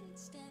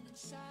 Standing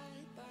side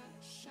by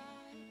side.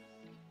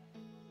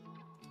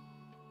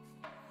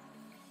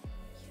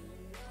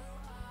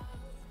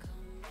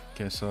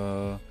 Okay,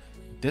 so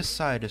this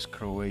side is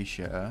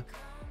Croatia.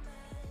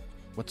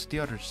 What's the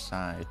other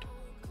side?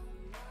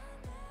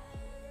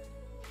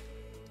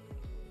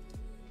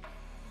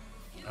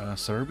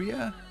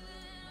 Serbia?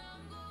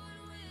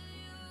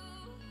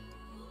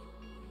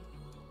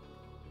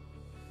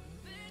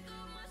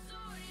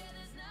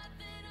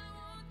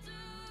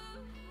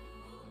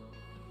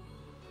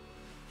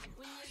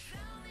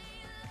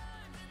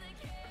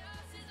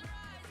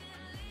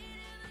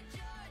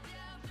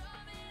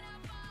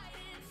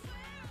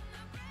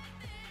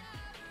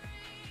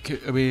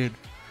 I mean,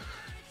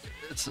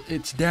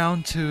 it's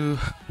down to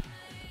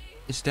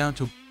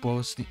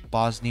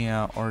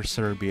Bosnia or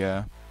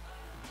Serbia.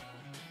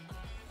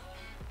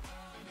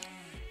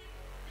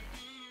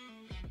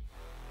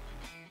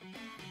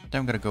 Then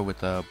I'm gonna go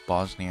with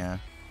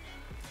Bosnia.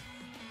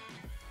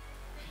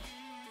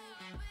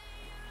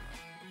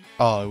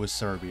 Oh, it was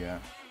Serbia.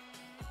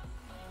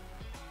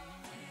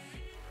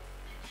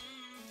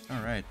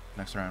 All right,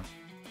 next round.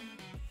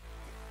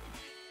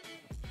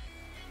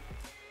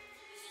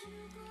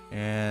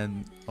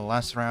 And the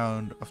last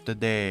round of the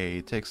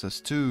day takes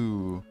us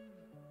to...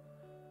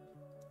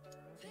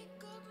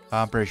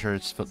 I'm pretty sure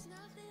this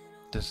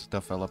is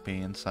the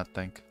Philippines, I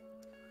think.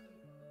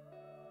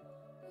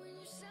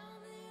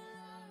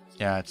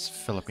 Yeah, it's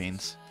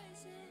Philippines.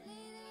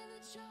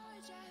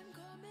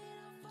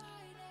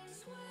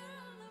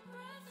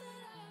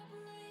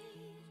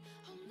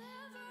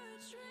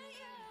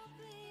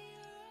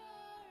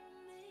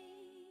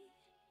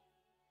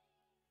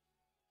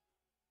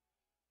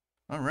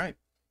 All right,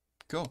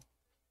 cool.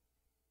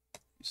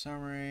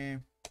 Summary,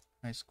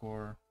 high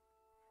score,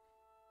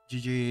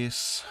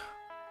 GG's.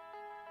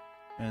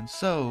 And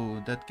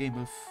so that game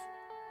of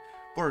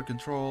board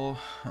control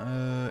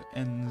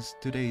ends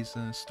today's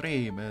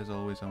stream. As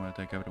always, I want to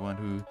thank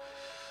everyone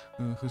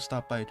who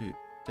stopped by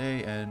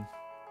today and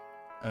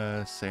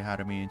say hi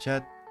to me in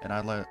chat. And I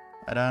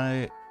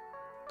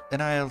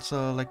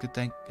also like to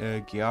thank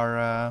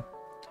Giara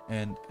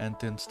and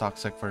Anton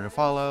Stocksec for the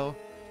follow.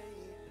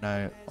 And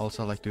I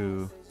also like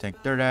to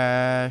thank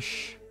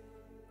Durdash,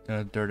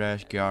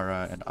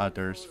 Giara, and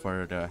others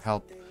for the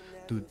help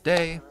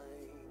today.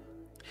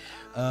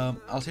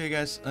 I'll see you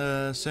guys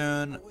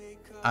soon.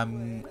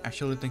 I'm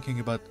actually thinking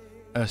about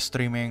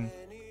streaming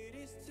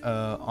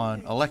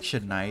on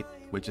election night,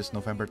 which is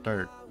November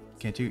 3rd.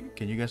 Can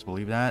you guys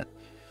believe that?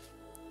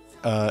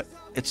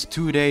 It's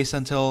 2 days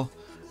until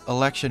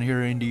election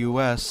here in the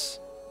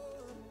US.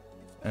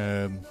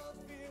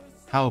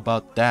 How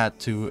about that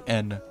to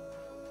end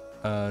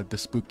the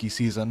spooky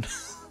season?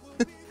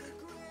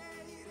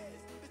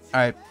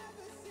 Alright.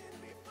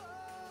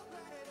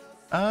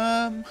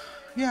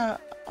 Yeah,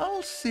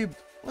 I'll see.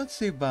 Let's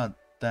see about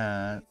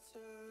that.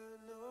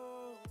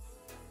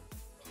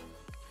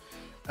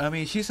 I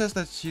mean, she says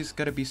that she's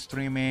gonna be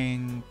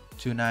streaming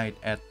tonight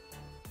at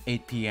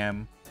 8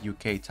 p.m.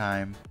 UK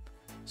time.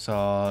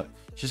 So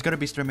she's gonna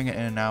be streaming it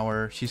in an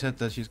hour. She said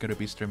that she's gonna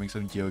be streaming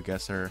some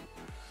GeoGuessr.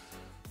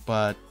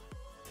 But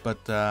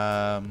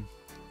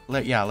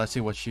let's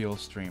see what she'll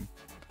stream.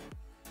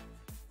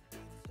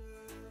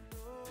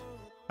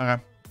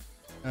 Okay.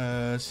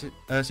 See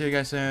you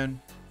guys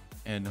soon,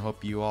 and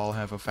hope you all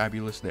have a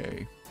fabulous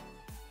day.